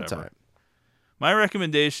 whatever. That's all right. My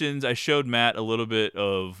recommendations, I showed Matt a little bit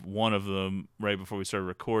of one of them right before we started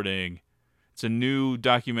recording. It's a new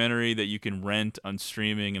documentary that you can rent on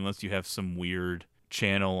streaming unless you have some weird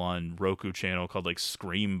channel on Roku channel called like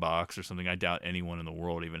Screambox or something. I doubt anyone in the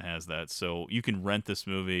world even has that. So you can rent this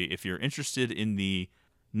movie if you're interested in the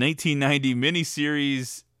 1990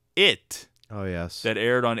 miniseries It. Oh, yes. That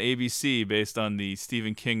aired on ABC based on the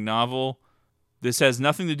Stephen King novel. This has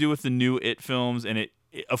nothing to do with the new It films, and it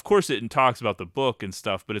of course it talks about the book and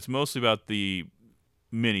stuff, but it's mostly about the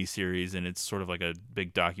miniseries, and it's sort of like a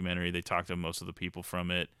big documentary. They talk to most of the people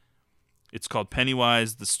from it. It's called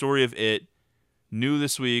Pennywise, The Story of It. New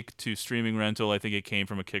this week to streaming rental. I think it came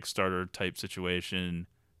from a Kickstarter type situation.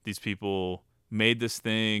 These people made this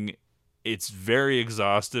thing. It's very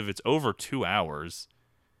exhaustive. It's over 2 hours,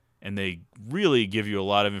 and they really give you a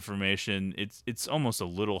lot of information. It's almost a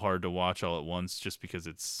little hard to watch all at once just because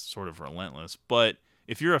it's sort of relentless, but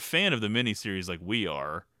if you're a fan of the miniseries like we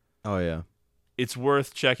are, Oh yeah. it's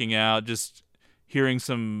worth checking out. Just hearing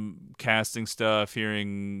some casting stuff,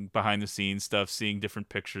 hearing behind the scenes stuff, seeing different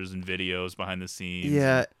pictures and videos behind the scenes.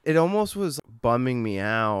 Yeah, it almost was bumming me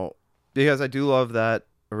out because I do love that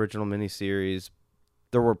original miniseries.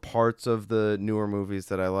 There were parts of the newer movies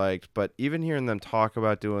that I liked, but even hearing them talk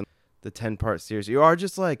about doing the 10-part series, you are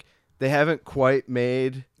just like, they haven't quite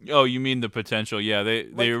made. Oh, you mean the potential? Yeah,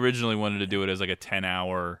 they originally wanted to do it as like a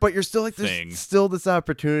 10-hour. But you're still like, thing. there's still this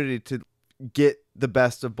opportunity to get the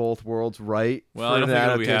best of both worlds right. Well, I don't think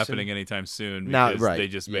it'll be happening anytime soon because Not right. they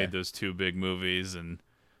just made those 2 big movies, and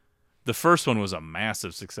the first one was a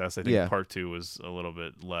massive success. I think part 2 was a little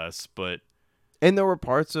bit less, but and there were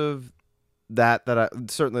parts of that I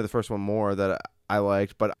certainly the first one more that I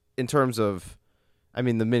liked, but in terms of, I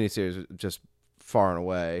mean, the miniseries was just far and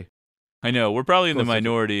away. I know we're probably in the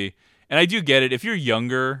minority, and I do get it. If you're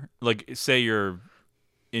younger, like say you're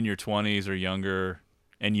in your 20s or younger,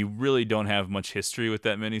 and you really don't have much history with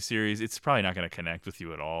that miniseries, it's probably not going to connect with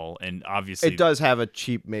you at all. And obviously, it does have a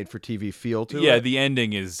cheap made-for-TV feel to it. Yeah, the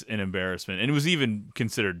ending is an embarrassment, and it was even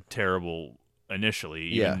considered terrible initially,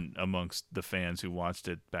 even amongst the fans who watched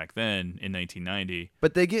it back then in 1990.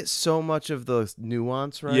 But they get so much of the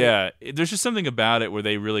nuance, right? Yeah, there's just something about it where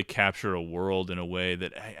they really capture a world in a way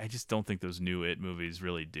that I just don't think those new It movies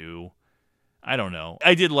really do. I don't know.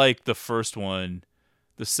 I did like the first one.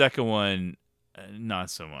 The second one, not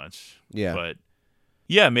so much. Yeah. But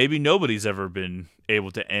yeah, maybe nobody's ever been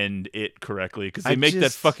able to end it correctly because they make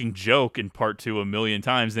that fucking joke in part 2 a million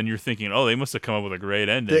times. Then you're thinking, oh, they must have come up with a great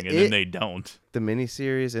ending, and then they don't. The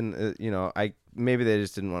miniseries, and maybe they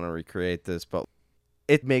just didn't want to recreate this, but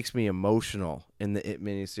it makes me emotional in the It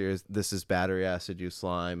miniseries. This is Battery Acid You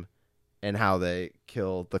Slime, and how they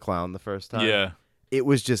killed the clown the first time. Yeah. It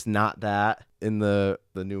was just not that in the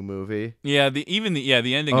new movie. Yeah, the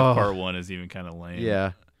ending of part 1 is even kind of lame.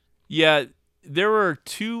 Yeah. Yeah, there were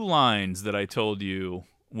 2 lines that I told you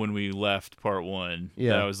when we left part 1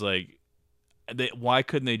 that I was like, why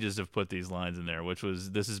couldn't they just have put these lines in there? Which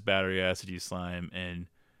was, this is Battery Acid You Slime, and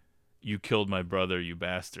you killed my brother, you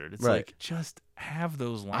bastard. It's like, just have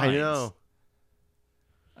those lines. I know.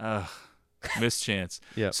 Ugh. Missed chance.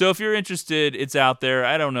 Yeah. So if you're interested, it's out there.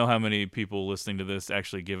 I don't know how many people listening to this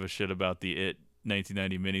actually give a shit about the It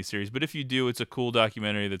 1990 miniseries, but if you do, it's a cool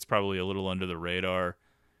documentary that's probably a little under the radar.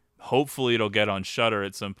 Hopefully it'll get on Shudder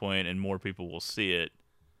at some point and more people will see it.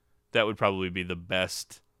 That would probably be the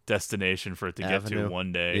best destination for it to get to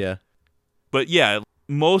one day. Yeah. But yeah,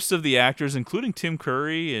 most of the actors, including Tim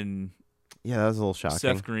Curry and that was a little shocking.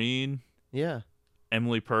 Seth Green. Yeah.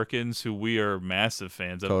 Emily Perkins, who we are massive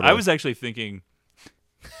fans of. Totally. I was actually thinking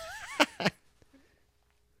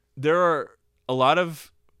there are a lot of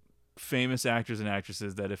famous actors and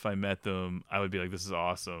actresses that if I met them, I would be like, this is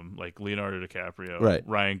awesome. Like Leonardo DiCaprio,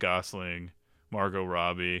 Ryan Gosling, Margot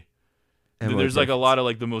Robbie. There's like a lot of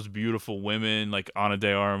like the most beautiful women, like Ana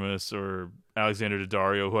de Armas or Alexander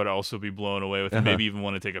Daddario, who I'd also be blown away with and maybe even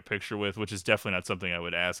want to take a picture with, which is definitely not something I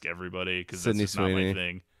would ask everybody because that's just not my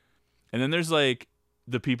thing. And then there's like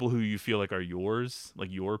the people who you feel like are yours,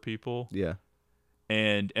 like your people. Yeah.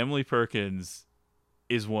 And Emily Perkins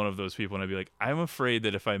is one of those people, and I'd be like, I'm afraid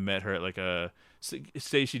that if I met her at like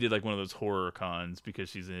say she did like one of those horror cons because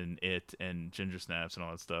she's in It and Ginger Snaps and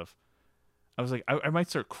all that stuff, I was like, I might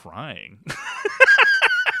start crying.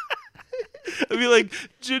 I'd be like,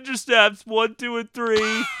 Ginger Snaps 1, 2, and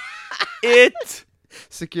 3, It,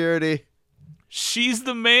 Security, she's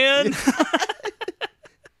the man.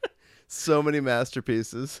 So many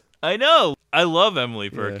masterpieces. I know. I love Emily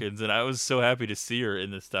Perkins, and I was so happy to see her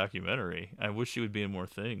in this documentary. I wish she would be in more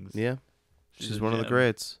things. Yeah. She's one of the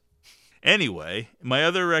greats. Anyway, my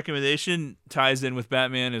other recommendation ties in with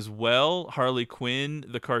Batman as well. Harley Quinn,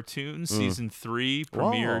 the cartoon, season 3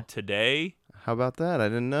 premiered today. How about that? I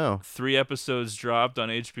didn't know. 3 episodes dropped on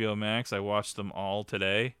HBO Max. I watched them all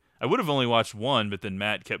today. I would have only watched 1, but then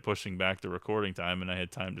Matt kept pushing back the recording time, and I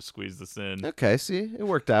had time to squeeze this in. Okay, see, it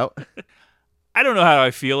worked out. I don't know how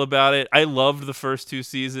I feel about it. I loved the first 2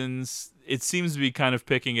 seasons. It seems to be kind of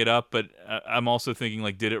picking it up, but I'm also thinking,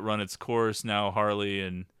 like, did it run its course? Now Harley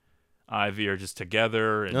and Ivy are just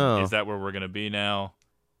together, and is that where we're going to be now?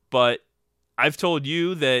 But I've told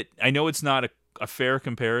you that I know it's not a fair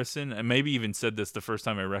comparison. I maybe even said this the first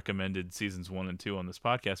time I recommended seasons 1 and 2 on this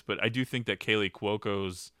podcast, but I do think that Kaylee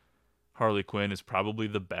Cuoco's Harley Quinn is probably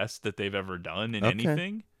the best that they've ever done in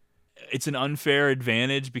anything. It's an unfair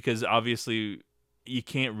advantage because obviously you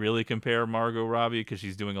can't really compare Margot Robbie because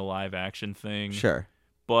she's doing a live action thing. Sure.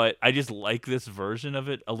 But I just like this version of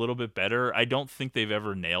it a little bit better. I don't think they've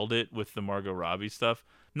ever nailed it with the Margot Robbie stuff.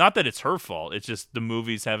 Not that it's her fault. It's just the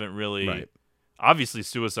movies haven't really. Right. Obviously,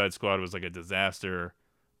 Suicide Squad was like a disaster.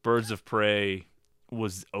 Birds of Prey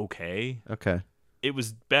was okay. Okay. It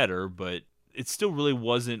was better, but it still really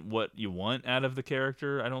wasn't what you want out of the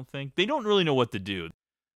character, I don't think. They don't really know what to do.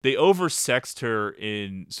 They oversexed her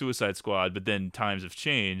in Suicide Squad, but then times have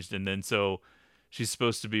changed, and then so she's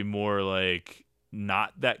supposed to be more like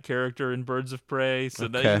not that character in Birds of Prey. So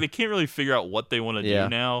they can't really figure out what they want to do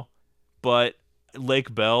now. But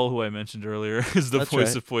Lake Bell, who I mentioned earlier, is the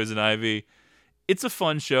voice of Poison Ivy. It's a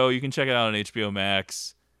fun show. You can check it out on HBO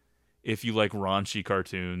Max if you like raunchy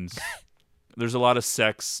cartoons. There's a lot of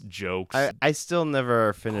sex jokes. I still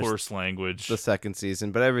never finished coarse language. The second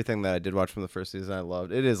season, but everything that I did watch from the first season I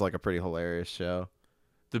loved. It is like a pretty hilarious show.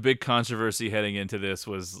 The big controversy heading into this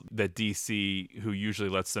was that DC, who usually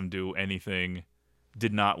lets them do anything,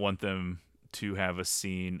 did not want them to have a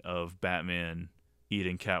scene of Batman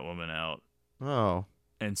eating Catwoman out. Oh.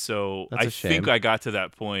 And so That's I a shame. think I got to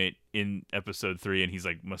that point in episode 3 and he's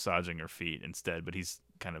like massaging her feet instead, but he's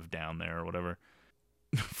kind of down there or whatever.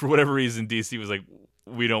 For whatever reason, DC was like,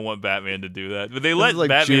 we don't want Batman to do that. But they let like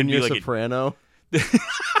Batman Junior be like Soprano.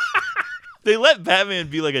 They let Batman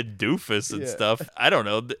be like a doofus and stuff. I don't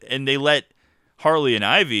know. And they let Harley and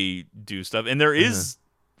Ivy do stuff. And there is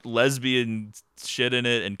lesbian shit in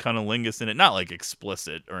it and cunnilingus in it. Not like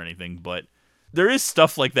explicit or anything, but there is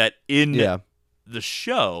stuff like that in the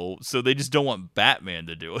show. So they just don't want Batman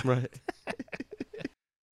to do it. Right.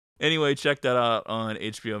 Anyway, check that out on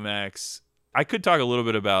HBO Max. I could talk a little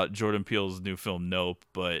bit about Jordan Peele's new film, Nope,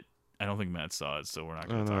 but I don't think Matt saw it, so we're not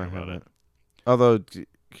going to talk about it. Although,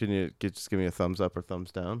 can you just give me a thumbs up or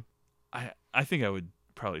thumbs down? I think I would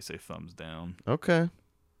probably say thumbs down. Okay.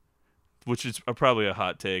 Which is probably a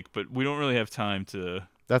hot take, but we don't really have time to...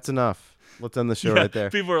 That's enough. Let's end the show right there.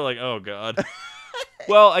 People are like, oh, God.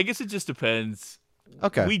 Well, I guess it just depends.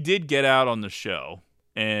 Okay. We did Get Out on the show,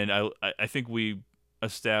 and I think we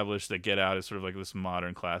established that Get Out is sort of like this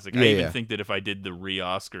modern classic. I even think that if I did the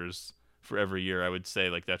re-Oscars for every year, I would say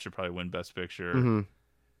like that should probably win Best Picture. Mm-hmm.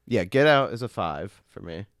 Yeah, Get Out is a 5 for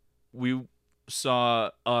me. We saw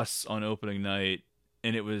Us on opening night,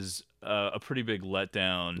 and it was a pretty big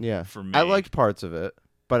letdown for me. I liked parts of it,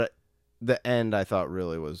 but the end I thought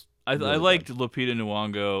really was I really liked bad. Lupita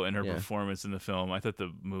Nyong'o and her performance in the film. I thought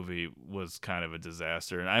the movie was kind of a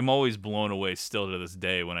disaster, and I'm always blown away still to this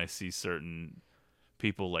day when I see certain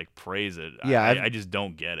people like praise it. Yeah, I just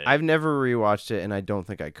don't get it. I've never rewatched it, and I don't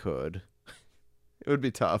think I could. It would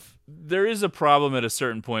be tough. There is a problem at a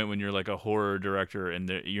certain point when you're like a horror director and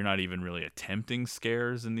you're not even really attempting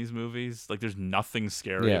scares in these movies. Like there's nothing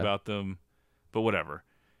scary about them, but whatever.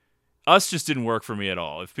 Us just didn't work for me at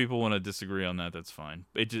all. If people want to disagree on that, that's fine.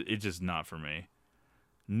 It's just not for me.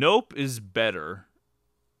 Nope is better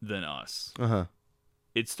than Us. Uh-huh.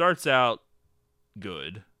 It starts out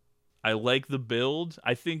good. I like the build.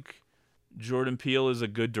 I think Jordan Peele is a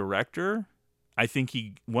good director. I think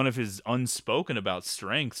one of his unspoken about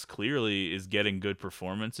strengths clearly is getting good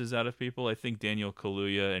performances out of people. I think Daniel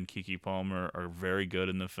Kaluuya and Keke Palmer are very good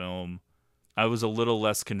in the film. I was a little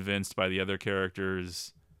less convinced by the other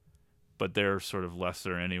characters, but they're sort of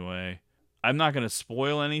lesser anyway. I'm not going to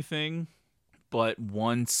spoil anything, but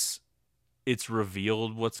once it's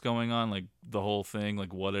revealed what's going on, like the whole thing,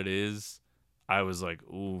 like what it is, I was like,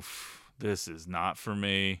 oof, this is not for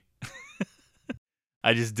me.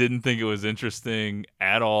 I just didn't think it was interesting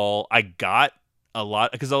at all. I got a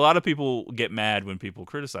lot, because a lot of people get mad when people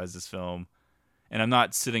criticize this film, and I'm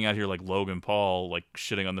not sitting out here like Logan Paul, like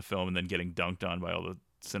shitting on the film and then getting dunked on by all the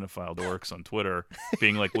cinephile dorks on Twitter,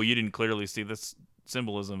 being like, well, you didn't clearly see this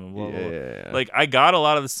symbolism and blah, blah, blah. Yeah. Like, I got a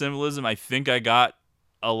lot of the symbolism. I think I got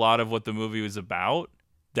a lot of what the movie was about.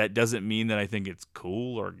 That doesn't mean that I think it's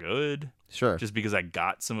cool or good. Sure. Just because I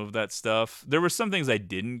got some of that stuff. There were some things I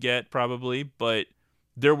didn't get probably, but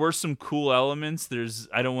there were some cool elements.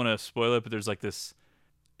 I don't want to spoil it, but there's like this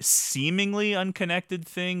seemingly unconnected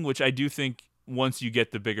thing, which I do think once you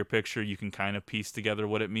get the bigger picture, you can kind of piece together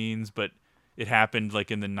what it means, but it happened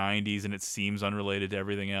like in the 90s and it seems unrelated to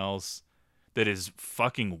everything else. That is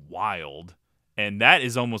fucking wild. And that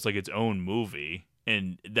is almost like its own movie.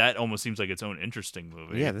 And that almost seems like its own interesting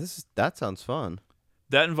movie. Yeah, that sounds fun.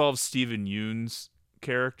 That involves Steven Yeun's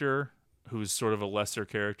character, who's sort of a lesser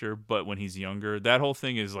character, but when he's younger, that whole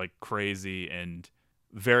thing is like crazy and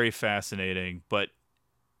very fascinating. But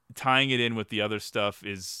tying it in with the other stuff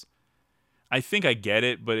is, I think I get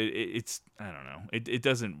it, but it's I don't know. It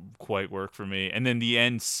doesn't quite work for me. And then the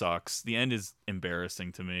end sucks. The end is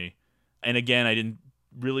embarrassing to me. And again, I didn't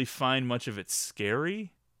really find much of it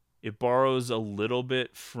scary. It borrows a little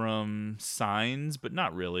bit from Signs, but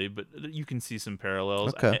not really. But you can see some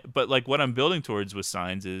parallels. Okay. But like what I'm building towards with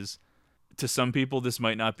Signs is, to some people this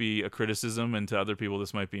might not be a criticism, and to other people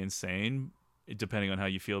this might be insane, depending on how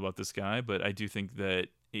you feel about this guy. But I do think that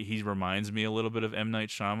he reminds me a little bit of M. Night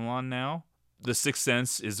Shyamalan now. The Sixth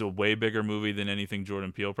Sense is a way bigger movie than anything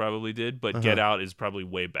Jordan Peele probably did, but Get Out is probably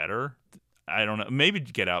way better. I don't know. Maybe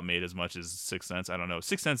Get Out made as much as Sixth Sense. I don't know.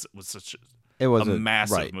 Sixth Sense was such a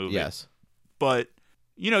massive movie. Yes. But,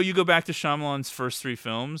 you go back to Shyamalan's first 3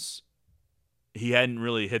 films, he hadn't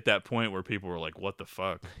really hit that point where people were like, what the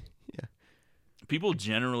fuck? Yeah. People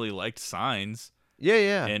generally liked Signs.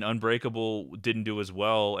 Yeah. And Unbreakable didn't do as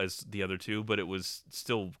well as the other 2, but it was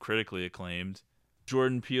still critically acclaimed.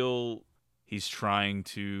 Jordan Peele, he's trying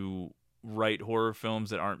to write horror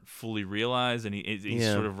films that aren't fully realized, and he's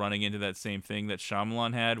sort of running into that same thing that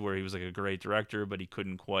Shyamalan had, where he was like a great director, but he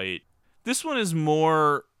couldn't quite. This one is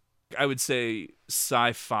more, I would say,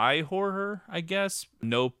 sci-fi horror, I guess.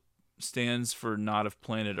 Nope stands for Not of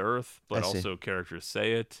Planet Earth, but also characters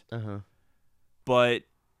say it. But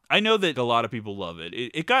I know that a lot of people love it.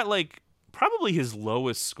 It got like probably his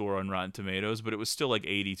lowest score on Rotten Tomatoes, but it was still like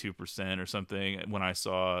 82% or something when I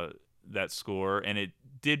saw that score, and it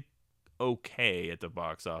did okay at the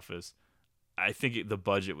box office. I think the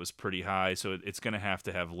budget was pretty high, so it's going to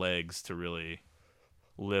have legs to really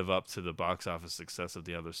live up to the box office success of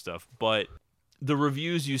the other stuff. But the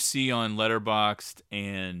reviews you see on Letterboxd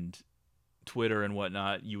and Twitter and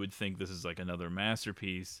whatnot, you would think this is like another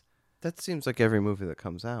masterpiece. That seems like every movie that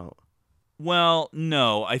comes out. Well,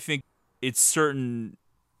 no, I think it's certain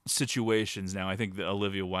situations now. I think that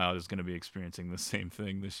Olivia Wilde is going to be experiencing the same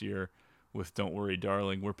thing this year with Don't Worry,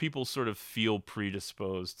 Darling, where people sort of feel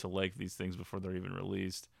predisposed to like these things before they're even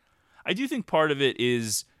released. I do think part of it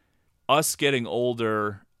is us getting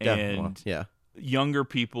older and younger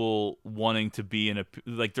people wanting to be in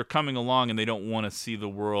like they're coming along and they don't want to see the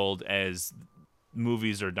world as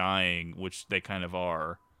movies are dying, which they kind of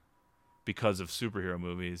are because of superhero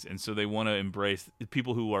movies. And so they want to embrace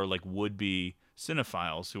people who are like would-be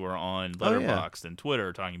cinephiles who are on Letterboxd and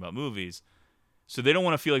Twitter talking about movies. So they don't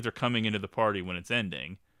want to feel like they're coming into the party when it's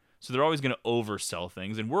ending. So they're always going to oversell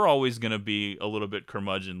things, and we're always going to be a little bit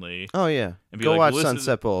curmudgeonly. Oh, yeah. And be Go like, watch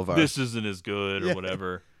Sunset Boulevard. This isn't as good or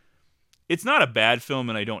whatever. It's not a bad film,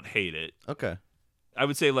 and I don't hate it. Okay. I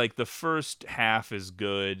would say like the first half is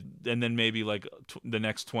good, and then maybe like the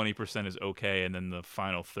next 20% is okay, and then the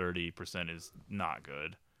final 30% is not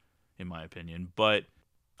good, in my opinion. But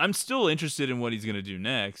I'm still interested in what he's going to do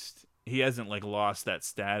next. He hasn't like lost that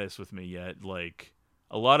status with me yet, like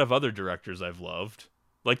a lot of other directors I've loved,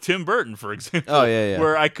 like Tim Burton, for example. Oh yeah.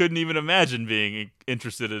 Where I couldn't even imagine being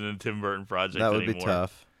interested in a Tim Burton project That would anymore. be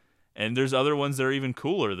tough. And there's other ones that are even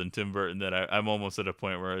cooler than Tim Burton that I'm almost at a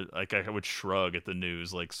point where like I would shrug at the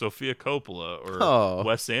news, like Sofia Coppola or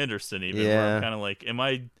Wes Anderson, even. Where I'm kind of like, am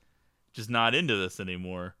I just not into this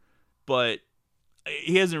anymore? But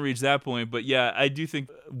he hasn't reached that point. But yeah, I do think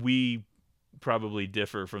we probably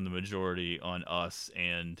differ from the majority on Us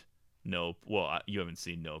and Nope. Well, you haven't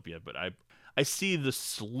seen Nope yet, but I see the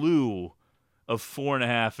slew of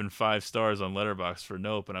 4.5 and 5 stars on Letterboxd for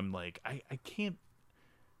Nope, and I'm like, I can't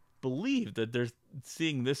believe that they're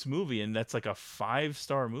seeing this movie and that's like a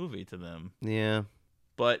 5-star movie to them. Yeah.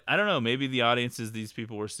 But I don't know, maybe the audiences these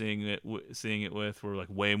people were seeing it with were like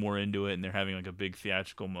way more into it and they're having like a big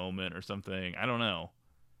theatrical moment or something. I don't know.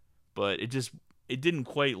 But it didn't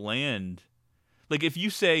quite land. Like if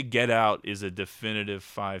you say Get Out is a definitive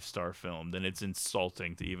 5-star film, then it's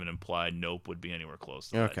insulting to even imply Nope would be anywhere close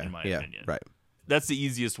to that, in my opinion. Right. That's the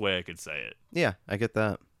easiest way I could say it. Yeah, I get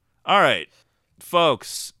that. All right,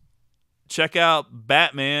 folks, check out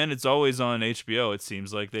Batman. It's always on HBO, it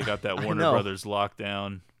seems like. They got that Warner Brothers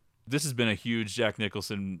lockdown. This has been a huge Jack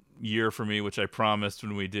Nicholson year for me, which I promised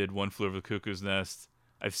when we did One Flew Over the Cuckoo's Nest.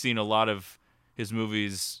 I've seen a lot of his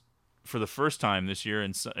movies for the first time this year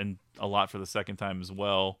and a lot for the second time as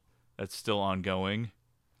well. That's still ongoing.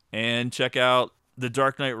 And check out The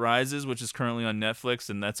Dark Knight Rises, which is currently on Netflix,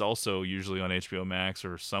 and that's also usually on HBO Max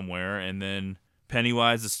or somewhere. And then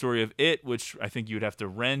Pennywise, The Story of It, which I think you'd have to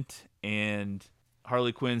rent, and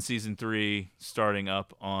Harley Quinn Season 3 starting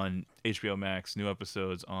up on HBO Max. New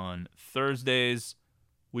episodes on Thursdays.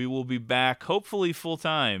 We will be back, hopefully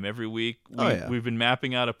full-time every week. We've been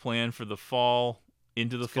mapping out a plan for the fall,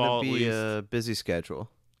 into the fall at least. It's going to be a busy schedule.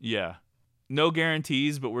 Yeah. No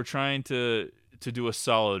guarantees, but we're trying to do a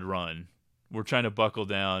solid run. We're trying to buckle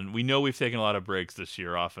down. We know we've taken a lot of breaks this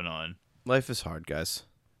year off and on. Life is hard, guys.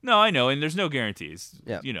 No, I know, and there's no guarantees.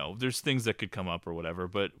 Yeah. You know, there's things that could come up or whatever,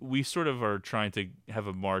 but we sort of are trying to have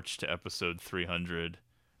a march to episode 300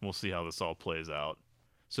 We'll see how this all plays out.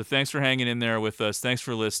 So thanks for hanging in there with us. Thanks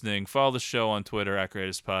for listening. Follow the show on Twitter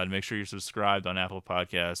 @GreatestPod. Make sure you're subscribed on Apple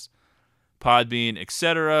Podcasts, Podbean,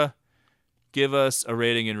 etc. Give us a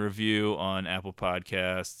rating and review on Apple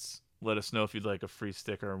Podcasts. Let us know if you'd like a free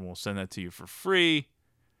sticker, and we'll send that to you for free.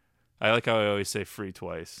 I like how I always say free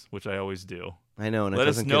twice, which I always do. I know, and Let it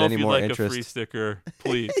us doesn't know get if any you'd more like interest. a free sticker,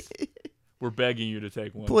 please. We're begging you to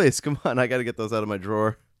take one. Please, come on. I got to get those out of my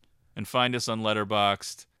drawer. And find us on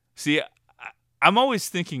Letterboxd. See, I'm always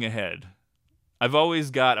thinking ahead. I've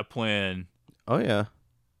always got a plan. Oh, yeah.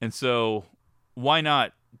 And so why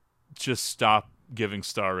not just stop giving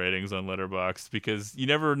star ratings on Letterboxd? Because you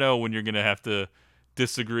never know when you're going to have to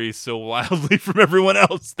disagree so wildly from everyone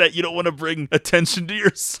else that you don't want to bring attention to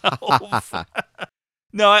yourself.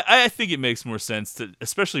 No, I think it makes more sense to,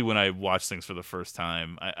 especially when I watch things for the first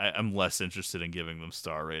time, I'm less interested in giving them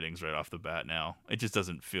star ratings right off the bat now. It just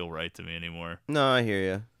doesn't feel right to me anymore. No, I hear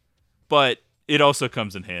you. But it also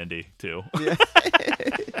comes in handy, too. Yeah.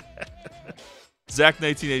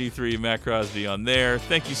 Zach1983, Matt Crosby on there.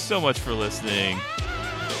 Thank you so much for listening.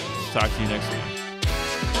 Talk to you next week.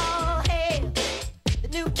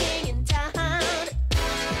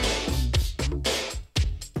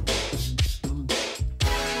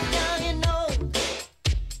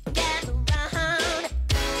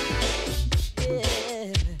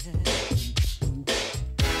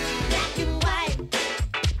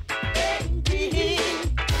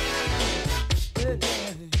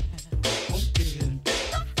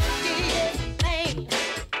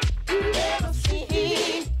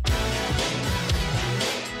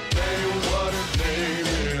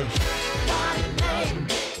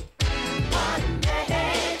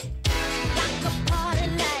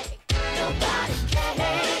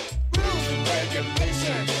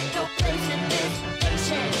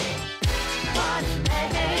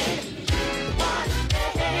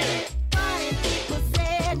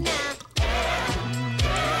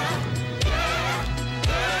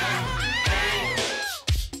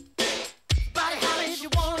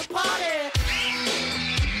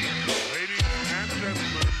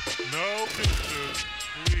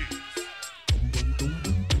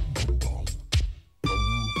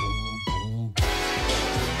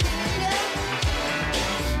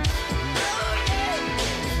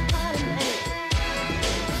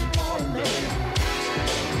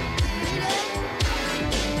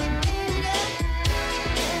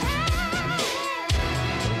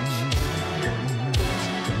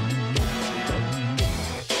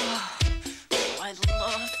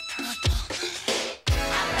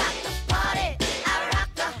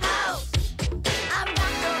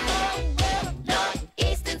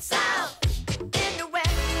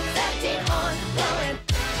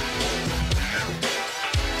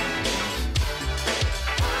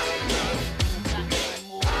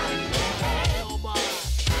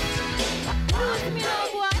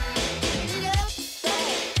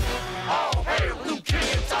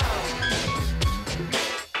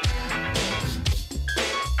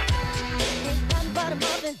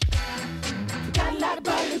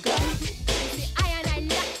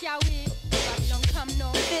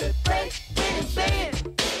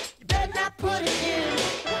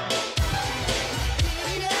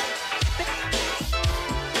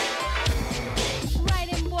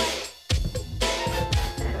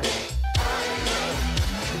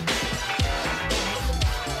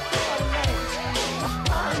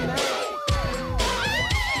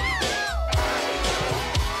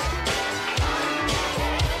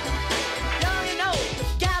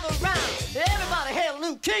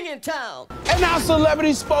 Town. And our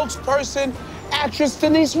celebrity spokesperson, actress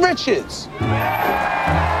Denise Richards.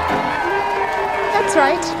 That's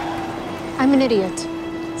right. I'm an idiot.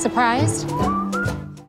 Surprised?